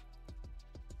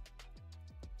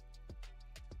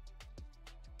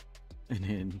 And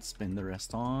then spend the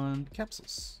rest on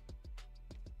capsules.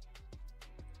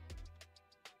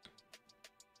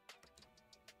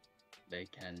 They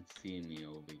can see me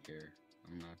over here.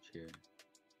 I'm not here.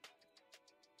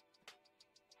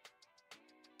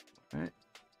 Alright.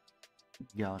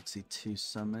 Galaxy 2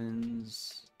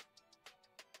 summons.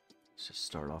 Let's just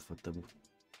start off with the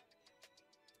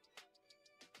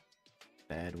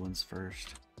bad ones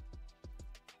first.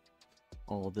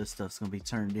 All this stuff's gonna be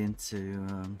turned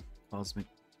into cosmic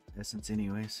essence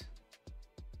anyways.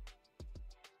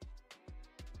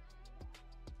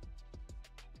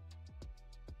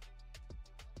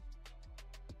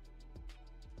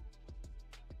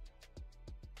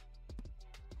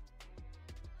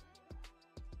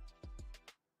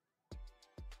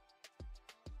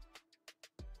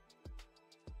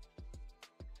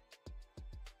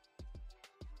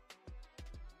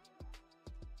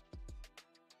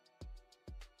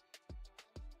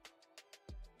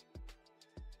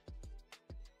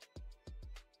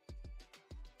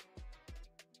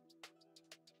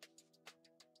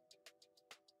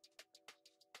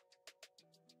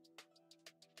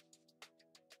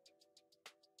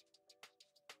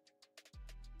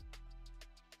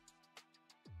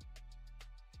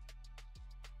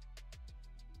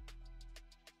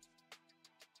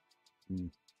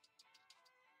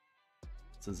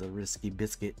 This is a risky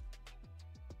biscuit.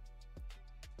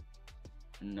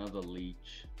 Another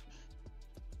leech.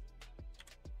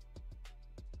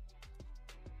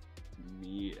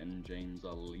 Me and James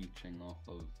are leeching off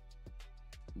of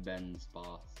Ben's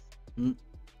boss. Me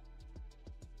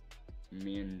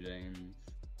and James,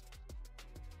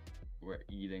 we're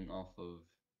eating off of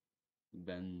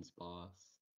Ben's boss.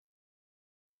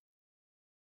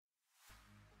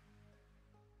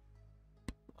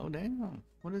 Oh damn,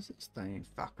 what is this thing?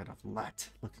 Falcon of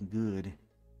Light, looking good.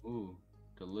 Ooh,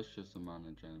 delicious amount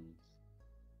of gems.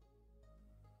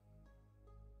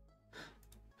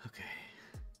 Okay.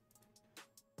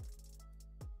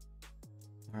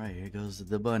 Alright, here goes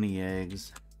the bunny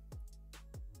eggs.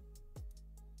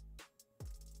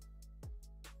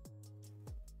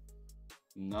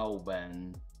 No,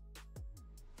 Ben.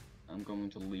 I'm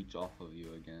going to leech off of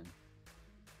you again.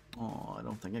 Oh, I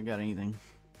don't think I got anything.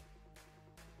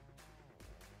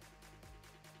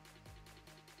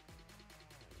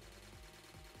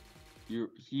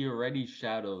 He already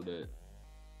shadowed it.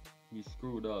 He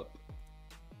screwed up.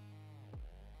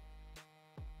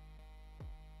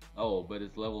 Oh, but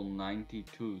it's level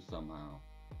 92 somehow.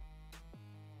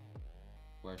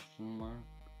 Question mark?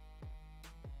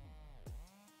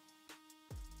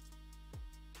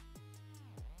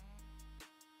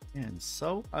 And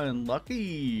so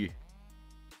unlucky.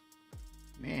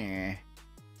 Meh.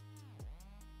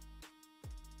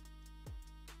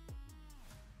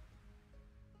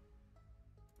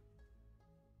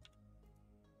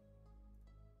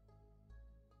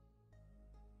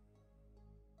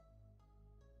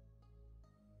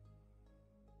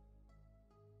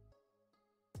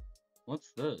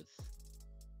 What's this?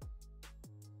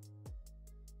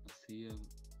 See,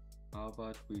 how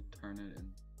about we turn it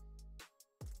in?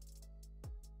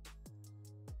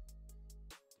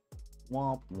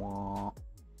 Womp womp.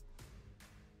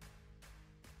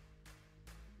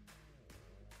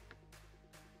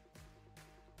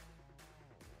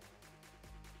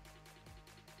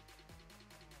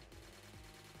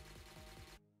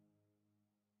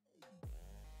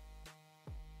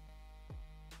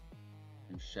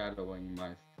 I'm shadowing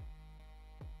my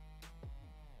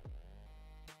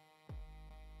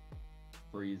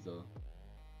Frieza.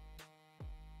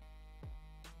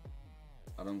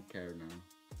 I don't care now.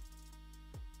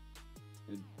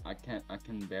 I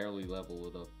can barely level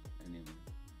it up anyway.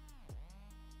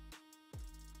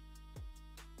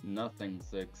 Nothing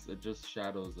 6, it just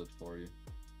shadows it for you.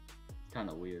 It's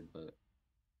kinda weird, but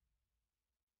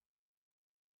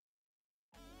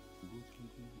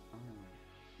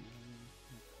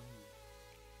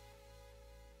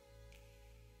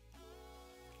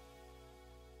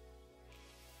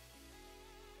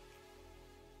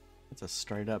That's a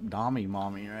straight up Dommy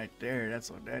mommy right there.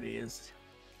 That's what that is.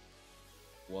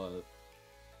 what?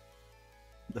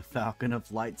 The Falcon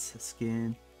of Light's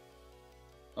skin.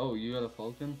 Oh, you got a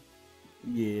falcon?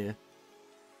 Yeah.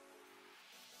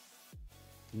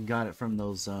 Got it from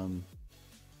those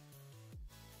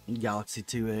Galaxy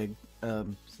 2 egg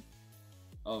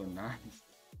Oh, nice.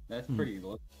 That's pretty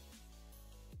low.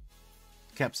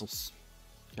 capsules.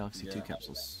 Galaxy 2 Yeah.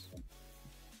 capsules.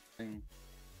 Thing.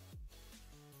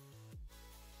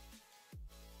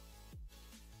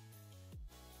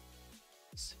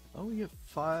 Oh, we have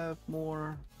 5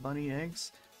 more bunny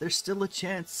eggs. There's still a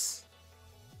chance.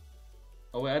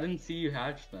 Oh wait, I didn't see you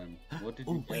hatch them. What did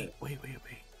you get? Wait.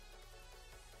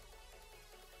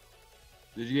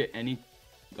 Did you get any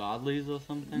godlies or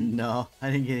something? No,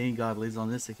 I didn't get any godlies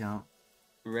on this account.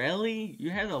 Really? You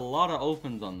had a lot of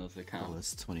opens on this Oh, account.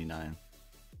 it's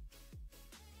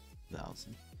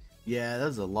 29,000. Yeah,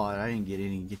 that's a lot. I didn't get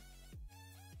any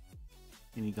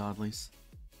godlies.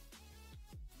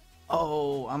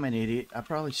 Oh, I'm an idiot. I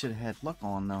probably should have had luck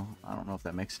on though. I don't know if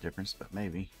that makes a difference, but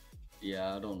maybe.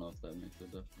 Yeah, I don't know if that makes a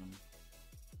difference.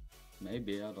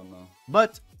 Maybe, I don't know.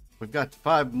 But we've got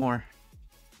 5 more.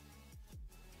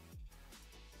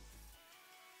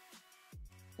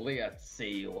 Let's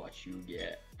see what you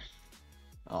get.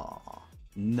 Aw,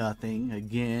 nothing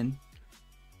again.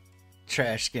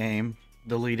 Trash game.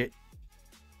 Delete it.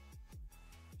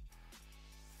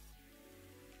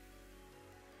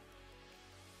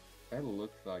 That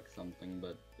looked like something,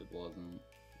 but it wasn't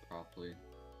properly.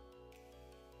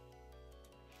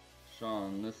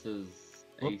 Sean, this is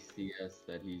Whoop. ACS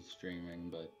that he's streaming,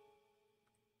 but...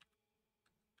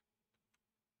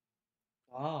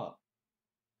 Ah!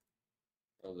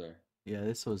 Oh, there. Yeah,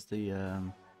 this was the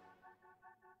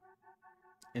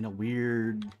in a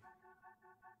weird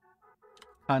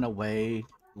kind of way,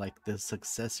 like the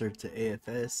successor to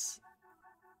AFS,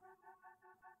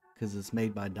 because it's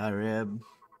made by Direb.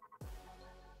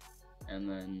 And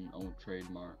then old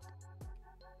trademark.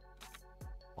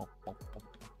 Oh.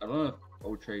 I don't know if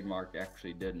old trademark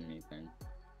actually did anything,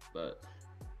 but...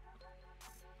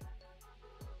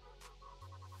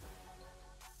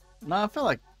 No, I feel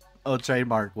like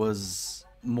Trademark was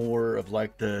more of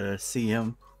like the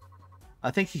CM. I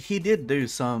think he did do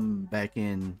some back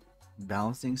end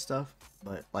balancing stuff,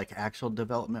 but like actual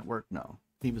development work, no.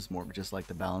 He was more just like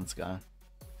the balance guy.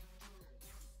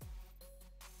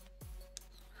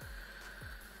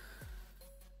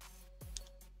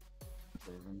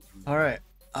 Alright,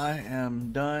 I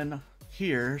am done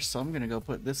here, so I'm gonna go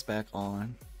put this back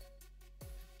on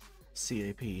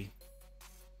CAP. Be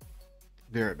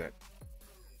right back.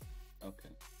 Okay.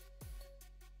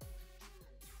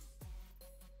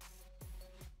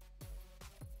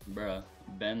 Bruh,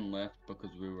 Ben left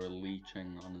because we were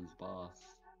leeching on his boss.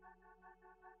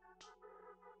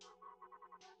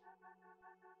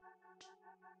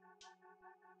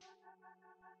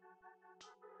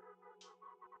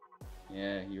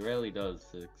 Yeah, he really does,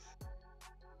 6.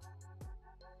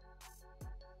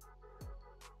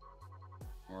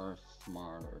 Or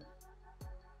smarter.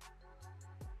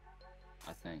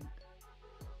 I think.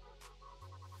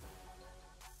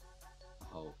 I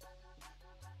hope.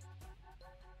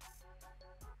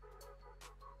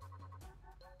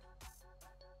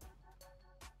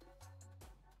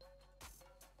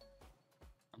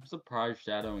 I'm surprised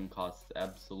shadowing costs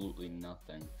absolutely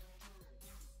nothing.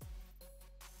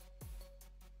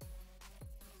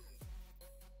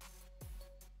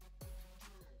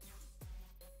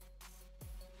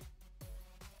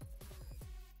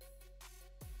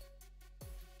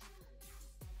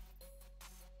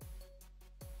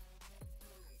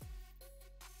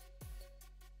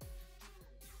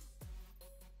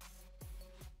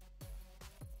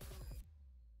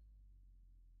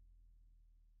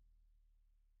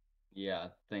 Yeah, I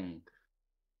think.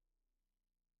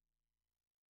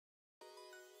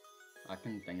 I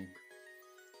can think.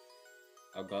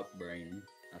 I got brain,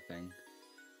 I think.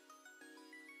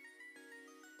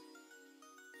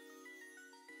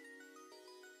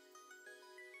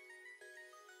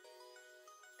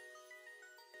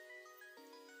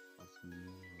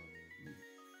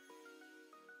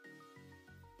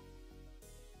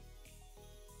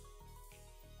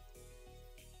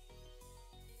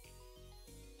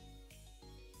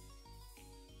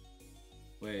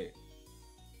 Wait.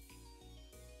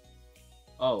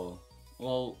 Oh,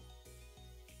 well,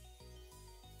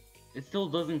 it still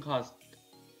doesn't cost,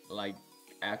 like,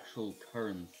 actual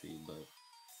currency, but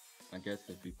I guess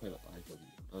if you put it like it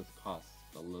does cost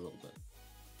a little bit.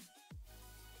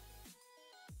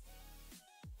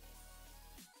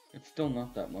 It's still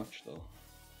not that much, though.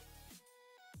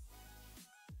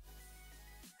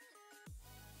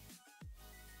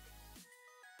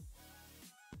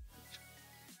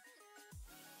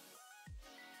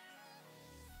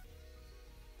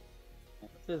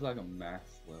 This is like a max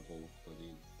level for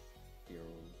these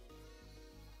heroes.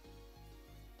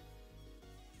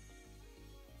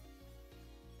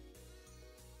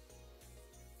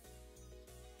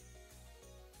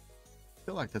 I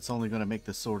feel like that's only going to make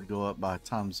the sword go up by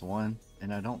 ×1,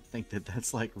 and I don't think that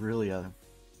that's like really a...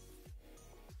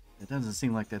 It doesn't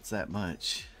seem like that's that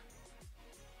much.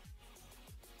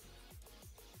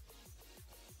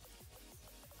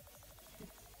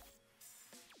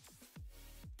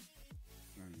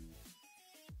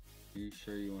 Are you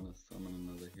sure you want to summon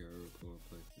another hero to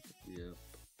replace it? Yep,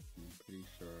 I'm pretty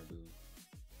sure I do.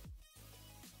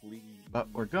 Please. But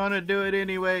we're gonna do it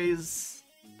anyways.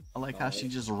 I like how she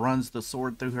just runs the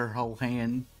sword through her whole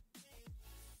hand.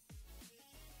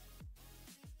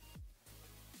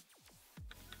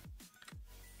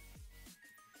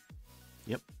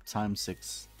 Yep,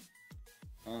 ×6.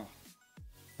 Oh,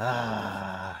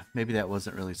 Maybe that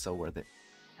wasn't really so worth it.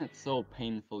 it's so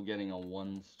painful getting a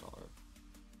 1-star.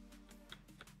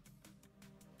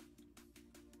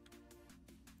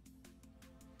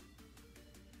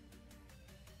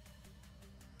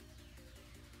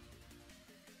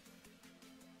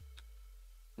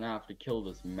 Now I have to kill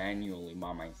this manually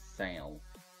by myself.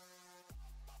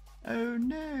 Oh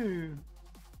no!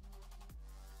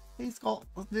 He's got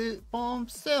to do it by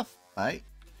himself, right?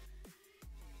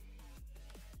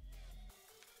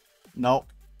 Nope.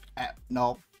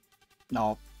 Nope.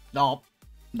 Nope. Nope.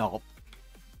 Nope.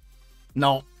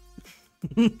 Nope.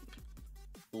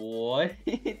 What?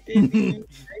 Didn't you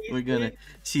say We're gonna. it?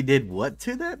 She did what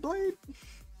to that blade?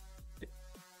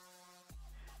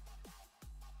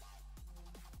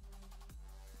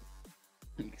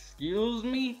 Excuse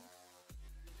me?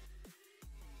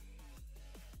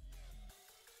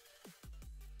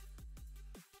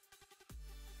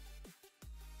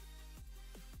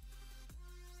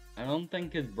 I don't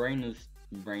think his brain is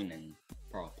braining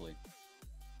properly.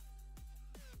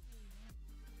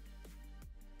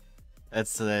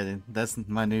 That's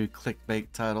my new clickbait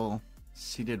title.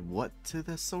 She did what to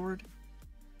the sword?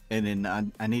 And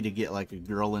then I need to get like a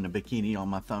girl in a bikini on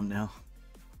my thumbnail.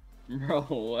 Bro,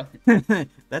 what?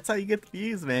 That's how you get the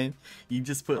views, man. You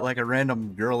just put like a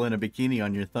random girl in a bikini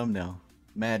on your thumbnail.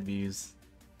 Mad views.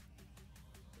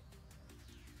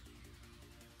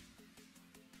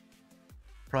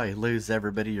 Probably lose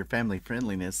everybody your family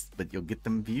friendliness, but you'll get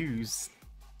them views.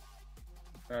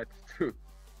 That's true.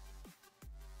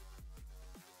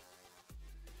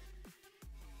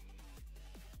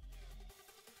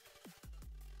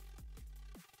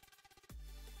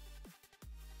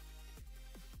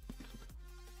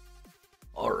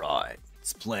 Alright,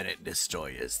 it's Planet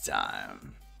Destroyer's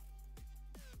time.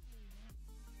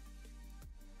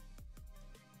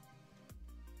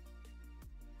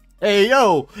 Hey,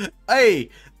 yo! Hey!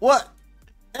 What?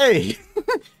 Hey!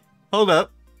 Hold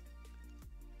up.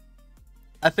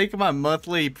 I think my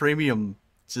monthly premium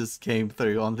just came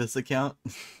through on this account.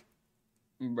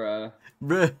 Bruh.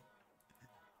 Bruh.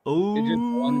 It just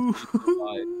wants you to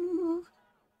buy Oh.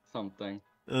 something.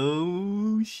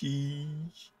 Oh,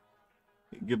 sheesh.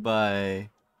 Goodbye.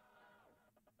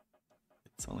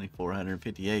 It's only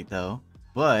 458 though,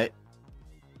 but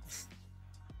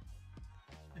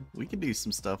we can do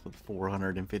some stuff with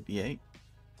 458.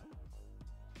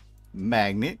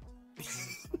 Magnet.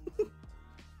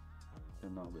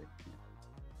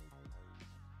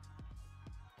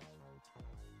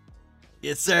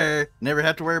 Yes, sir. Never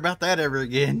have to worry about that ever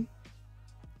again.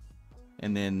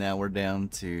 And then now we're down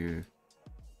to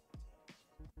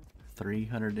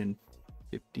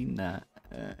 359.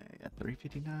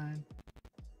 359.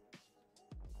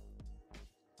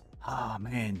 Oh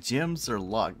man, gyms are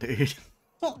locked, dude.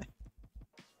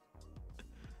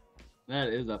 That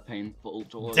is a painful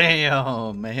choice.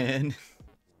 Damn, man.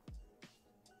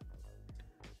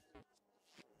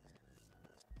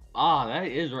 Ah, that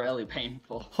is really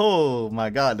painful. Oh my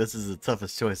god, this is the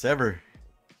toughest choice ever.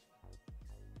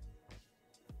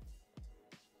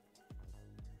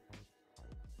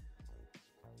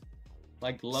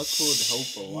 Like, luck would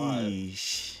help a lot.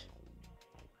 Sheesh.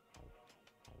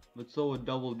 But so would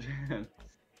double gems.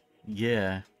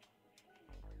 Yeah.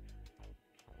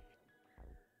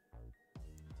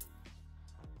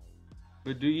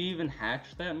 But do you even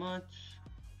hatch that much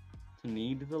to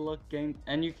need the luck game?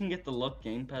 And you can get the luck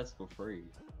game pass for free.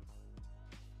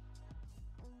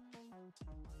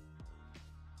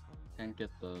 Can't get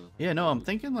the... Yeah, no, I'm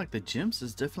thinking like the gems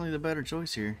is definitely the better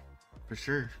choice here. For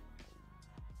sure.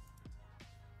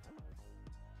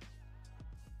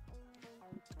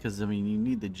 Because, I mean, you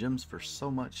need the gems for so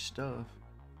much stuff.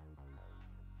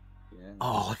 Yeah.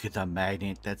 Oh, look at the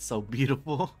magnet. That's so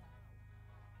beautiful.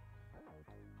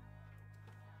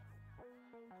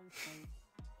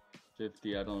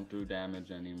 Shifty, I don't do damage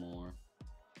anymore.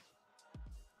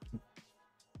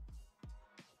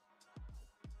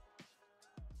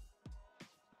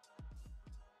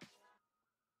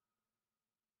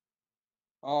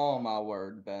 Oh my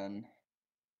word, Ben.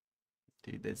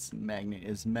 Dude, this magnet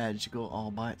is magical all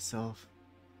by itself.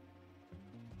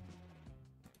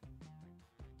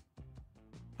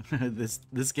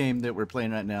 This game that we're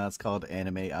playing right now is called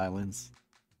Anime Islands.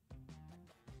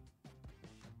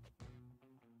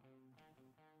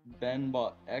 Ben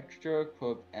bought extra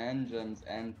equip and gems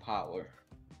and power.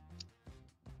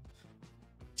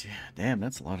 Yeah, damn,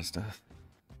 that's a lot of stuff.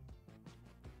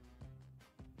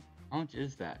 How much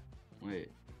is that? Wait.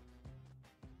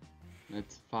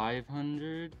 That's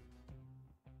 500?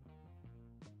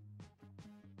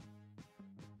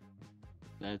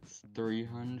 That's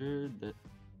 300? That...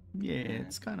 Yeah,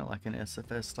 it's kind of like an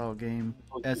SFS style game.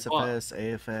 Oh, SFS,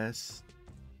 AFS.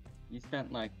 You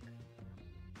spent like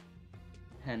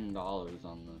 $10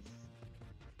 on this.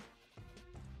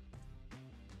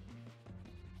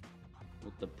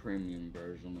 With the premium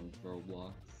version of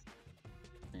Roblox.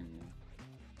 Premium.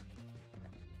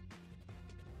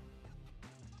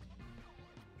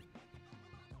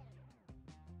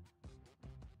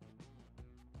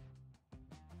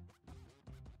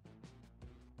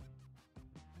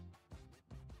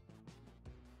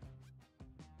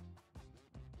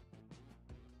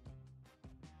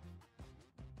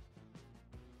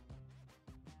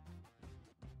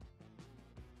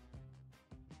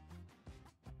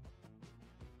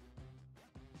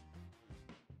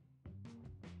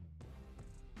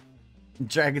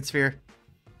 Dragon Sphere.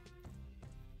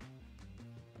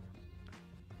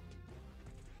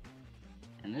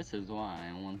 And this is why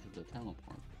I wanted to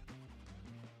teleport.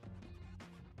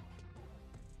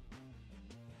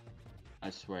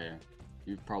 I swear,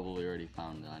 you've probably already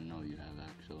found it. I know you have,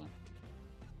 actually.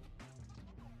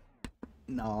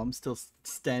 No, I'm still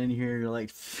standing here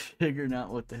like figuring out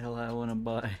what the hell I want to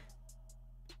buy.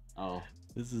 Oh.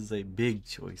 This is a big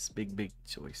choice. Big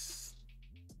choice.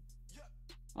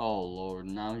 Oh lord,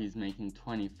 now he's making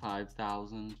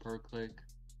 25,000 per click.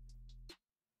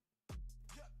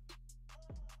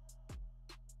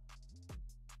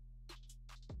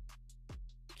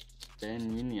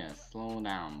 Ben, you need to slow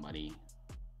down, buddy.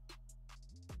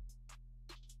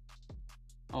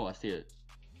 Oh, I see it.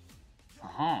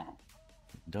 Uh-huh.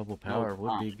 Double power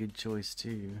would be a good choice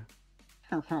too.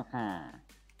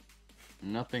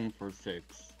 Nothing for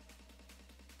 6.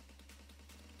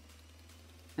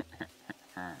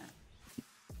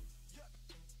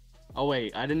 Oh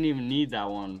wait, I didn't even need that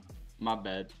one. My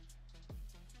bad.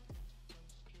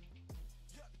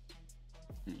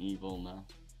 I'm evil now.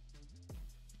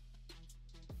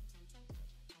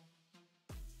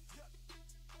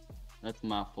 That's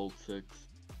my full 6.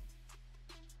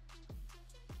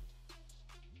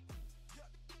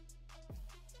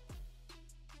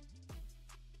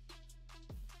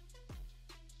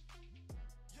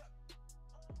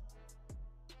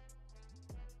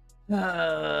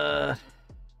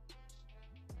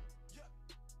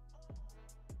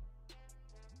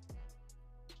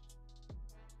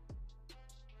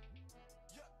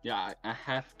 Yeah, I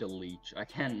have to leech. I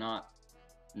cannot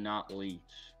not leech.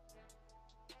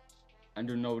 I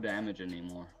do no damage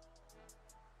anymore.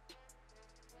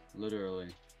 Literally.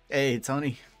 Hey,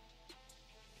 Tony.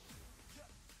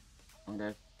 I'm gonna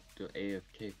have to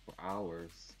AFK for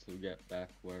hours to get back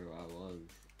where I was.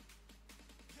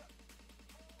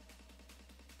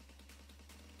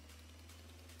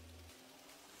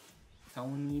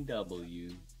 Tony W.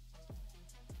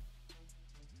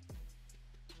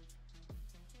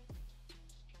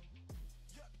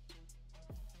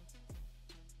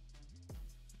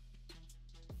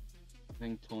 I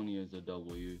think Tony is a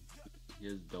W. He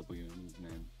has W in his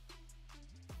name.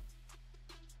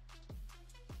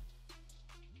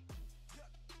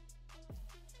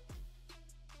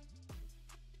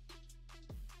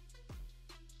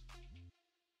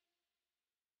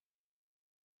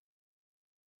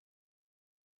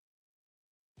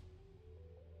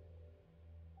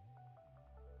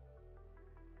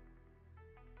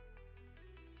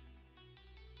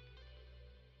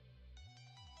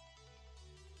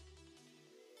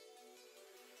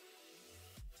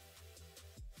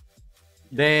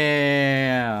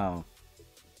 Damn.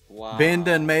 Wow. Ben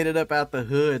done made it up out the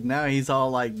hood. Now he's all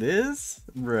like this?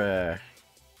 Bruh.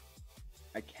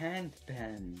 I can't,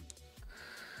 Ben.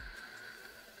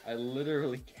 I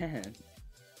literally can't.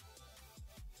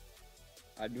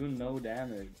 I do no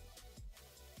damage.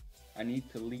 I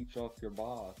need to leech off your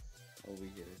boss over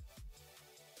here.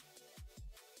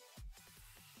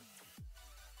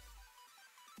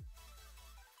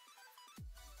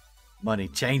 Money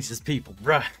changes people,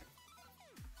 bruh.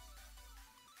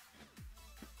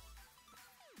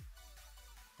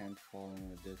 Can't fall in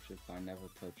a ditch if I never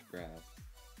touch grass.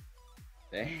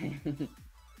 Dang.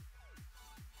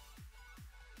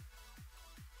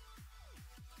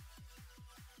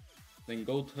 Then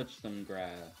go touch some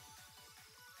grass.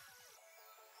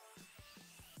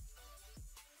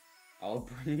 I'll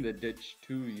bring the ditch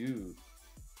to you.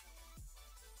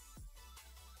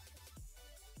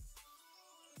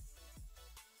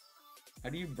 How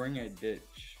do you bring a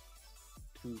ditch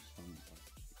to someone?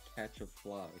 Catch a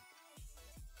fly.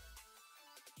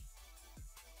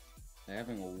 They're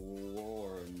having a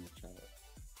war in the chat.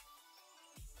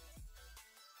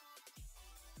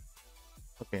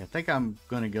 Okay, I think I'm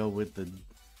gonna go with the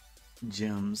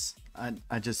gems.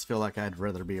 I just feel like I'd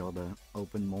rather be able to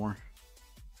open more.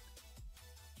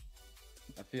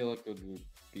 I feel like it would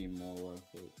be more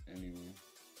worth it anyway.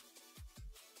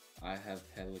 I have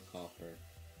helicopter.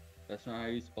 That's not how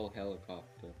you spell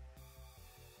helicopter.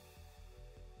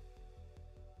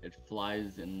 It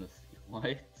flies in the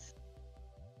lights.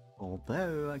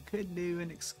 Although I could do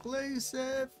an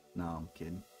exclusive. No, I'm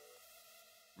kidding.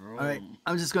 Bro, All right,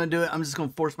 I'm just gonna do it. I'm just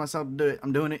gonna force myself to do it.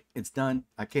 I'm doing it. It's done.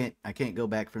 I can't go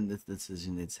back from this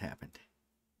decision. It's happened.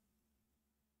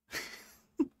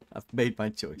 I've made my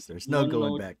choice. There's no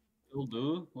going back. You'll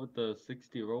do with the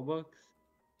 60 Robux.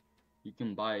 You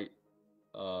can buy,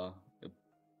 no,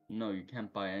 you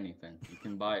can't buy anything. You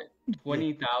can buy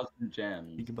 20,000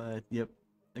 gems. You can buy, yep,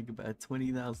 I can buy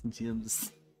 20,000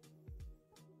 gems.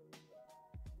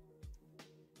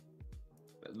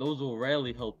 Those will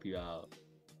rarely help you out.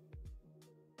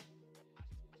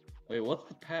 Wait, what's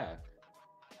the pack?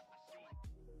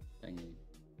 Thingy.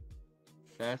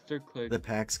 Faster click. The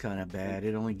pack's kind of bad.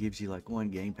 It only gives you like one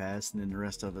game pass, and then the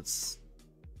rest of it's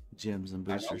gems and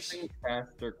boosters. I don't think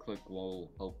faster click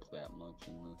will help that much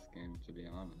in this game, to be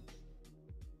honest.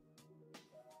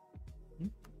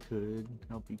 Could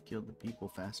help you kill the people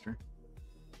faster.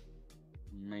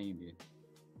 Maybe.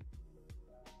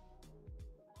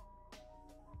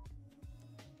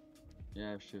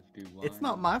 Yeah, Shifty. Why? It's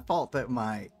not my fault that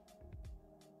my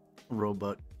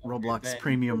Roblox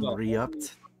Premium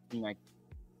re-upped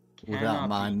without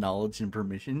my knowledge and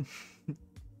permission.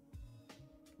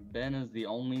 Ben is the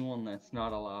only one that's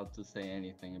not allowed to say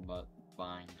anything about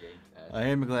buying Game Pass. I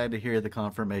am glad to hear the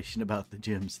confirmation about the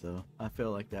gems, though. I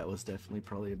feel like that was definitely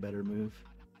probably a better move.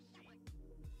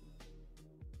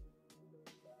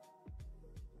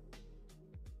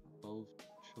 12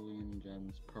 trillion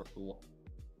gems per...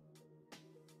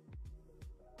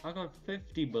 I got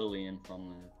 50 billion from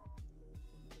there.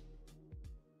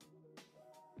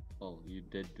 Oh, you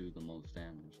did do the most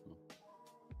damage, though.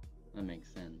 That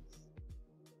makes sense.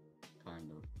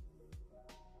 Kind of.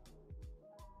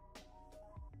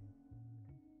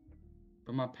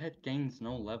 But my pet gains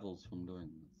no levels from doing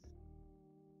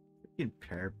this.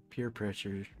 Peer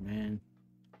pressure, man.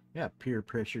 Yeah, peer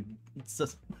pressure. It's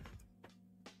just...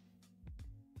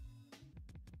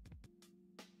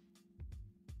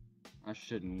 I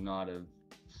should not have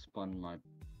spun my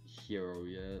hero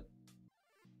yet.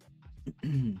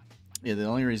 Yeah, the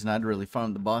only reason I'd really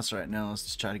farm the boss right now is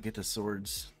to try to get the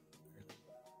swords.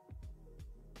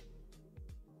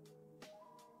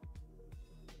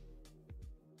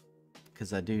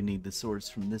 Because I do need the swords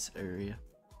from this area.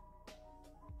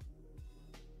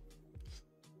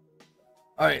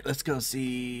 Alright, let's go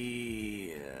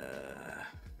see...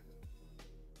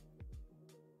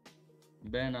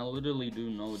 Ben, I literally do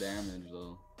no damage,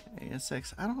 though.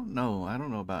 ASX, I don't know. I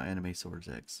don't know about Anime Swords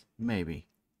X. Maybe.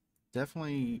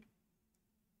 Definitely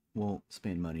won't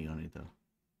spend money on it, though.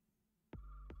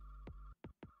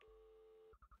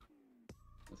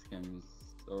 This game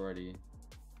is already...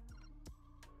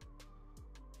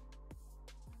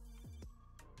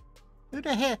 Who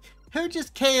the heck? Who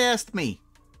just KS'd me?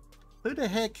 Who the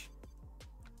heck?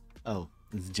 Oh,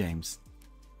 it's James.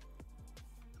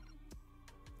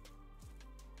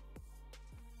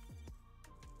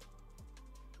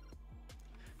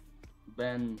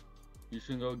 Ben, you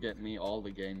should go get me all the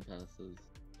game passes.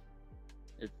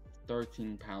 If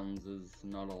 13 pounds is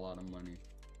not a lot of money.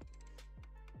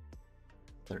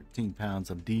 13 pounds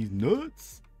of these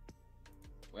nuts?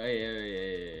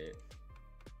 Wait.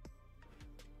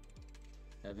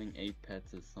 Having 8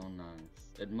 pets is so nice.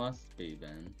 It must be,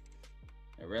 Ben.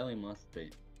 It really must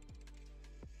be.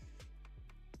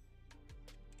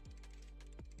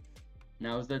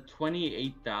 Now, is that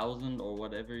 28,000 or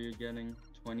whatever you're getting?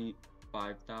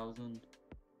 25,000?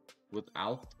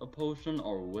 Without a potion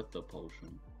or with a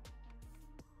potion?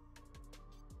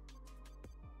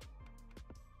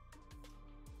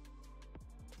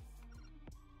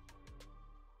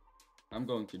 I'm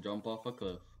going to jump off a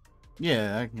cliff.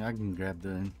 Yeah, I can grab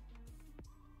the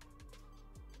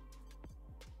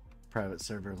private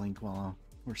server link while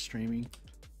we're streaming.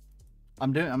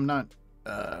 I'm not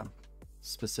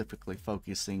specifically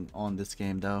focusing on this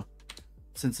game though.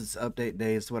 Since it's update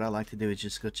days, what I like to do is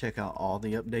just go check out all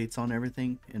the updates on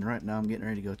everything. And right now I'm getting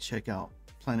ready to go check out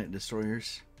Planet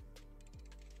Destroyers.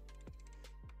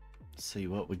 See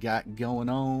what we got going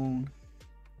on.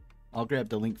 I'll grab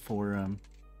the link for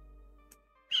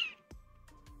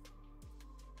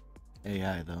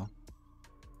AI though.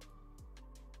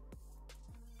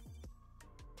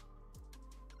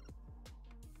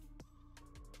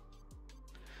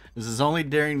 This is only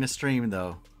during the stream,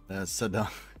 though. So don't.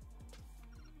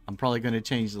 I'm probably going to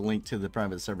change the link to the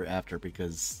private server after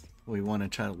because we want to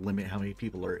try to limit how many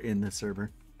people are in the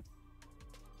server.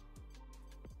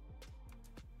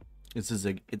 It's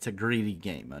a greedy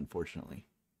game, unfortunately.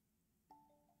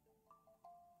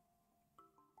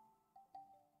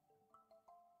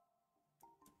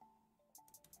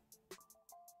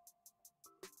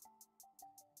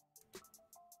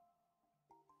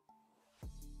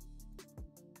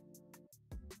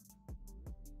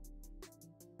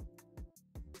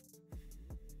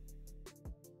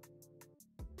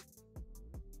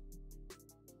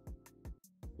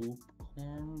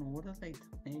 Popcorn? What are they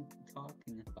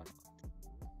talking about?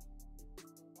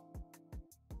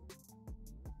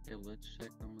 Okay, let's check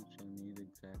how much I need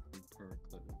exactly per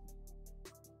clip.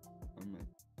 I'm at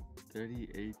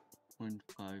 38.5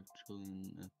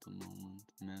 trillion at the moment.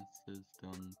 Math is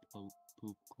done.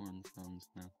 Popcorn sounds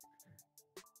now.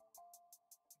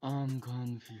 I'm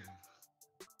confused.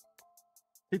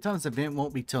 2 times event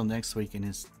won't be till next week in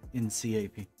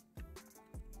CAP.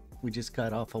 We just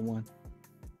got off of one.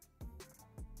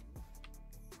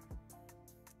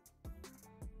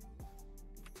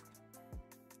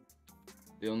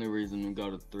 The only reason we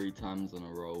got it 3 times in a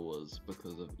row was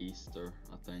because of Easter,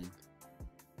 I think.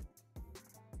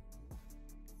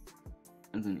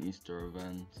 It's an Easter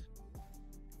event.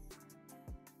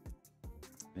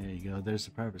 There you go. There's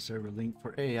the private server link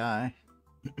for AI.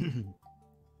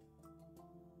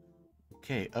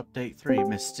 Okay, update 3,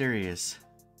 Mysterious.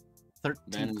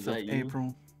 13th of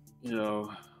April.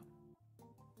 Yo.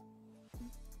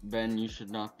 Ben, you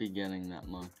should not be getting that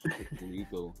much. It's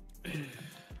illegal.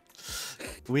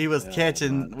 We was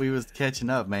catching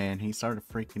up, man. He started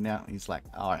freaking out. He's like,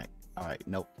 all right,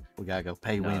 nope. We gotta go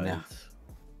pay win now.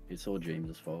 It's all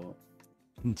James's fault.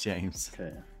 James.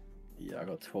 Okay. Yeah, I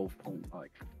got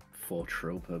 12.4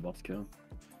 trill per boss kill.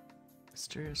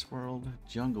 Mysterious World,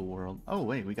 Jungle World. Oh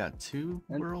wait, we got 2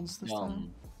 worlds this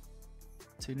time.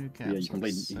 2 new capsules.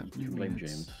 Yeah, you can blame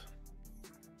James.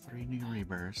 3 new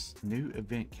rebirths, new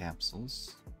event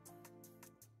capsules.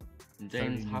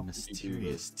 James, how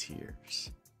mysterious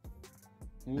tiers.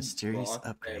 Mysterious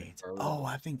upgrades. Oh,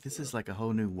 I think this is like a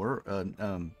whole new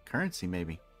currency,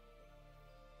 maybe.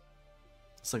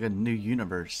 It's like a new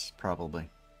universe, probably.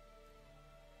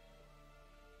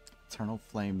 Eternal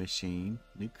Flame Machine,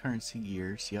 new currency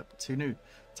gears. Yep, 2 new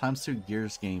 ×2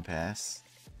 gears game pass.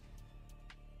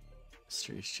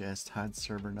 Mysterious chest, hide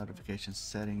server notification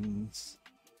settings.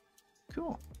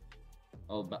 Cool.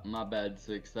 Oh, my bad,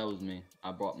 6. That was me.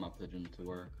 I brought my pigeon to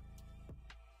work.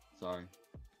 Sorry.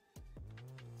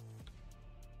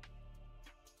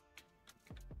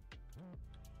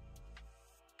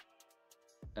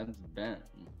 That's Ben.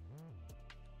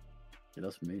 Yeah,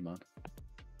 that's me, man.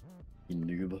 You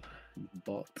noob. You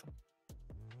bot.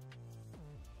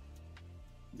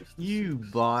 You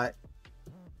bot.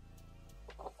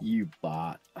 You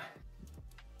bot.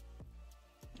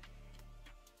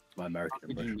 My American How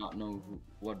could you not know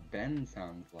what Ben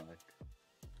sounds like?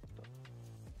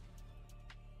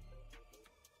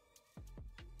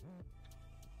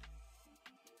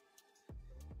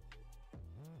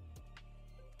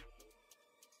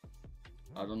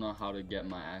 I don't know how to get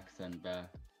my accent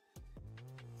back,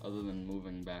 other than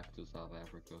moving back to South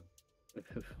Africa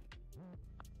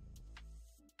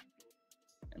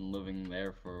and living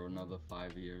there for another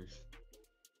 5 years.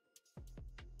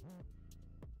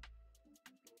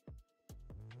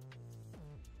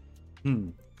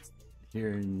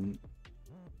 Hearing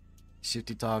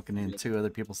Shifty talking and 2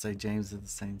 other people say James at the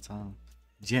same time.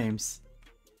 James.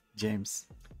 James.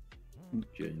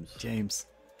 James.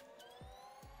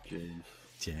 James.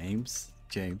 James.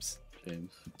 James.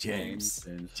 James. James.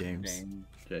 James. James.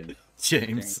 James.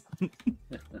 James.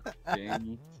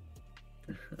 James.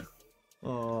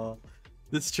 Oh,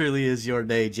 this truly is your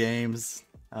day, James.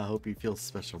 I hope you feel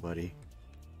special, buddy.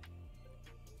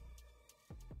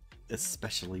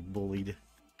 Especially bullied.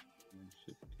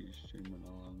 Shifty streaming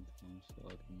a long time, so I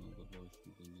don't know the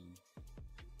voices again.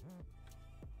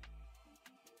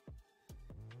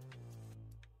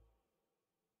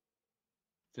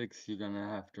 Six, you're gonna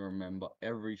have to remember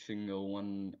every single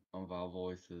one of our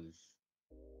voices.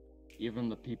 Even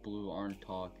the people who aren't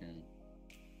talking.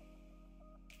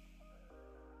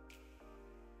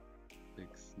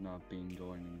 6, not being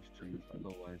joining streams,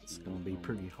 otherwise It's gonna be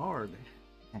pretty hard,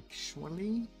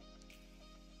 actually.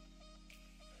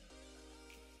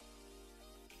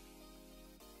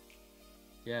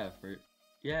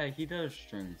 Yeah, he does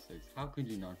stream 6. How could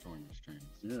you not join the streams?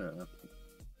 Yeah.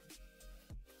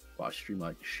 But I stream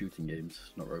like shooting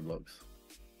games, not Roblox.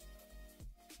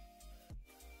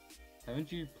 Haven't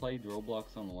you played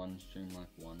Roblox on one stream like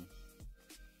once?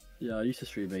 Yeah, I used to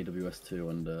stream AWS2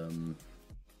 and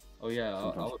Oh yeah,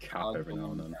 sometimes cap I'll every go now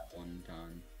on and then. that one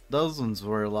time. Those ones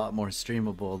were a lot more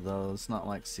streamable though. It's not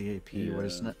like CAP where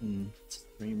it's Yeah. nothing to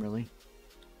stream really.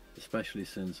 Especially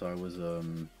since I was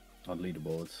on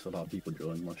leaderboards, a lot of people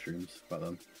joined my streams back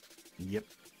then Yep.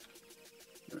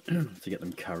 to get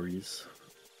them carries.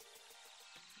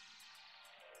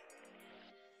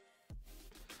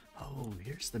 Oh,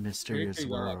 here's the mysterious you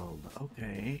got, like, world.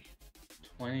 Okay.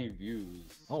 20 views.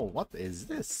 Oh, what is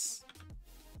this?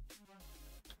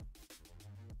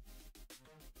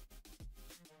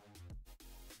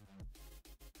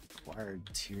 Acquired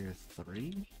tier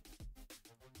 3?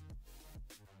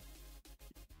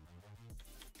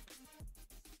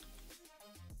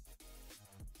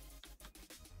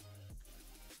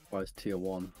 Why is tier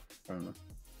 1? I don't know.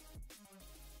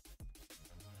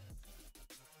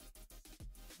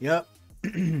 Yep.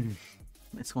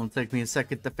 It's gonna take me a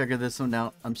second to figure this one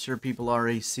out. I'm sure people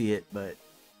already see it, but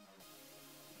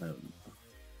What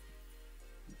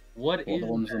What is the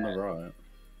ones that? on the right?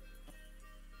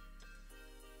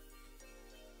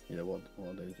 Yeah, what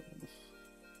are those ones?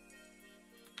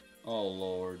 Oh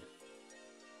lord.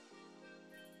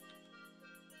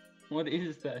 What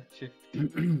is that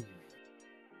Shifty?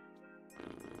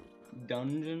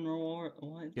 Dungeon reward?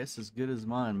 What? guess as good as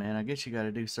mine, man. I guess you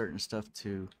gotta do certain stuff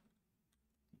to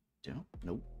jump.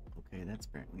 Nope. Okay, that's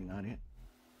apparently not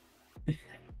it.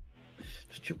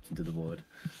 Just jumped into the void.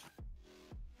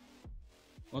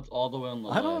 What's all the way on the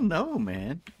I left? don't know,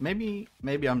 man. Maybe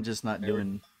I'm just not Maybe.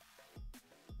 doing.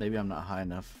 Maybe I'm not high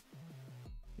enough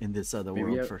in this other Maybe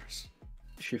world yeah. first.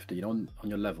 Shifty, you know, on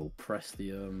your level, press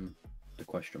the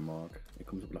question mark. It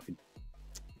comes up like a,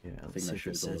 Yeah, think let's see that if it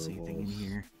shows all the says anything in rewards.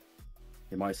 here.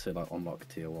 it might say like unlock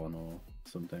tier 1 or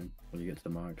something when you get to the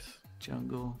max.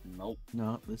 Jungle. Nope.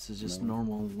 No, this is just No.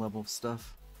 normal level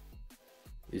stuff.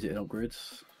 Is it in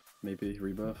upgrades? Maybe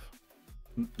rebirth?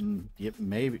 Yep,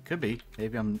 maybe. Could be.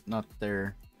 Maybe I'm not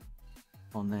there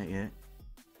on that yet.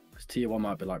 Because tier 1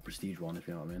 might be like prestige 1, if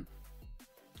you know what I mean.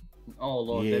 Oh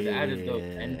lord, they've added the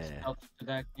Yeah. end stuff to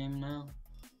that game now.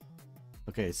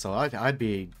 Okay, so I'd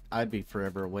be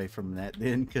forever away from that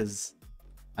then, because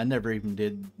I never even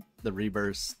did the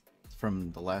rebirths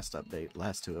from the last two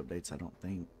updates. I don't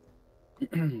think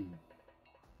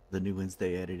the new ones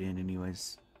they added in,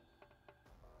 anyways.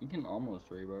 You can almost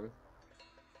rebirth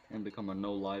and become a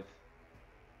no life.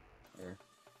 Or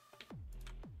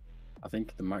I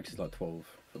think the max is like 12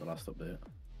 for the last update.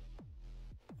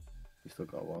 We still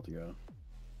got a while to go.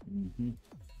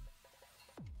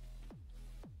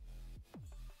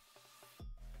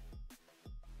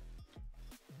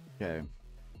 Okay.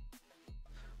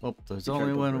 Well, there's You only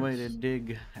checked one way to upgrades?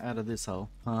 dig out of this hole,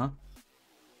 huh?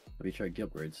 Have you checked the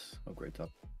upgrades? Upgrade tab.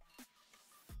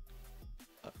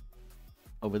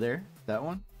 Over there, that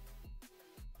one.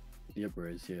 The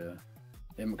upgrades, yeah.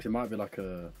 Because it might be like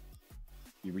a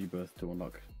you rebirth to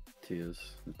unlock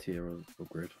tiers, the tier of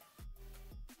upgrade.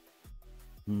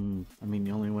 I mean,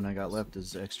 the only one I got left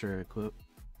is extra equip.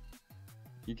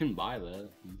 you can buy that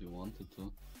if you wanted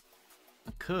to.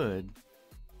 I could,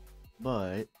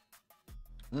 but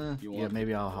You yeah, want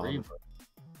maybe to I'll have. rebirth.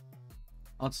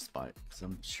 I'll just buy it because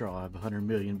I'm sure I'll have 100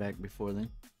 million back before then.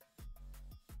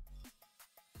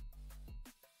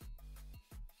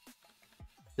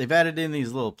 They've added in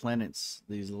these little planets,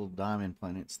 these little diamond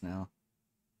planets now.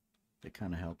 They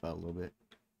kind of help out a little bit.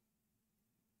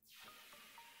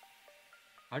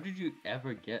 How did you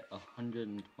ever get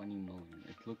 120 million?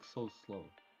 It looks so slow.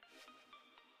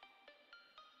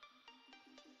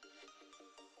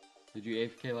 Did you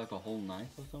AFK like a whole night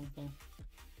or something?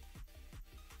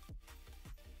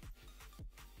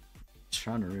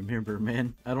 Trying to remember,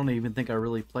 man. I don't even think I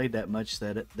really played that much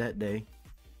that day.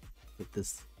 But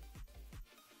this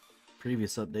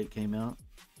previous update came out.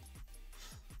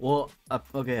 Well,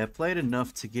 okay, I played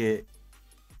enough to get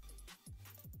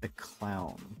a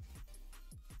clown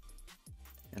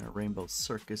and a rainbow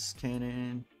circus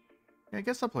cannon. Yeah, I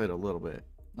guess I played a little bit.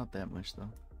 Not that much though.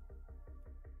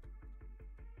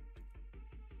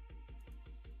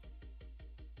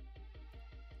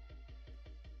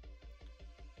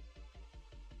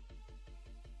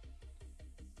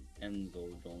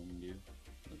 Enzo joined you.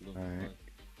 It looks Alright. like.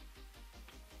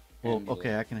 Well, And you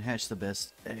okay, I can hatch the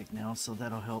best egg now, so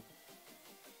that'll help.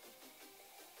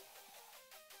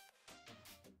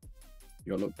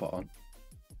 You got look pot on.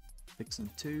 Fixing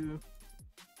 2.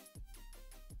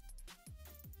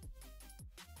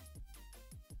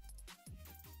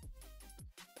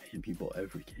 Damn, you bought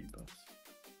every game pass.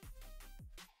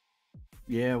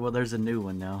 Yeah, well, there's a new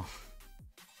one now.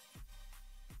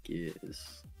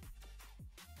 Yes.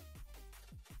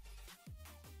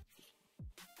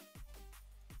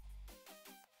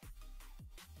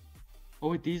 Oh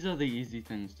wait, these are the easy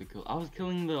things to kill. I was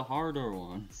killing the harder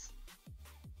ones.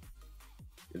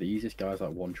 The easiest guy is like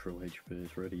 1 trill HP.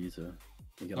 It's really easy.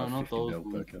 You get No, like not 50 those mil per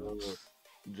ones. kill.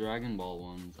 The Dragon Ball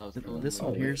ones. I was killing This the...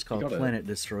 one Oh, here yeah, is you called got it. Planet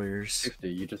Destroyers. 50.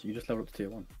 You just leveled up to tier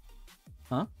 1.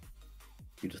 Huh?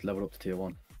 You just leveled up to tier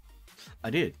 1. I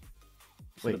did.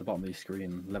 Sit Wait. at the bottom of your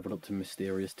screen, leveled up to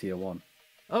mysterious tier 1.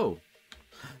 Oh.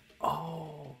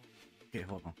 Oh. Okay,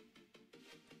 hold on.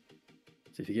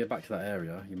 So if you get back to that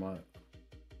area, you might.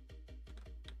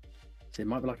 So it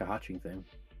might be like a hatching thing.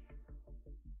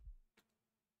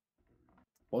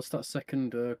 What's that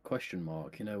second question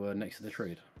mark? You know, next to the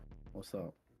trade. What's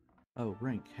that? Oh,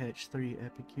 rank hatch 3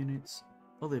 epic units.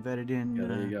 Oh, they've added in. Yeah,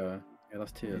 there you go. Yeah,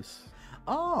 that's tiers.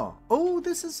 Oh, oh,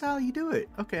 this is how you do it.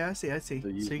 Okay, I see. So So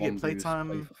use you one get boost, play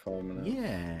playtime. for 5 minutes.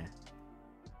 Yeah.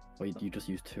 Well, you just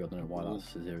use 2. I don't know why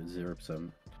that's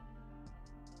 0%.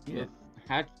 Yeah. The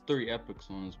Hatch 3 Epics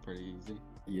one is pretty easy.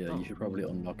 Yeah, Oh. you should probably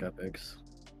unlock epics.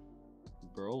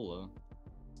 Brawler.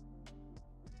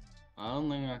 I don't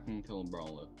think I can kill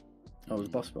Brawler. Oh, it's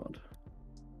boss bond.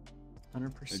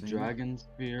 100%. A Dragon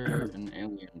Spear, an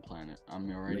Alien Planet. I'm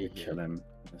Maybe already kill here. him.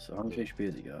 So how much HP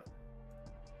has he got?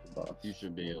 Boss. You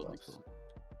should be able to Boss. kill.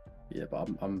 Yeah, but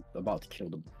I'm about to kill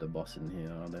the boss in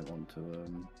here. I don't want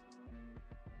to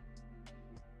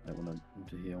I want him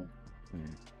to heal. Yeah.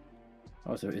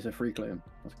 Oh, so it's a free claim.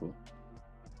 That's cool.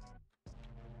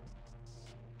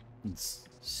 It's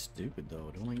stupid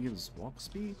though. It only gives walk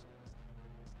speed.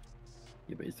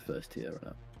 Yeah, but it's the first tier right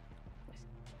now.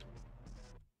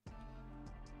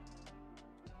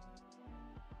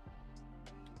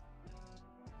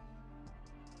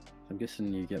 I'm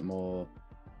guessing you get more.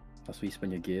 That's where you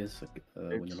spend your gears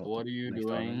when you're not. What are you next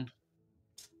doing? island.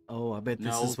 Oh, I bet this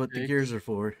No, is what the Fix. gears are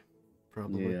for.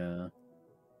 Probably. Yeah,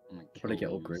 I'm gonna probably get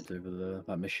kill those. upgrades over there,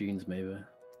 like machines maybe.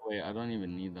 Wait, I don't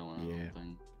even need that one. I Yeah. don't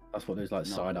think. That's what those like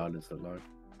No. side islands look like.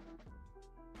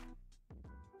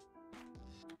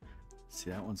 See,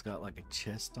 that one's got like a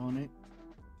chest on it.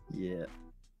 Yeah.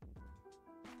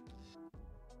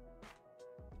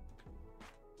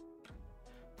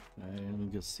 Alright, let me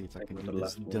go see if I Take can a do look at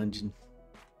this the last one. dungeon.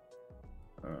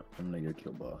 Alright, I'm gonna go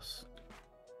kill boss.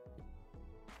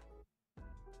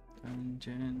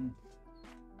 Dungeon.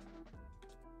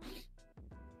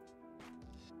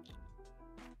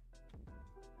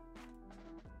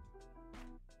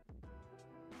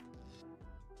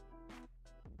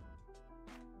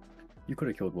 You could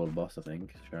have killed world boss, I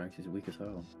think. Shanks is weak as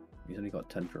hell. He's only got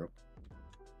 10 drop.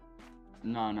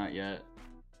 No, not yet.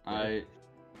 Really?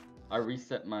 I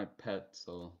reset my pet,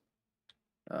 so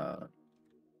Uh,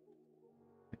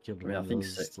 I killed I mean, one I of think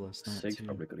those last night Six too.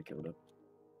 probably could have killed him.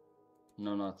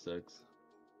 no, not 6.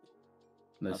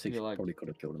 No, I 6 feel like- probably could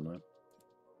have killed him though.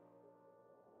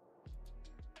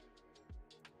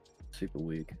 Super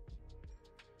weak.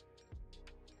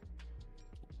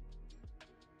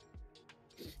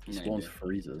 He spawns Maybe.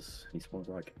 freezers. He spawns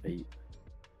like 8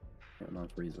 or 9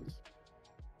 freezers.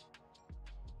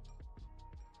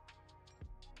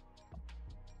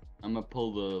 I'm gonna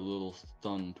pull the little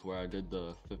stun to where I did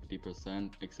the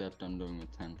 50%, except I'm doing a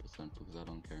 10% because I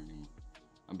don't care anymore.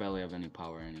 I barely have any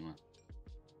power anymore.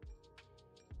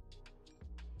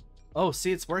 Oh,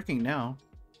 see, it's working now.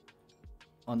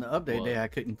 On the update day, What? I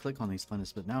couldn't click on these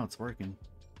planets, but now it's working.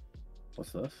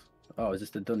 What's this? Oh, is this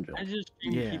the dungeon? I just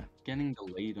Yeah. keep getting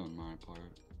delayed on my part.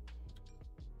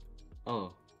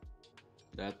 Oh,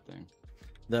 that thing.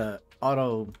 The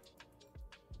auto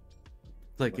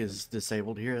click is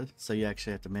disabled here, so you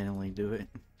actually have to manually do it.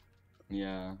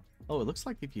 Yeah. Oh, it looks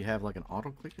like if you have like an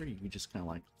auto clicker, you can just kind of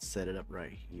like set it up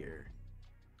right here.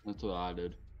 That's what I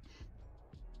did.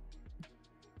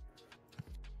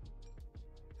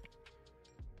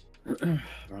 Right,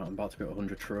 I'm about to be at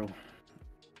 100 trill.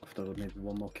 After maybe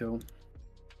one more kill.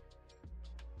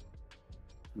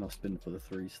 And I'll spin for the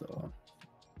 3-star.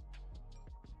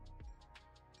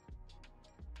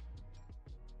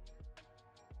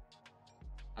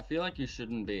 I feel like you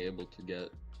shouldn't be able to get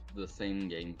the same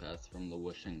game pass from the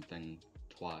wishing thing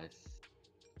twice.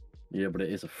 Yeah, but it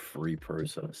is a free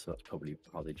process, so that's probably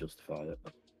how they justify it.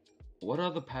 What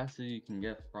other passes you can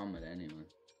get from it anyway?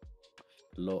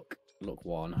 Look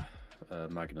 1,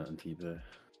 Magnet and TP.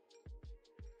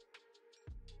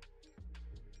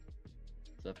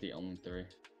 Is that the only 3?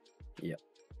 Yep.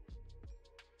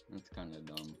 That's kind of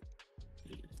dumb.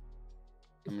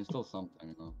 I mean, still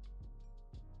something though.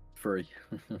 Free.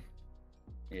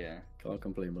 Yeah. Can't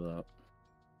complain with that.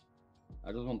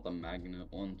 I just want the magnet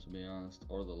one to be honest,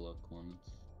 or the luck ones.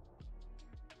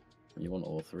 You want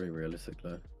all 3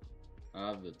 realistically. I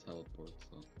have the teleport,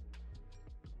 so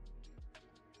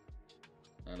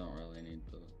I don't really need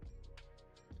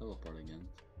the Teleport again.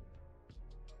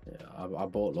 Yeah, I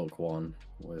bought Lock 1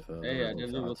 with Hey, I Roblox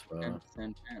did it with ad spell.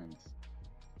 10% chance.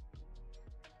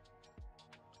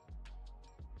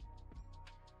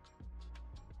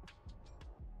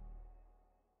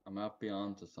 I might be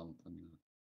onto something.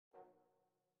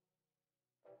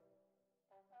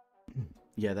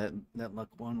 Yeah, that luck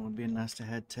one would be nice to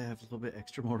have a little bit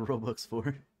extra more Robux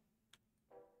for.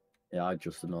 Yeah, I had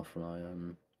just enough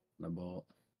when I bought.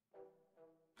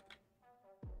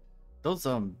 Those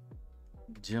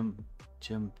gym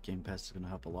game pass is gonna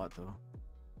help a lot though.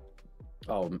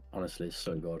 Oh, honestly, it's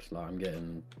so good. Like I'm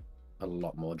getting a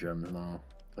lot more gems now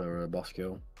for boss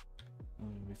kill. Oh,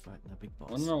 we fighting that big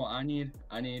boss. Well, no, I need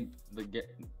to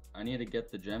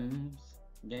get the gems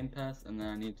game pass, and then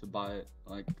I need to buy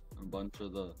like a bunch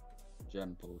of the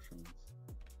gem potions.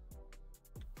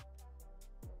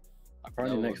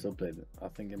 Apparently, No, next update, I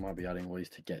think it might be adding ways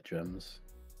to get gems.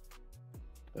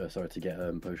 Sorry, to get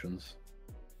potions.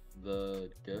 the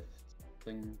gift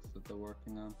things that they're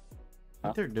working on. I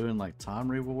think they're doing like time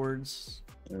rewards.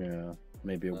 Yeah,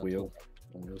 maybe a That's wheel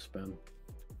spin.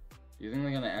 Do you think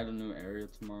they're gonna add a new area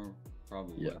tomorrow?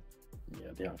 Probably. Yeah,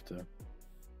 yeah, they have to.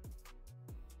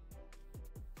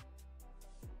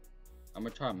 I'm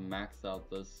gonna try to max out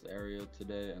this area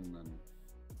today, and then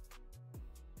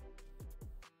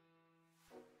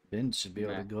Ben should be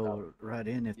able to Max go right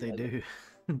in if they Yeah. do.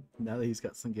 Now that he's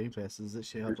got some game passes, that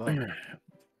should help out.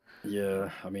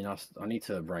 Yeah, I mean, I need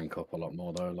to rank up a lot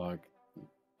more though. Like,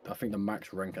 I think the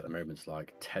max rank at the moment is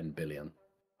like 10 billion,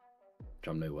 which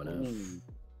I'm nowhere near. Ooh.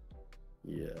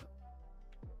 Yeah,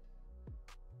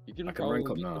 you can I can rank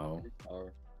probably up get the now.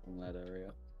 3-star from that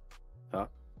area. Huh?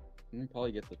 You can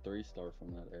probably get the 3-star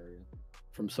from that area.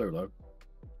 From solo.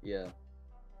 Yeah.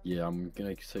 Yeah, I'm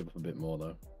gonna save up a bit more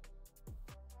though.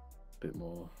 Bit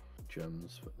more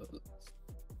gems. For that.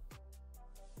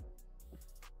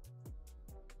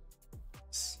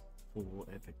 Full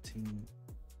epic team.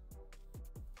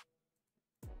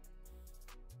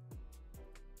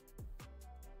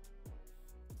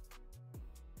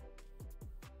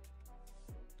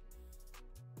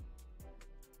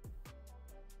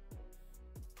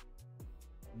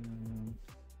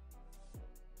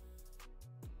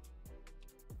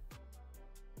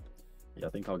 Yeah, I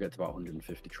think I'll get to about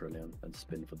 150 trillion and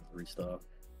spin for the 3-star.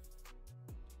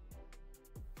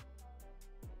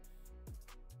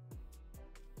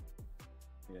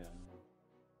 Yeah.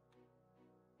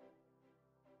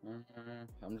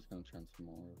 I'm just gonna transfer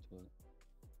more to it.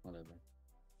 Whatever.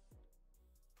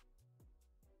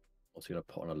 Also gonna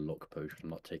put on a luck potion. I'm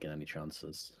not taking any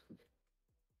chances.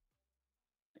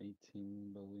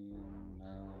 18 billion. Now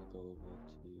I'll go over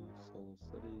to Soul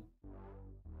City.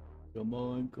 Come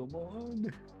on, come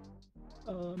on.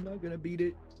 I'm not gonna beat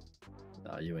it.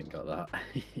 Nah, you ain't got that.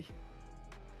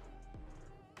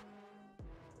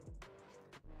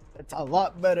 That's a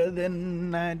lot better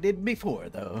than I did before,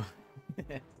 though.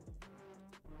 The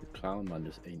clown man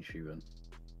just ain't shooting.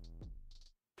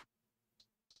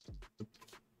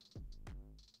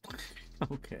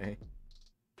 Okay.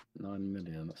 9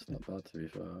 million, that's not bad to be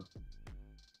fair.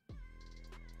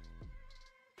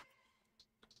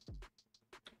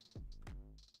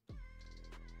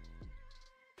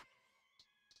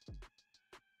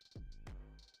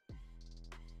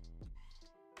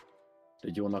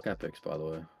 Did you unlock epics, by the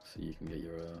way, so you can get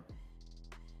your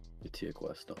tier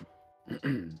quest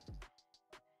done?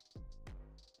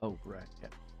 Oh, right, yeah.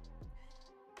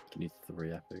 You need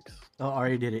 3 epics. Oh, I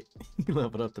already did it. You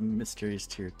leveled up the mysterious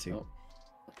tier 2. Oh,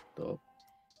 dope.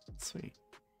 Sweet.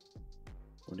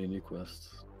 What are your new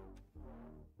quests?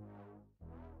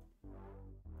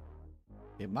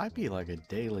 It might be like a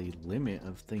daily limit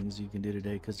of things you can do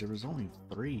today, because there was only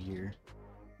 3 here.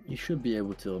 You should be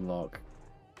able to unlock.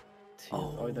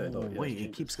 Oh, no, wait,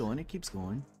 it keeps going, it keeps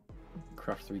going.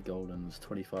 Craft 3 goldens,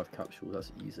 25 capsules,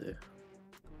 that's easy.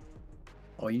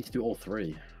 Oh, you need to do all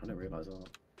 3. I didn't realise that.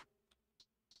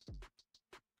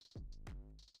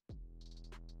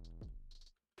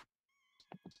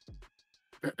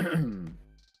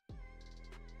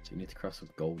 So you need to craft some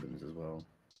goldens as well.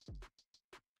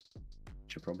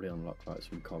 Should probably unlock like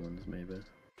some commons maybe.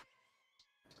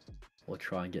 Or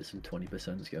try and get some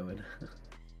 20% going.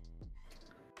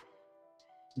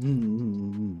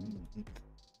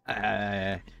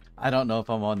 I don't know if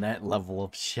I'm on that level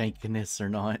of shankiness or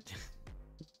not.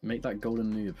 Make that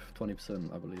golden noob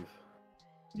 20%, I believe.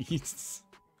 Yes.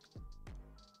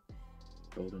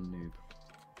 Golden noob.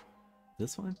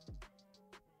 This one?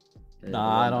 Yeah, the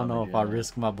Nah, I one don't know damage, if I yeah.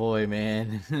 risk my boy,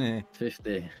 man.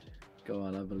 50. Go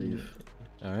on, I believe.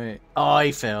 Alright. Oh,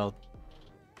 he failed.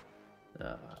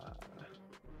 Uh,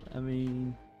 I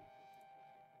mean...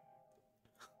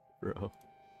 Bro. Oh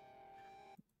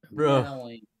Now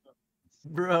ain't- Oh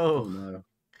Bro. no.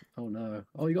 Oh no.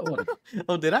 Oh, you got one.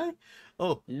 Oh, did I?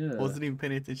 Oh, Yeah. wasn't even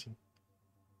paying attention.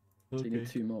 So you Okay. need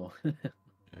 2 more.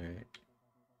 Alright.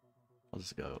 I'll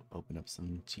just go open up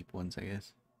some cheap ones, I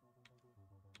guess.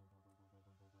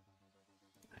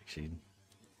 Actually,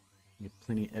 get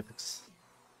plenty of epics.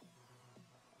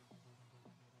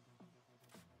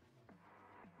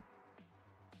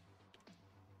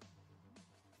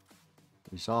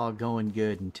 It was all going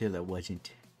good until it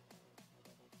wasn't.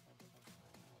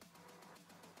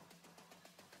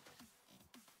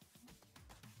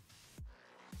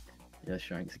 Yeah,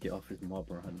 Shanks, get off his mob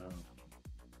right now.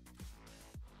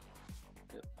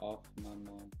 Get off my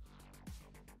mom.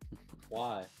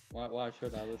 Why? Why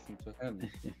should I listen to him?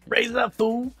 Raise up,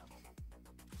 fool!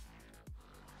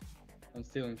 I'm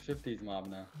stealing Shifty's mob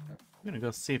now. I'm gonna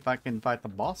go see if I can fight the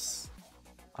boss.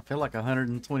 I feel like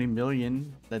 120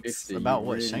 million. That's 50, about you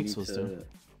what really Shanks need was to- doing.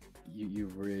 You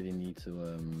really need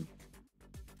to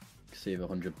save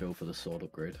 100 bill for the sword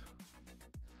upgrade,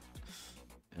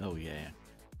 Oh yeah.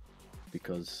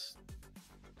 because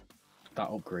that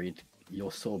upgrade, your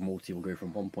sword multi will go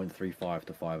from 1.35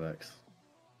 to 5x.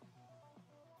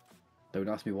 Don't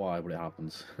ask me why, but it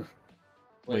happens. Wait.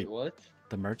 Wait, what?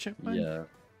 The merchant one? Yeah,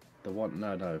 the one,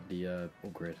 no, the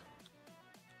upgrade.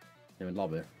 In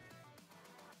lobby.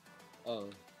 Oh,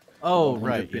 Oh 100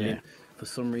 right, billion. yeah. For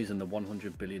some reason, the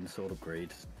 100 billion sword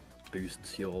upgrade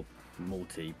boosts your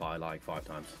multi by like 5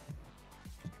 times.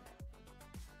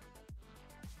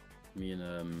 Me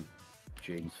and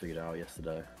James figured it out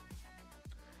yesterday.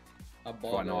 I So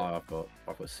bought right now it.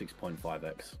 I've got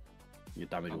 6.5x. Your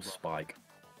damage will spike.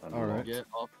 And All right. Get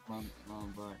off my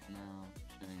mom right now,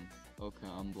 Shanks. Okay,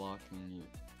 I'm blocking you.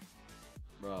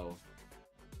 Bro.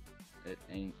 It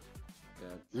ain't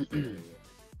that serious.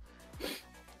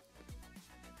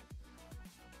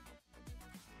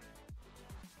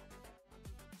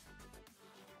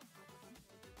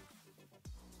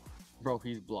 Bro,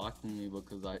 he's blocking me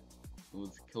because I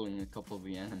was killing a couple of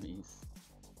the enemies.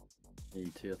 Hey,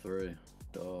 tier 3.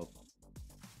 Dog.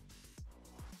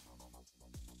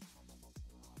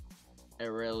 It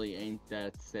really ain't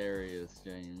that serious,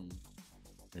 James.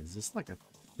 Is this like a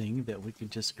thing that we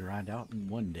could just grind out in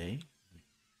one day?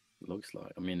 Looks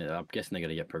like. I mean, I'm guessing they're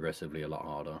gonna get progressively a lot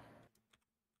harder.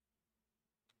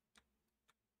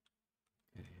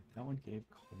 Okay, that one gave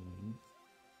coins.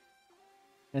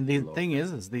 And the Look. thing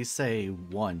is these say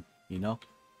 1, you know?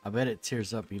 I bet it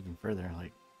tears up even further,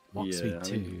 like walk Yeah, speed I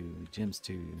 2, mean- gems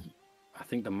 2. I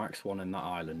think the max one in that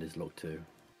island is luck 2.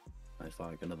 It's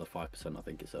like another 5%, I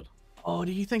think it said. Oh,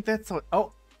 do you think that's what?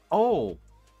 Oh,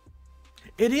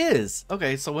 it is.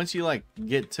 Okay, so once you like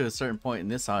get to a certain point in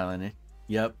this island,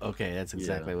 yep. Okay, that's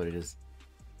exactly Yeah. what it is.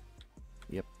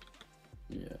 Yep.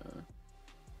 Yeah.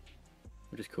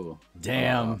 Which is cool.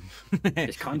 Damn.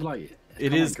 It's kind of like. It's It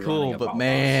kinda is like cool, grinding a but battle pass.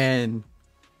 man,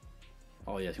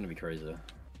 Oh yeah, it's gonna be crazy.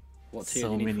 What tier so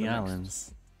do you need many for the next?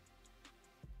 islands.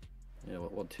 Yeah,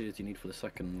 what tiers do you need for the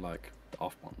second, like, the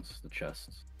off ones, the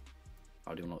chests?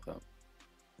 How do you unlock that?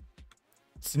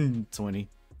 20.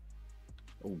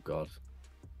 Oh god.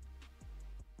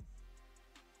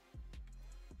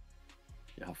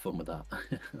 Yeah, have fun with that.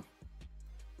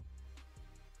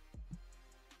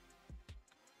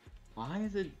 Why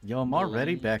is it? Yo, I'm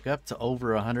already delaying? back up to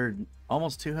over 100,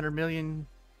 almost 200 million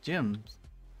gems.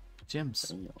 Gems.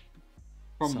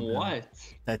 From somehow. what?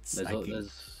 That's There's, I can-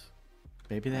 there's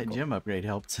maybe that got- gem upgrade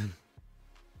helped.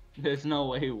 There's no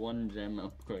way one gem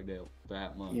upgrade helped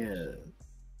that much. yeah,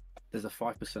 there's a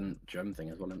 5% gem thing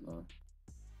as well, isn't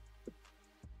there?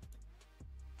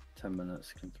 10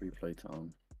 minutes, can 3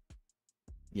 playtime.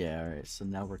 Yeah, alright, so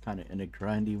now we're kind of in a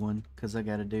grindy one because I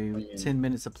gotta do mean- 10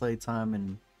 minutes of playtime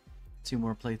and 2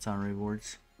 more playtime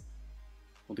rewards.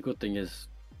 Well, the good thing is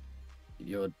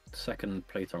your second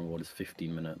playtime reward is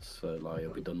 15 minutes, so like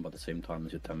it'll be done by the same time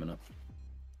as your 10 minutes.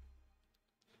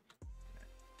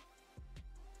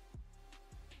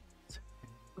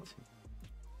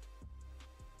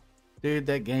 Dude,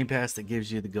 that game pass that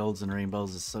gives you the golds and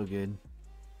rainbows is so good.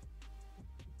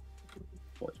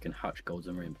 What, you can hatch golds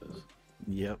and rainbows?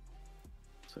 Yep.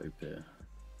 So yeah.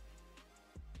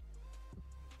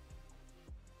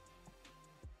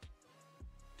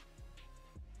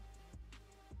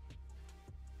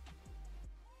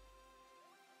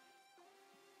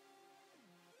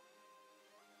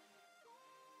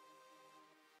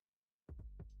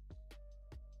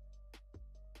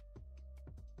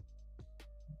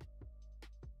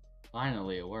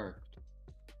 Finally, it worked.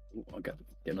 Ooh, I get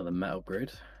another meta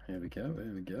upgrade. Here we go.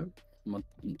 Here we go. I'm on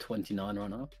 29 right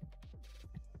now.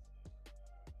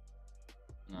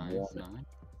 Nice, One. nice.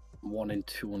 1 in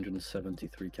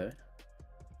 273k.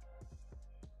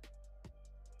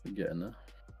 We're getting there.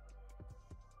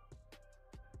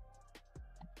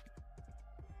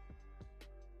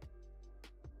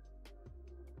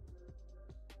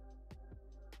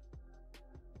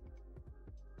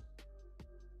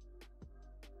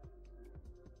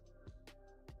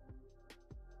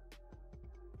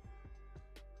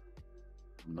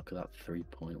 Look at that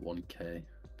 3.1k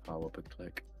power per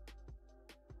click.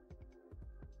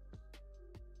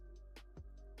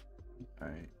 All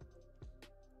right.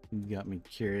 You got me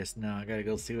curious now. I gotta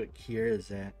go see what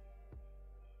Kira's at.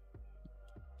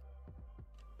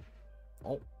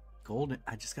 Oh, golden.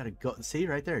 I just gotta go. See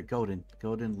right there, golden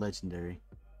legendary.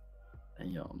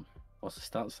 Damn. What's the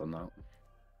stats on that?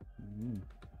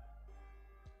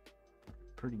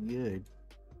 Pretty good.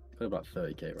 Got about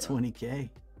 30k, right? 20k.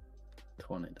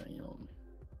 20, damn.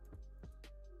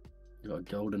 You got a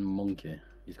golden monkey.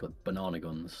 He's got banana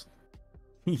guns.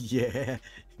 Yeah.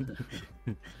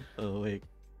 Oh wait,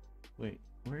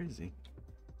 where is he?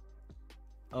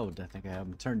 Oh, I think I have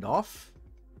him turned off.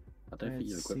 I don't think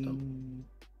you Let's equipped him.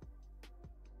 see.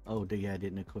 Oh, yeah, I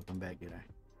didn't equip him back, did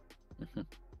I?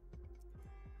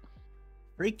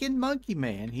 Freaking monkey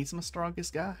man, he's my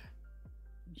strongest guy.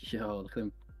 Yo, look at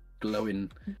him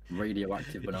glowing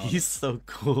radioactive bananas. He's so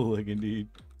cool looking, dude.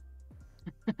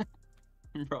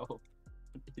 Bro.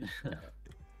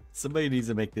 Somebody needs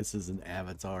to make this as an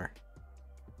avatar.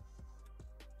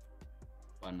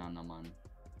 Banana man.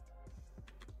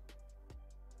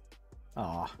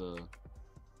 Aw, The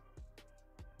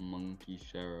monkey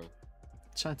sheriff.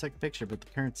 trying to take a picture, but the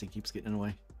currency keeps getting in the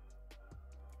way.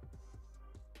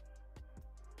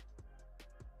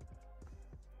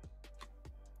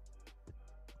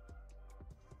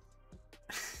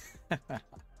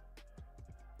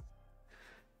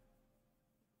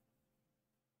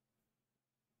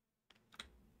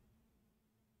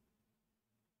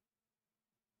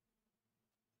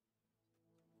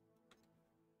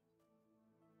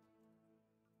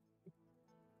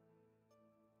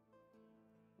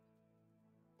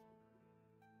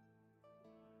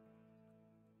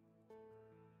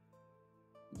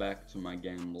 Back to my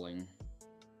gambling.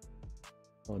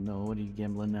 Oh no, what are you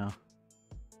gambling now?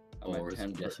 I'm Auras, at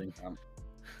I'm 10%. guessing.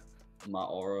 My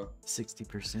aura.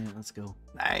 60%, let's go.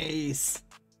 Nice!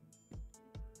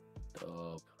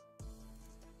 Dope.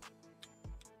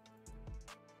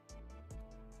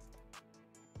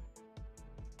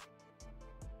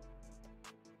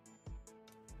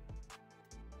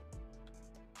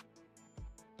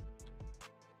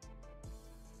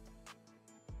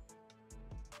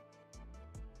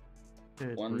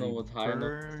 Good One that was high enough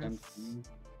rebirth. percent,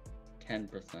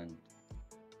 10%.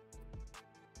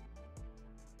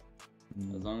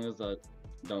 As long as I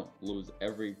don't lose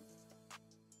every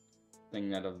thing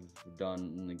that I've done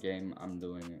in the game, I'm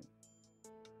doing it.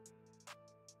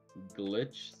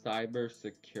 Glitch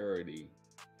cybersecurity.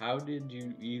 How did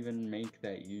you even make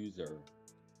that user?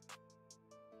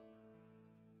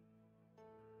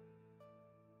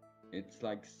 It's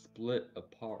like split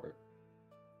apart.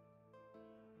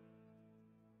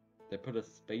 They put a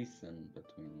space in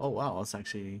between. Oh wow, I was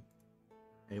actually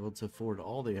able to afford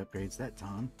all the upgrades that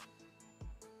time.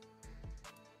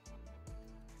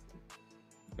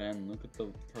 Ben, look at the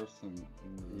person.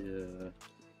 Yeah.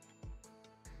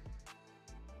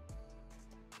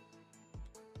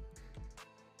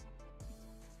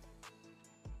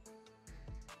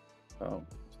 Oh,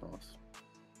 that's nice.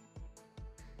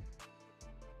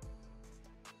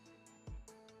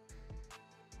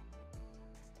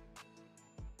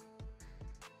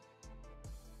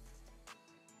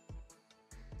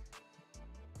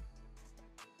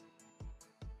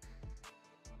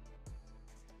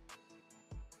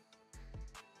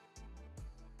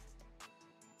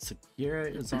 Sakura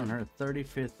is on her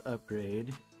 35th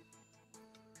upgrade.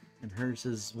 And hers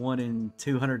is 1 in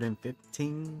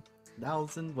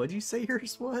 215,000. What'd you say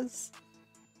yours was?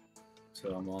 So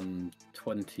I'm on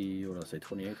 20, what did I say,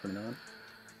 28, 29?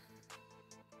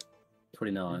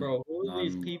 29. Bro, who are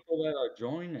these people that are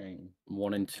joining?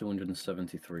 1 in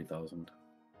 273,000.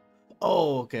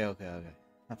 Oh, okay.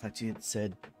 I thought you had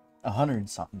said 100 and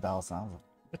something thousand. I was like,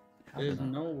 what? How There's did I-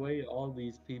 no way all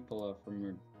these people are from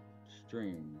your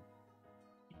stream.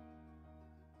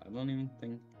 I don't even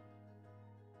think.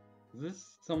 Is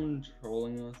this someone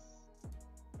trolling us?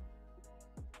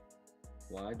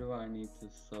 Why do I need to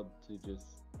sub to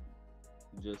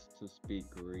just to speak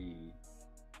Re?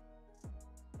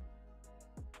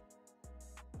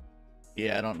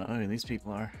 Yeah, I don't know who these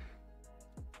people are.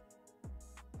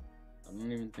 I don't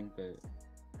even think that.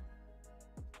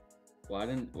 Why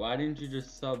didn't you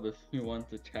just sub if you want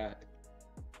to chat?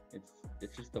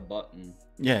 It's just a button.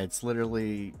 Yeah, it's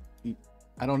literally.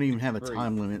 I don't even It's have a free.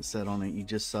 time limit set on it. You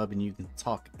just sub and you can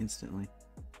talk instantly.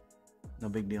 No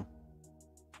big deal.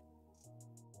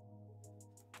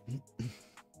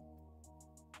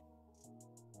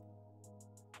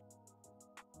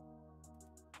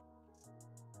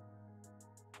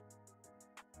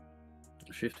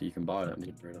 Shifty, you can buy it,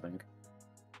 I think.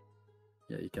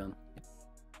 Yeah, you can.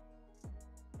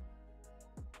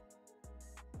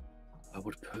 I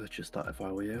would purchase that if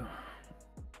I were you.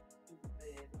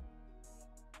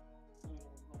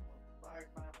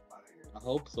 I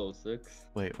hope so, 6.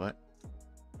 Wait, what?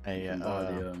 You can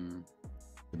buy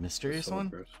The mysterious solar one?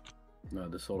 grid. No,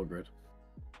 the solar grid.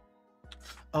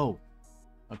 Oh,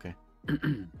 okay.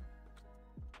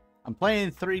 I'm playing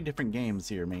 3 different games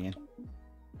here, man.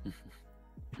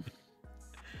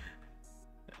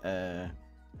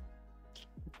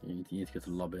 You need to go to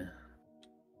the lobby.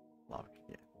 Lock,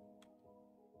 yeah.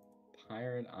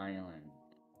 Pirate Island.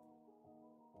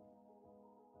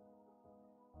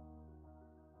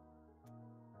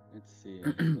 Let's see.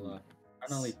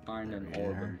 Finally find an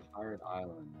orb in Pirate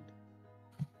Island.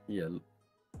 Yeah.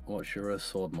 What's your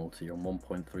sword multi on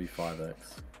 1.35x?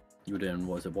 You were doing,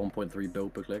 what is it, 1.3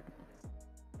 build per click?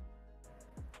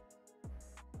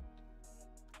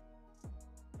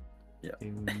 Yeah.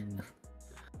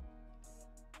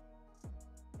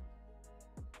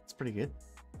 It's pretty good.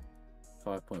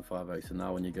 5.5x, and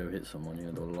now when you go hit someone,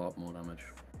 you're gonna do a lot more damage.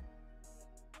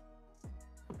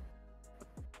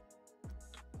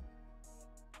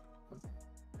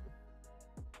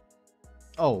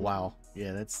 Oh wow,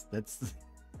 yeah, that's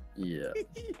Yeah.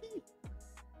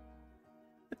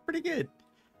 that's pretty good.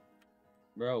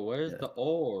 Bro, where's Yeah. the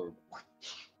orb?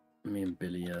 Me and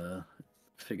Billy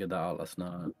figured that out last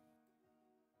night.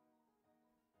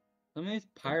 Some of these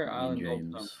Pirate Me and Island orbs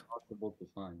are James. impossible to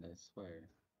find, I swear.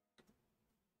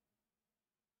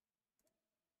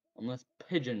 Unless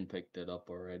Pigeon picked it up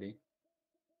already.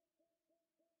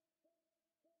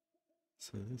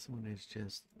 So this one is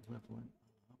just leveling.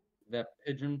 Did that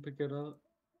Pigeon pick it up?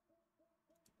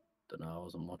 Don't know, I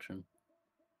wasn't watching.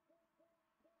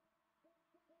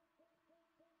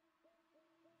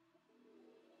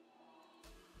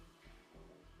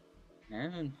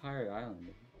 I'm in Pirate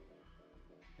Island.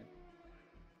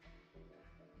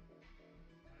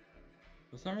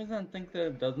 For some reason, I think that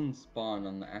it doesn't spawn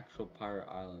on the actual Pirate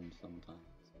Island sometimes.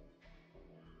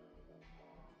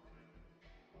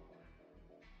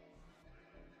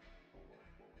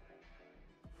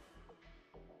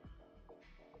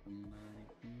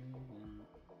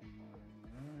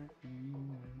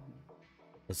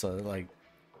 So like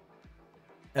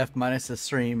F minus the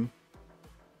stream.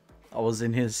 I was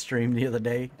in his stream the other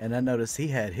day and I noticed he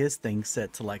had his thing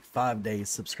set to like 5 days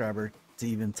subscriber to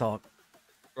even talk.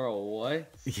 Bro, what?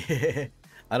 Yeah.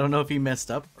 I don't know if he messed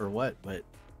up or what, but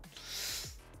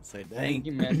it's like I think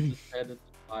dang. you meant to set it to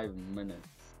 5 minutes,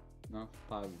 not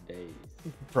 5 days.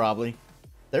 Probably.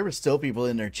 There were still people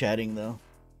in there chatting though.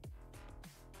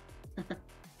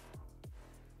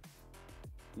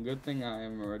 Good thing I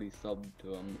am already subbed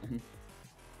to him.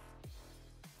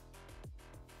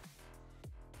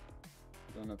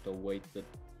 Don't have to wait the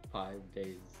 5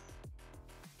 days.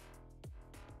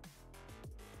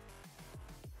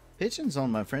 Pigeon's on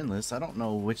my friend list. I don't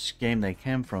know which game they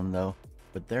came from though,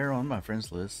 but they're on my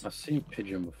friends list. I've seen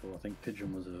Pigeon before. I think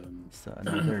Pigeon was So I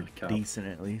know they're Cow. decent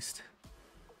at least.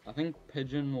 I think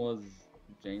Pigeon was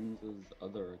James's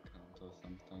other account or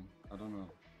something. I don't know.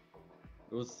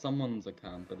 It was someone's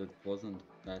account, but it wasn't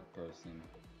that person.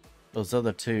 Those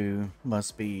other 2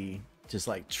 must be just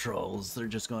like trolls. They're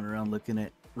just going around looking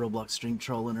at Roblox stream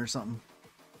trolling or something.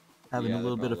 Having Yeah, a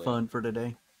little they're bit of probably- fun for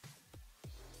today.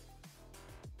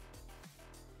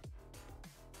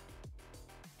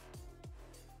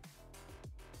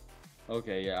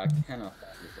 Okay, yeah, I cannot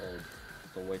find this orb.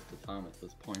 It's a waste of time at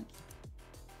this point.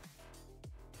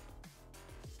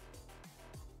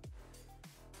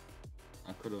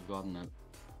 I could have gotten that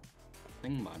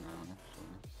thing by now, actually.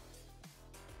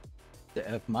 The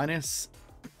F minus.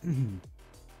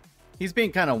 He's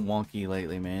been kind of wonky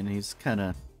lately, man. He's kind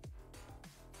of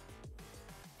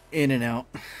in and out.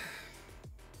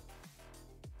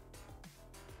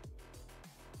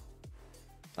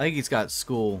 I think he's got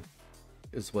school,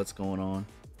 is what's going on.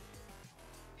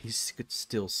 He's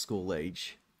still school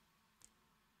age.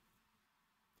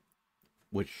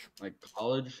 Which, Like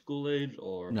college school age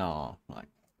or no, like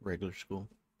regular school.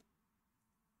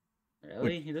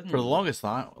 really? Which, He doesn't for the look- longest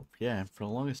time, yeah, for the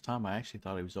longest time, I actually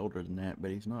thought he was older than that,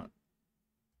 but he's not.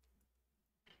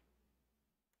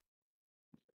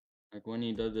 Like when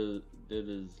he did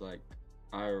his like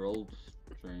IRL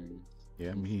streams. Yeah,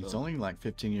 I and mean, he's stuff. only like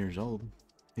 15 years old.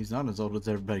 He's not as old as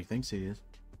everybody thinks he is.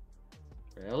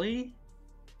 Really?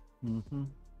 Mm-hmm.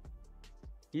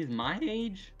 He's my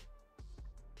age?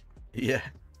 Yeah.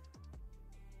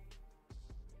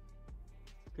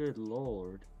 Good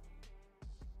lord.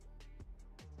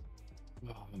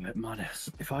 Oh, man,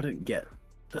 if I didn't get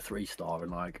the 3-star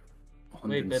and like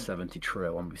Wait, but 170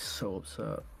 trill, I'd be so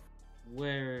upset.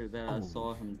 where that I Oh.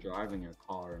 saw him driving a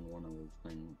car in one of his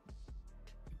things.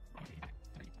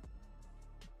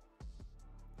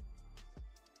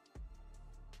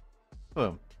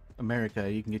 Well,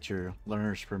 America, you can get your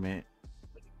learner's permit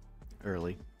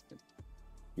early.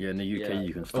 Yeah, in the UK, Yeah.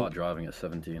 you can start driving at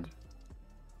 17.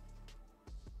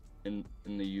 In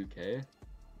the UK,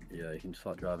 Yeah, you can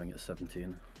start driving at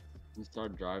 17. you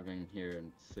start driving here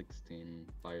in 16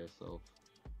 by yourself.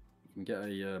 You can get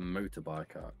a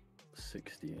motorbike at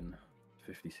 16,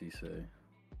 50cc,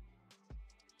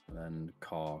 and then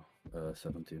car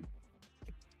 17.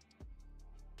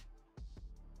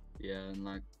 Yeah, in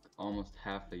like almost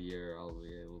half a year, I'll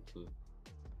be able to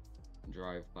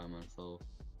drive by myself.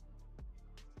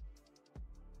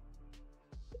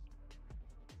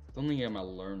 Still need to get my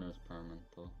learner's permit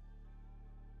though.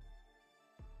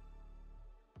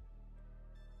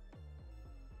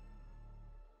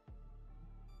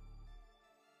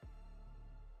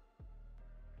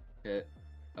 Okay,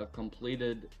 I've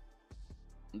completed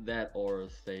that aura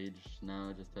stage. Now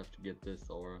I just have to get this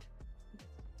aura.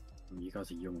 You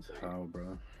guys are young as hell,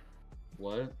 bro.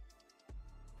 What?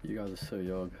 You guys are so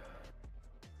young.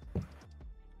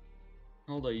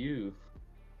 How old are you?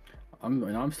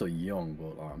 I'm still young,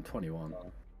 but like, I'm 21.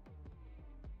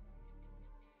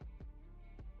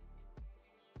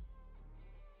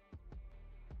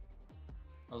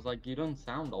 I was like, you don't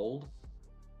sound old.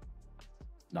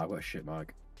 Nah, I've got a shit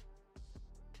mic.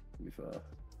 To be fair.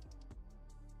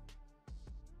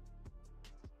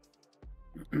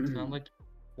 You sound like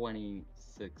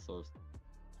 26 or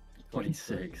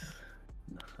 26.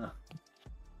 Nah,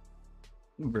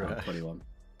 I'm Bruh. 21.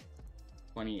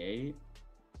 28,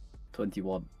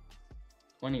 21.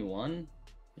 21.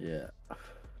 Yeah.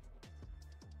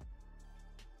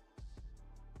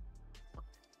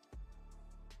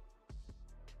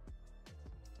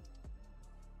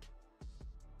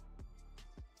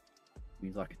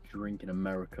 Means I could drink in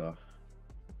America.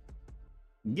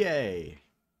 Yay.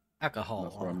 That's where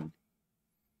Alcohol.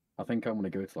 I think I'm gonna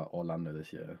go to like Orlando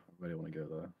this year. I really want to go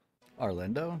there.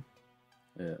 Orlando?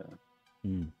 Yeah.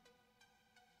 Hmm.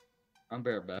 I'm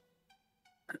bareback.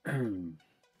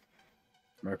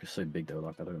 America's so big though,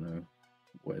 like I don't know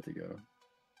where to go.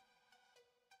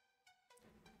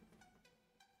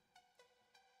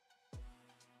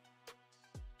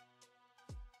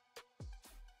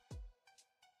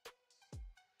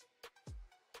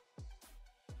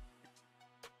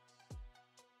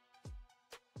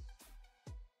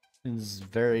 It's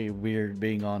very weird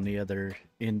being on the other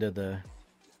end of the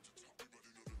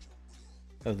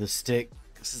stick.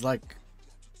 This is like,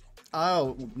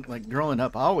 like growing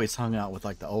up, I always hung out with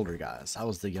like the older guys. I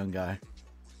was the young guy.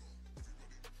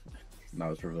 Now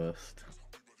it's reversed.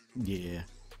 Yeah.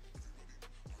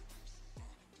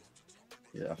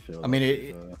 Yeah, I feel. I mean,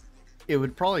 that, it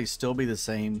would probably still be the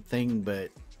same thing,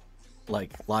 but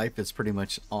like life is pretty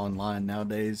much online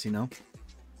nowadays, you know?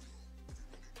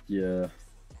 Yeah.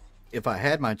 If I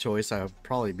had my choice, I would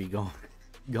probably be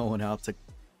going out to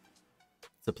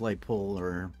play pool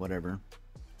or whatever.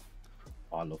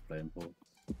 I love playing pool.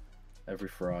 Every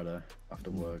Friday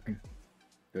after work,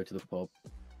 go to the pub.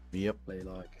 Yep. Play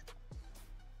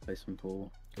some pool.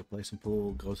 Go play some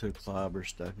pool, go to the club or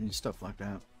stuff like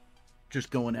that. Just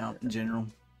going out in general.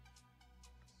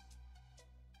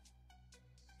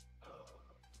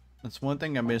 That's one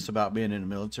thing I miss about being in the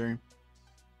military.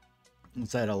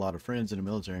 Is I had a lot of friends in the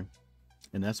military,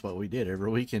 and that's what we did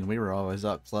every weekend. We were always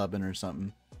out clubbing or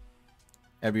something.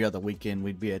 Every other weekend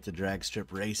we'd be at the drag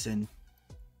strip racing.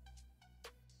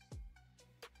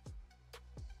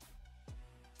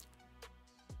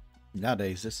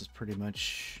 Nowadays this is pretty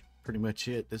much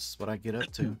it. This is what I get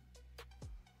up to.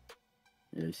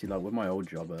 Yeah, you see, like with my old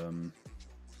job,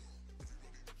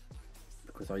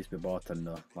 because I used to be a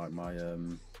bartender, like my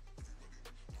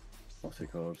what's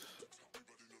it called?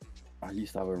 I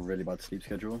used to have a really bad sleep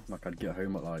schedule. Like I'd get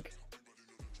home at like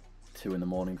 2 in the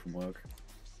morning from work.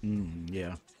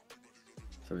 Yeah.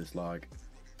 So it's like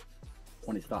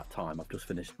when it's that time, I've just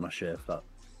finished my shift at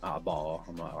a bar.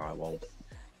 I'm like, all right, well,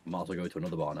 might as well go to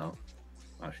another bar now.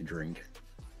 Actually drink.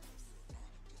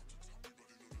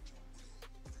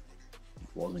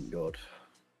 Wasn't good.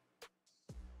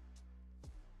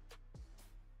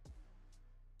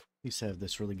 Used to have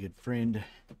this really good friend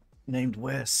named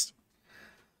Wes.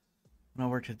 when I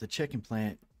worked at the chicken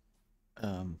plant,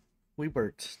 we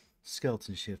worked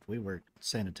skeleton shift. We worked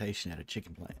sanitation at a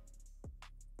chicken plant,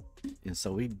 and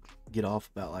so we'd get off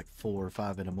about like 4 or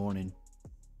 5 in the morning,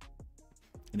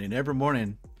 and then every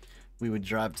morning we would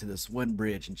drive to this one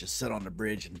bridge and just sit on the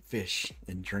bridge and fish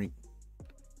and drink.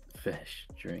 Fish,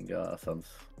 drink. Sounds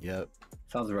Yep.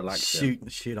 relaxing. Shooting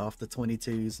shit off the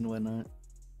 22s and whatnot.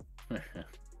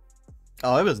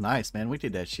 Oh, it was nice, man. We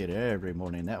did that shit every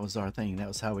morning. That was our thing. That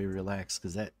was how we relaxed.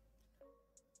 Because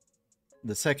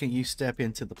the second you step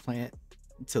into the plant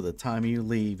till the time you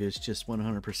leave, it's just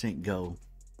 100% go.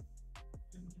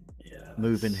 Yeah.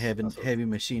 Moving heavy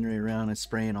machinery around and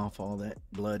spraying off all that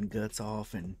blood and guts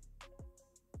off and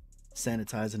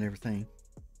sanitizing everything.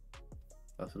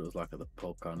 That's what it was like at the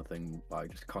pub kind of thing.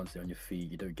 Like just constantly on your feet.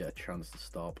 You don't get a chance to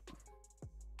stop.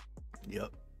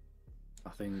 Yep.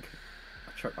 I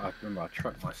remember I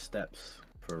tracked my steps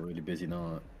for a really busy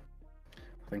night.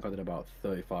 I think I did about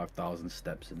 35,000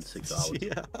 steps in 6 hours.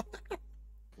 Yeah.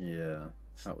 Yeah,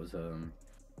 that was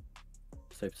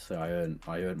safe to say I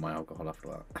earned my alcohol after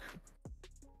that.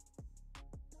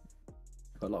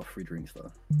 Got a lot of free drinks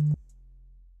though.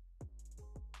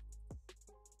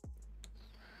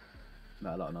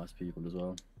 Met a lot of nice people as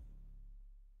well.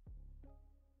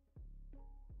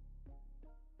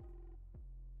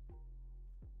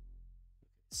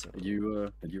 So Did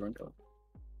you rank up?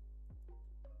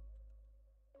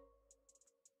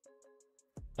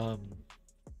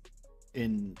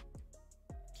 in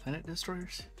Planet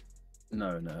Destroyers,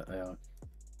 No, AI.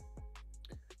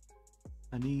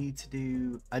 I need to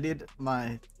do. I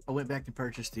went back and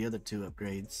purchased the other 2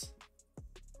 upgrades.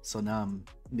 So now I'm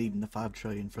needing the 5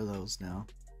 trillion for those now.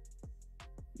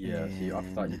 Yeah, see,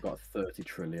 after that And- you've got 30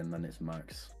 trillion, then it's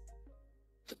max.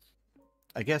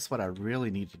 I guess what I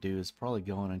really need to do is probably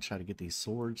go on and try to get these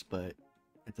swords, but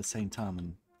at the same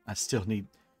time, I still need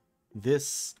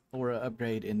this or an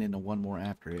upgrade and then the one more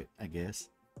after it, I guess.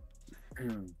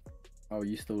 Oh, are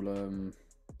you still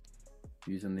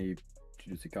using the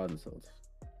Jujutsu Kaisen swords?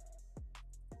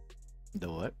 The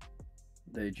what?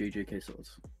 The JJK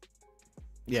swords?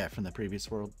 Yeah, from the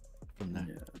previous world. From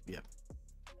the Yeah.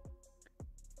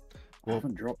 I Well,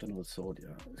 haven't dropped another sword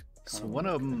yet. It's so kinda one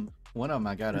of like- them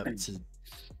I got up to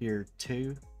tier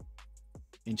 2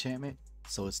 enchantment,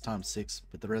 so it's ×6,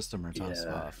 but the rest of them are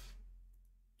 ×5.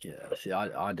 Yeah, see,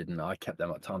 I didn't. I kept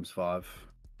them at ×5.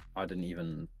 I didn't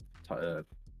even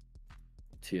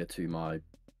tier 2 my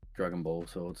Dragon Ball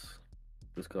swords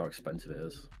just because how expensive it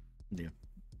is. Yeah.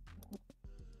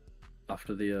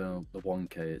 After the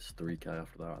 1K, it's 3K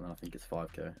after that, and I think it's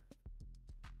 5K.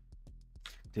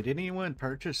 Did anyone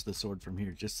purchase the sword from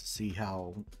here just to see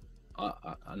how?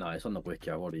 I know it's on the wiki.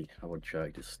 I already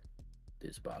checked.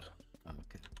 It's bad. Oh,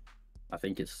 okay. I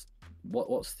think it's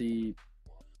what's the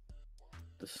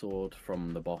sword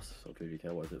from the boss of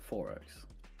JJK? What is it? 4x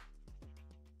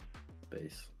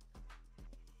base.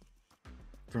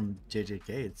 From JJK,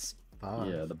 it's 5.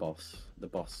 Yeah, the boss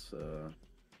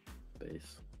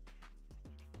base.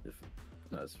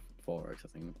 No, it's 4x, I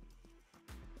think.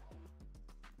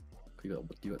 You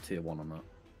got tier 1 on that.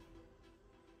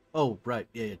 Oh, right.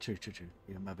 Yeah, true.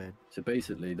 Yeah, my bad. So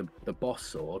basically, the boss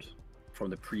sword from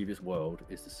the previous world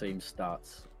is the same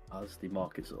stats as the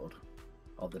market sword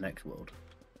of the next world.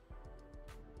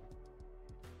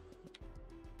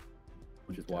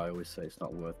 Which is why I always say it's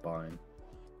not worth buying.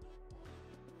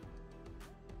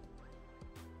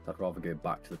 I'd rather go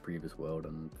back to the previous world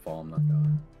and farm that guy.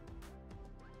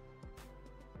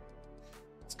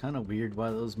 It's kind of weird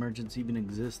why those merchants even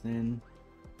exist then.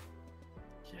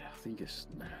 Yeah, I think it's.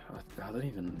 I don't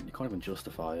even. You can't even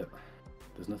justify it.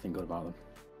 There's nothing good about them.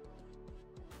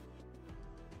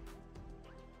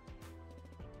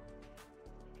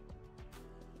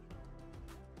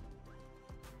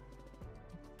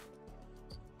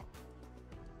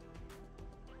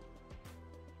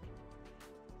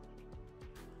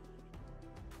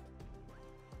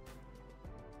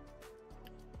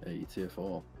 Hey, tier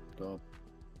 4. Dog.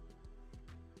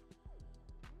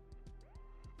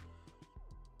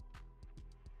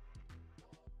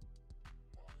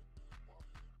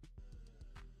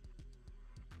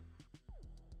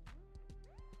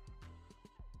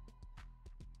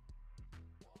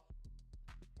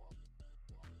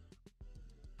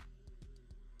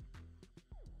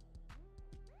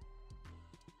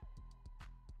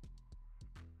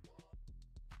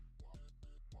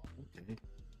 Okay.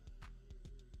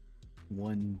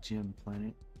 1 gem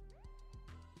planet.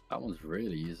 That one's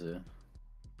really easy.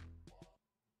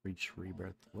 Reach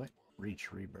rebirth. What?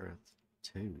 Reach rebirth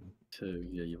 2. 2.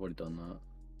 Yeah, you've already done that.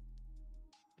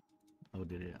 Oh,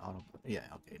 did it auto? Yeah.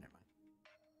 Okay, never mind.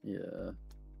 Yeah.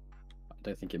 I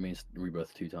don't think it means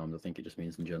rebirth 2 times. I think it just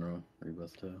means in general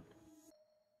rebirth 2.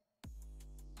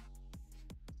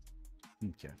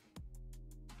 Okay.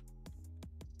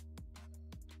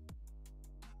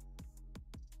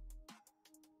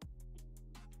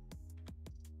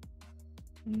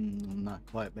 I'm not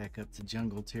quite back up to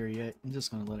jungle tier yet. I'm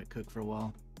just gonna let it cook for a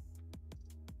while.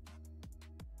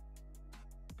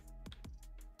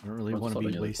 I don't really want to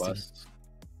be wasting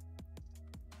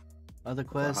other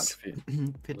quests.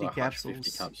 50 capsules.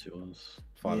 50 capsules,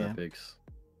 5 epics,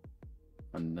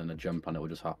 and then a jump and it will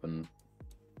just happen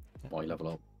while you level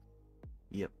up.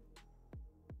 Yep.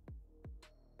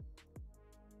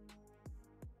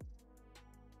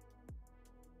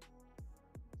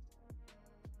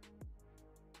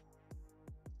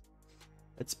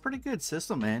 It's a pretty good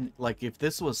system, man. Like if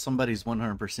this was somebody's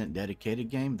 100% dedicated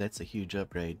game, that's a huge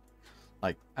upgrade.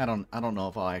 Like I don't know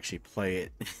if I'll actually play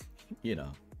it, you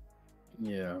know.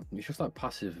 Yeah, it's just like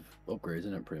passive upgrades,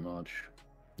 isn't it? Pretty much.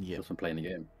 Yeah. Just from playing the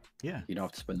game. Yeah. You don't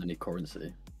have to spend any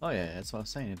currency. Oh yeah, that's what I was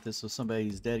saying. If this was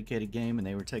somebody's dedicated game and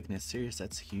they were taking it serious,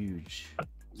 that's huge.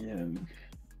 Yeah.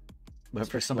 But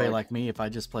for somebody like me, if I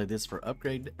just play this for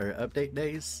upgrade or update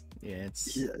days,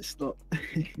 it's not.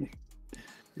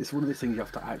 It's one of those things you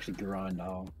have to actually grind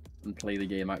out and play the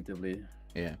game actively.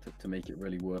 Yeah. To make it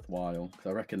really worthwhile. Because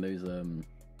I reckon those when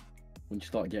you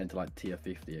start getting to like tier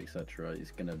 50, etc.,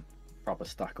 it's gonna proper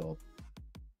stack up.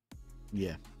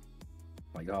 Yeah.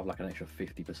 Like you have like an extra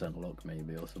 50% luck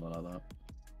maybe or something like that.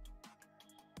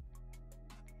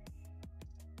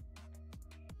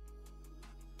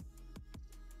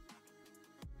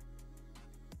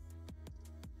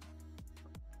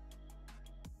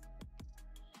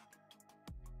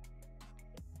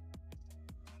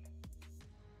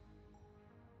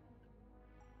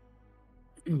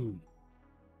 I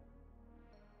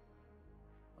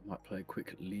might play a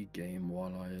quick league game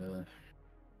while I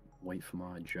wait for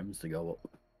my gems to go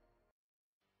up.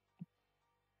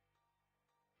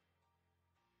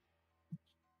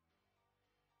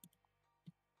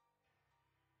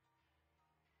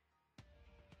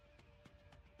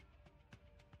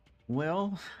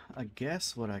 Well, I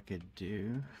guess what I could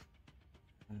do,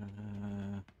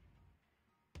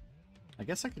 I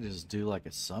guess I could just do like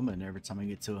a summon every time I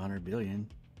get to 100 billion.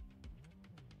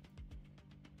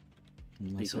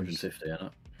 It's 150, isn't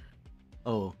it?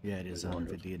 Oh, yeah, it is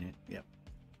 100. 150 in it. Yep.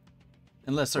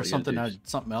 Unless there's something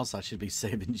else I should be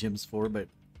saving gems for, but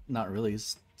not really,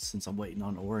 since I'm waiting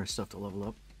on ore and stuff to level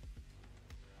up.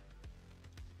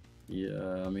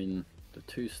 Yeah, I mean the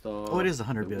 2-star. Oh, it is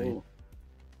 100 billion.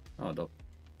 Oh, dope.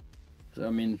 So,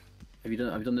 I mean, have you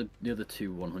done the other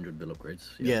 2 100 bill upgrades?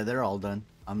 Yeah, they're all done.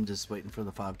 I'm just waiting for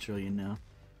the 5 trillion now.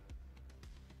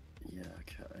 Yeah.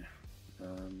 Okay.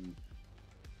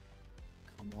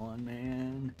 Come on,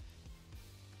 man.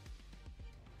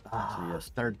 So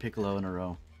yes, 3rd Piccolo in a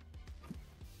row.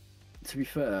 To be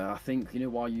fair, I think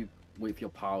while you wait for your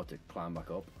power to climb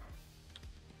back up,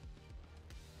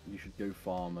 you should go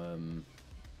farm.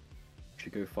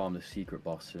 The secret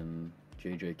boss in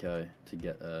JJK to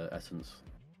get essence.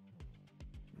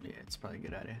 Yeah, it's probably a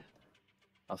good idea.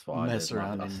 That's what I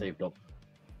did. I saved up.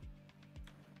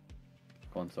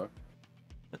 Go on, sorry.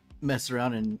 Mess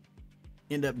around and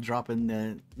end up dropping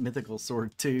the mythical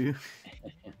sword too.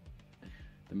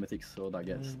 The mythic sword that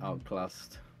gets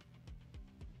outclassed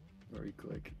very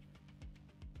quick.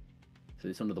 So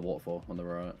it's under the waterfall on the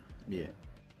right. Yeah.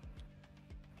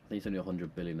 I think it's only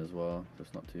 100 billion as well, so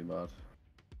it's not too bad.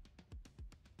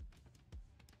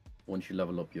 Once you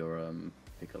level up your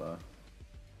Piccolo.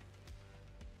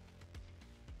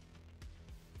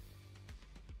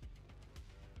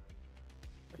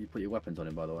 You put your weapons on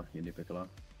him, by the way, your new Piccolo.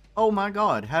 Oh my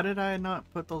god, how did I not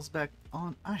put those back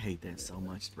on? I hate that so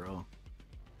much, bro.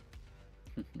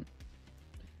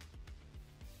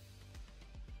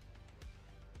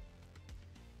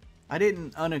 I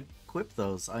didn't unequip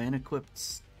those. I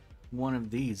unequipped one of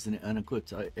these and it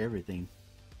unequipped everything.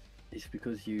 It's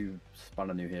because you spawn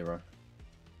a new hero.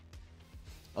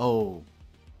 Oh.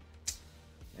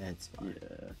 That's fine.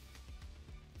 Yeah.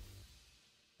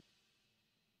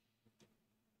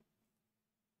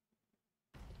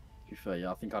 To be fair,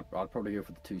 yeah, I think I'd probably go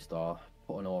for the 2-star,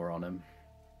 put an aura on him,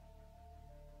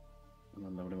 and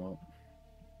then level him up.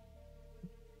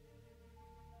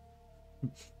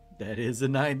 That is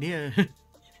an idea.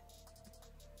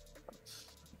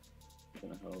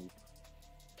 Gonna help.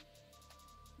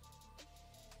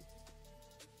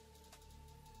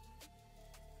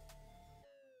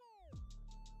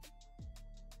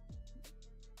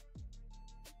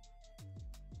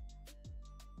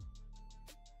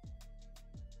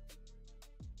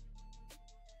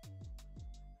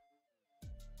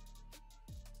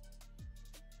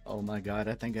 Oh my god,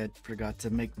 I think I forgot to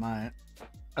make my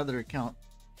other account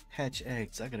hatch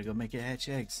eggs. I gotta go make it hatch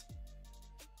eggs.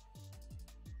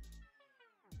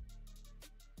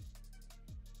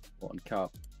 One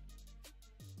cup.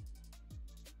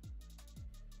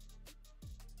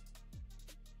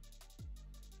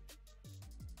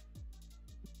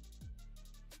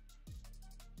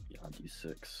 Yeah, I'll do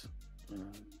 6.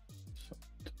 So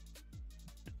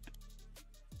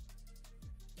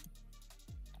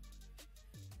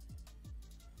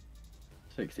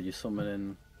 6, did you summon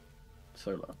in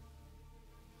solo?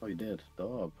 Oh, you did.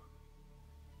 Dub.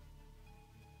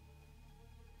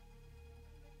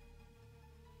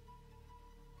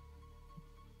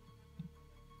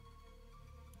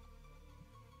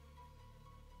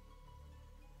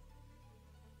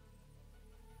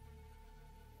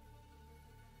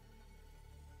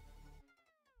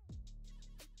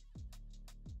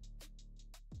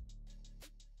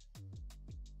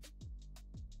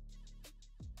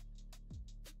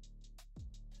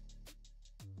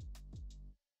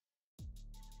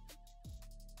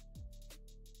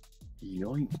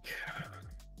 Yoink.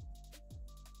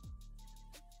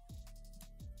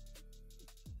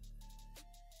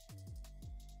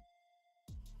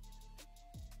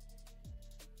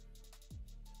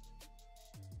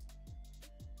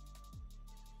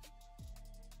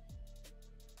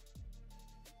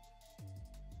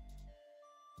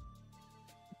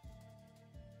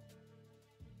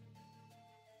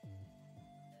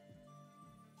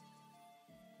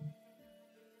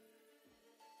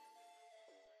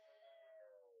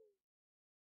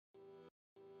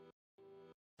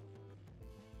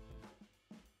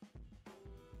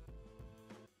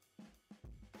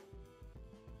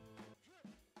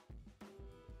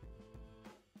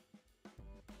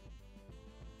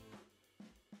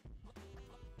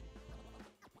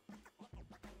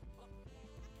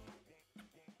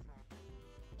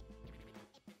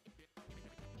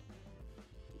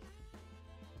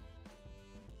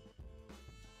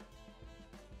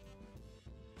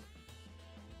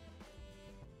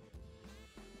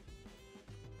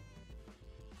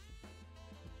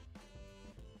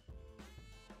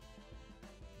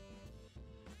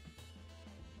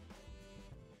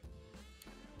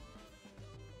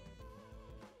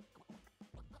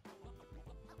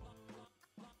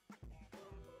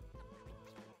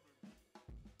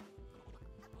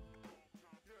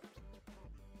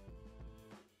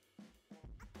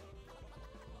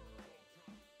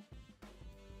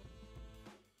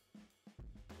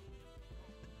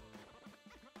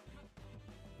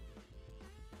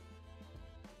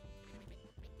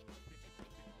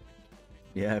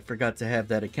 Yeah, I forgot to have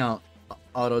that account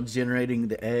auto-generating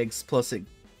the eggs, plus it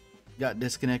got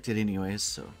disconnected anyways,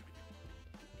 so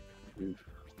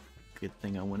good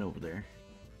thing I went over there.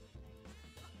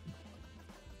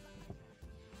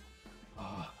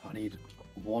 Oh, I need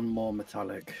one more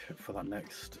metallic for that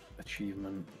next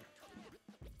achievement.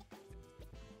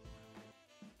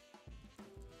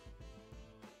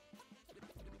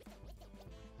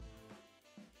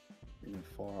 In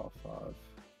 4 out of 5.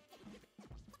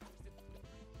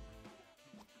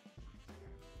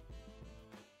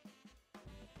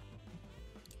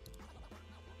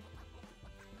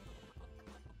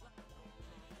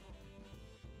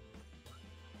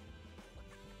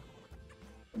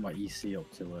 My EC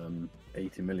up to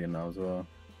 80 million now as well.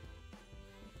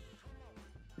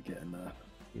 We're getting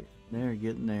there.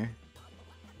 Getting there.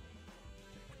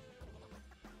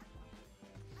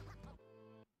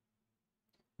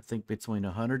 I think between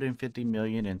 150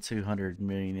 million and 200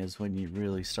 million is when you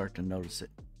really start to notice it.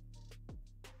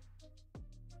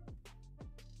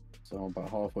 So I'm about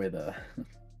halfway there.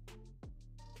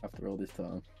 After all this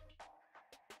time.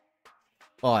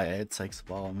 Oh yeah, it takes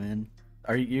a while, man.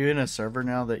 Are you in a server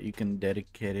now that you can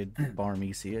dedicated farm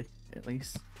EC at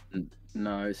least?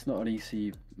 No, it's not an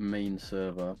EC main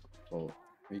server, but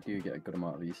we do get a good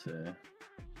amount of EC.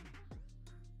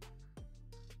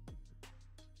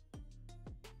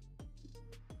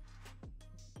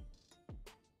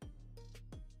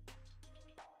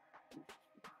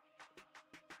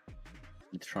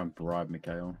 Need to try and bribe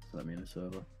Mikhail to let me in the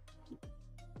server.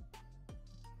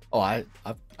 Oh,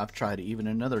 I've tried it even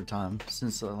another time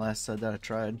since the last said that I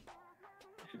tried.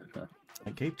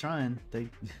 I keep trying.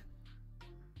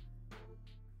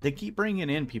 They keep bringing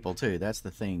in people too. That's the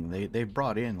thing. They've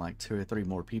brought in like 2 or 3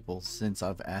 more people since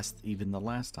I've asked even the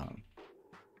last time.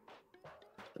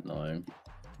 No.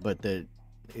 But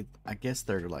I guess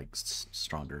they're like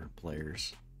stronger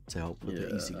players to help with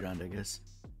the EC grind, I guess.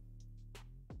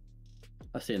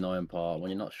 That's the annoying part. When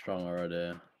you're not strong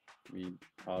already, it's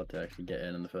hard to actually get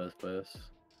in the first place.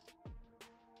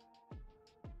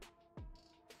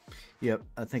 Yep,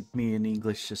 I think me and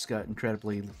English just got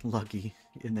incredibly lucky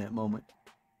in that moment.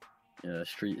 Yeah,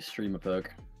 streamer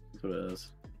perk. That's what it is.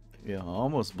 Yeah, I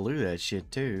almost blew that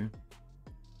shit too.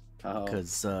 How?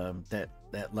 Because the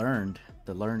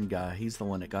learned guy, he's the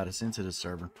one that got us into the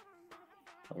server.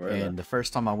 Oh, really? And the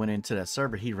first time I went into that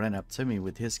server, he ran up to me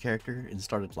with his character and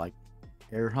started like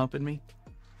air humping me.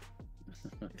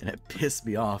 And it pissed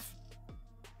me off.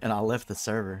 And I left the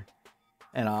server.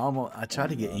 And I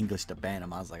tried to get English to ban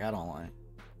him. I was like, I don't want it.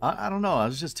 I don't know. I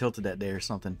was just tilted that day or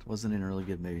something. Wasn't in a really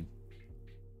good mood.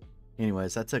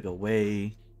 Anyways, I took it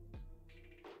way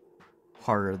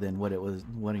harder than what it was.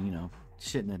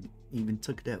 Shouldn't have even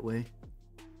took it that way.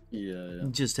 Yeah.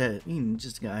 Just a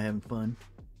guy having fun.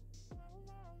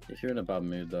 If you're in a bad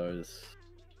mood, though, it's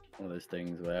one of those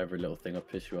things where every little thing will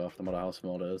piss you off, no matter how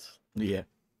small it is. Yeah.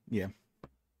 Yeah.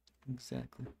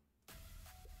 Exactly.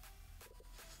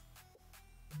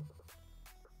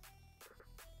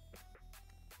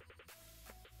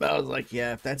 But I was like,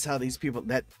 yeah, if that's how these people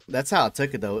that's how I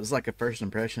took it though. It was like a first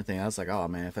impression thing. I was like, oh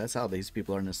man, if that's how these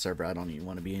people are in this server, I don't even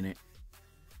want to be in it.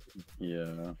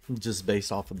 Yeah. Just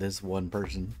based off of this one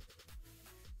person.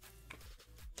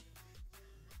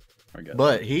 I guess.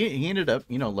 But he ended up,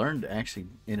 actually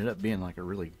ended up being like a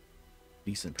really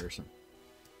decent person.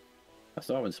 I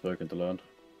still haven't spoken to Learned.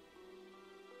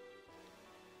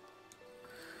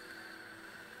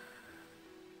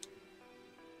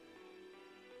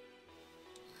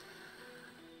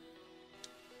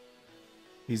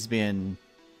 He's been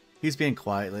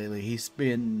quiet lately. He's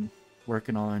been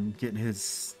working on getting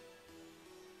his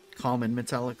common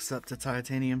metallics up to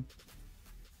titanium.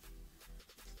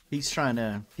 He's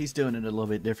doing it a little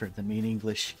bit different than me in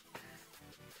English.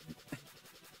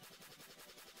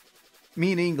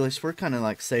 Me and English, we're kind of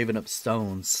like saving up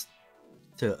stones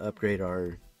to upgrade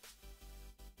our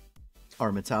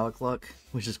metallic luck,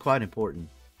 which is quite important.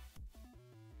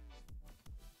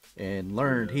 And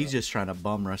Learned, he's just trying to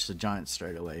bum rush the giants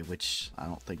straight away, which I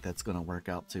don't think that's going to work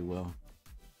out too well.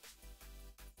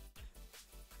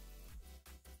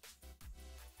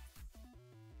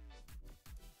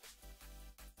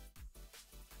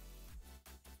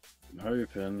 I'm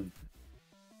hoping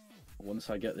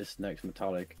once I get this next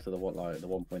metallic to the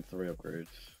 1.3 upgrades,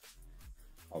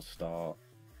 I'll start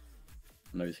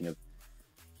noticing a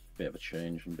bit of a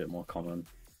change and a bit more common.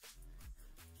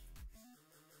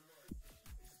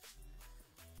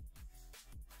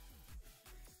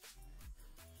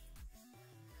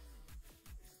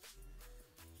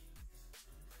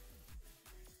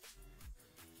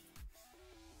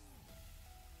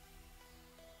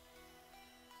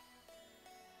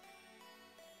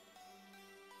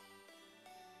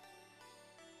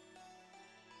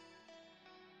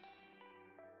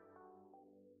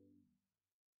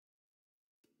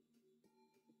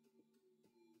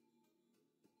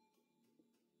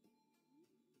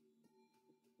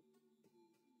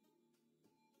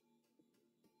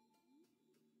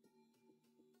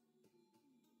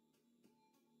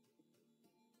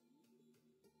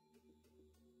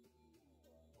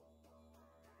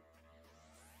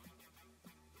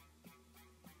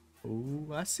 Oh,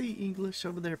 I see English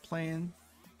over there playing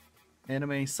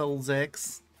Anime Souls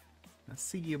X. I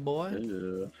see you, boy.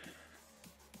 Yeah.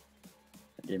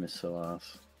 That game is so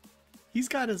ass. He's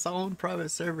got his own private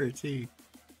server too.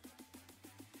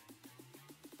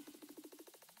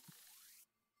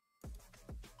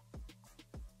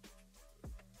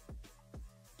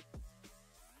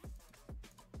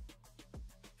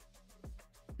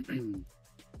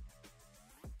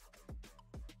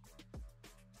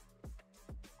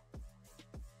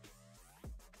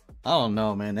 I don't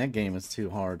know, man. That game is too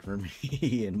hard for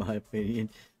me, in my opinion.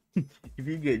 If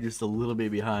you get just a little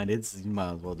bit behind, you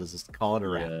might as well just call it a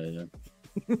wrap.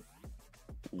 Yeah.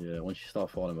 Yeah, once you start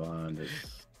falling behind,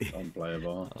 it's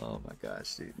unplayable. Oh my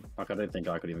gosh, dude. Like, I don't think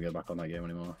I could even get back on that game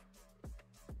anymore.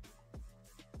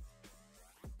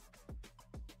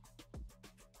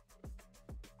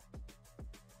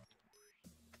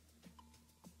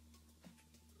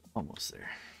 Almost there.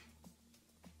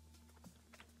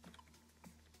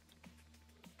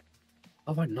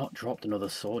 Have I not dropped another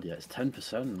sword yet? It's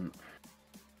 10%.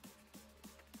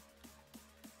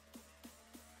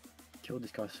 Killed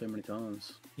this guy so many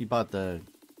times. You bought the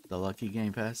Lucky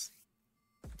Game Pass?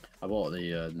 I bought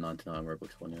the 99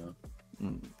 Robux one, yeah.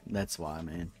 That's why,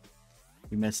 man.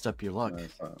 You messed up your luck.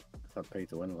 It's that pay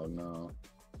to win log now.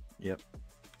 Yep.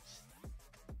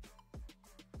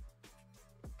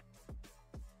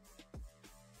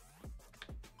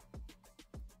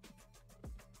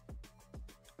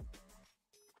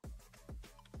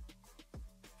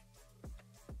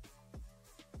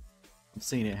 I've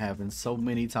seen it happen so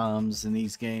many times in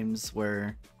these games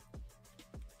where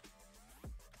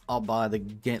I'll buy the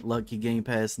lucky game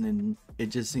pass, and then it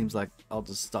just seems like I'll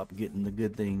just stop getting the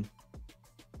good thing.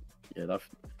 Yeah, that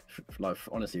like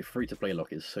honestly, free to play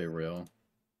luck is so real.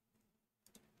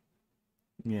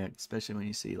 Yeah, especially when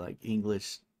you see like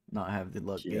English not have the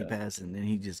luck game Yeah. pass, and then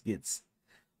he just gets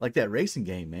like that racing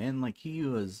game, man. Like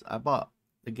I bought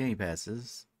the game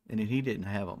passes, and then he didn't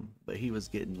have them, but he was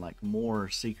getting like more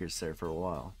secrets there for a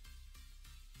while.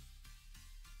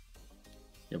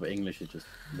 Yeah, but English is just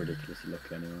ridiculously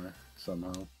lucky anyway,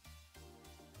 somehow.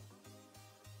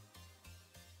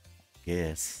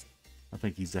 Yes, I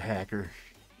think he's a hacker.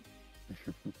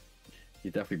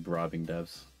 You're definitely bribing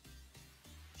devs.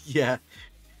 Yeah,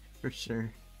 for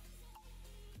sure.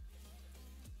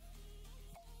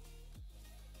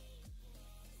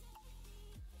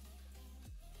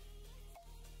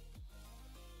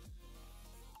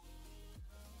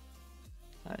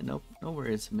 No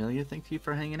worries, Amelia. Thank you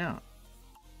for hanging out.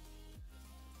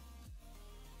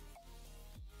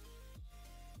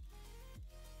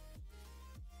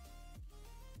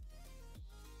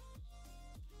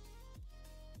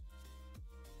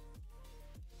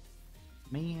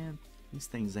 Man, these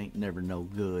things ain't never no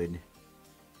good.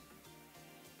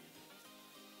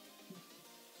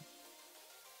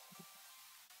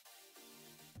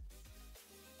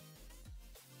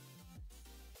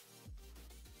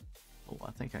 Oh,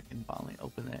 I think I can finally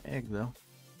open that egg, though.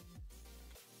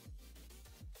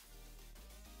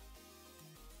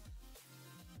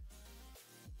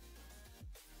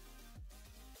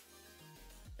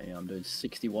 Yeah, I'm doing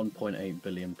 61.8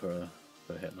 billion per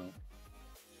hit now.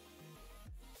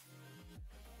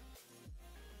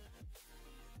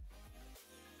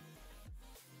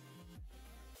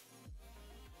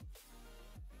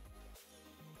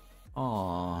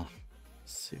 Aw. Let's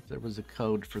see if there was a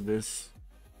code for this.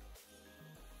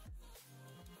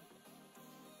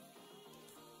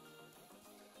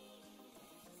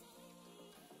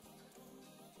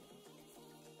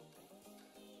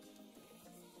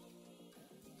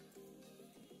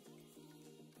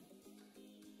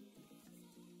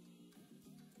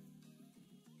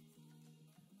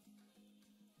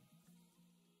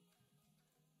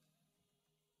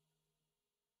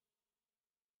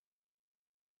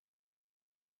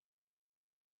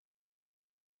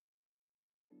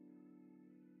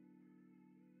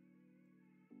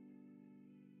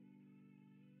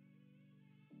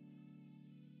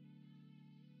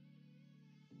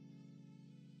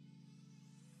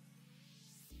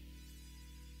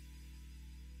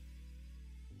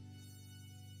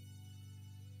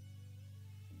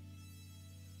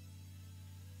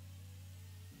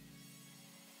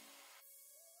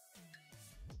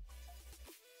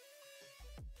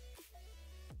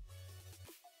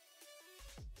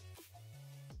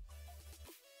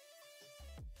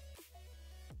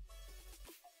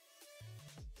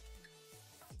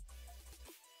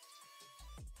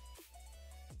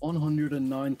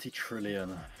 $190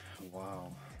 trillion.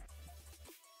 Wow.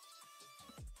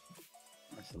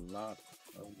 That's a lot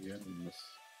of yens.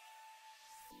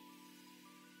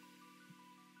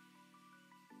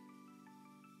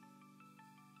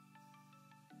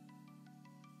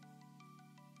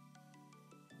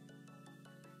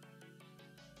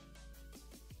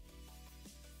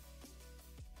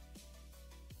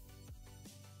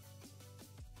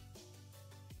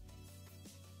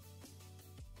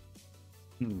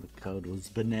 The code was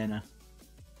banana.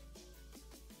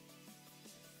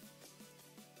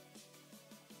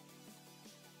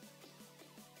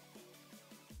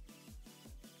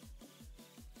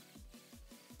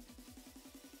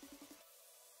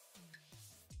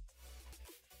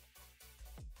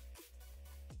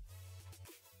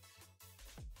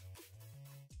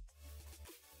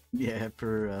 Yeah,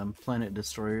 for Planet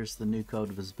Destroyers, the new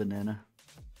code was banana.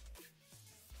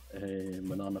 A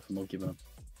banana for Monkey Man.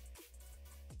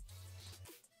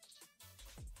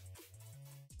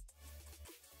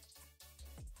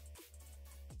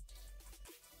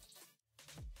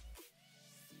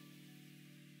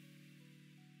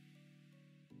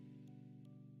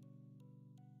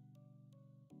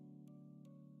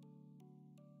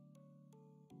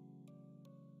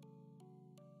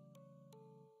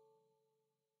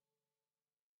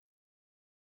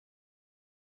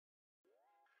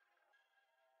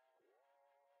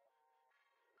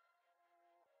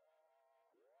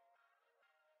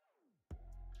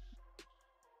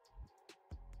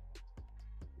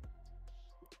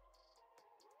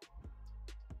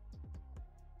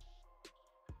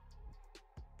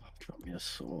 Drop me a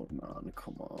sword, man.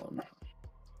 Come on.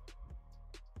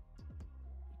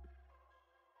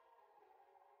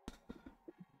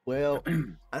 Well,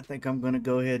 I think I'm gonna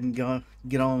go ahead and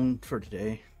get on for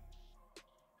today.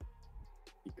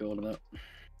 You calling it?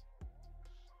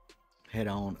 head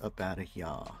on up out of here.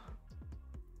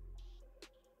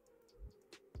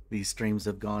 These streams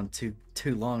have gone too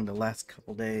long the last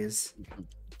couple days.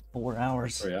 4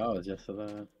 hours. 3 hours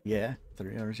yesterday. Yeah,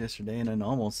 3 hours yesterday and then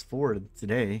almost 4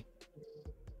 today.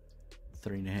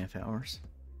 3.5 hours.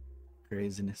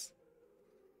 Craziness.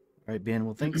 All right, Ben.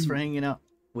 Well, thanks for hanging out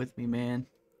with me, man.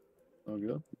 Oh,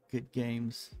 good. Good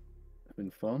games. It's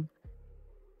been fun.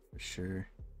 For sure.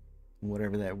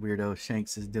 Whatever that weirdo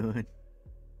Shanks is doing.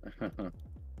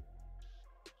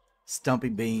 Stumpy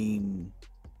Bean.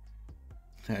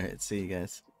 All right, see you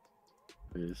guys.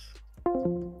 Peace.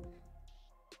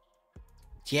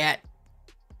 Chat.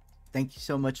 Thank you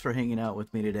so much for hanging out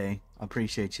with me today. I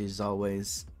appreciate you as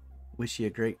always. Wish you a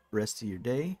great rest of your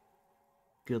day.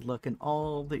 Good luck in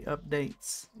all the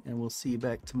updates, and we'll see you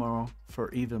back tomorrow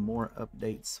for even more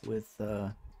updates with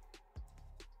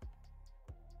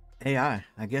AI.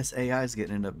 I guess AI is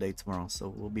getting an update tomorrow, so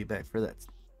we'll be back for that.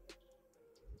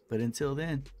 But until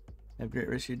then, have a great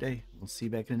rest of your day. We'll see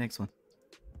you back in the next one.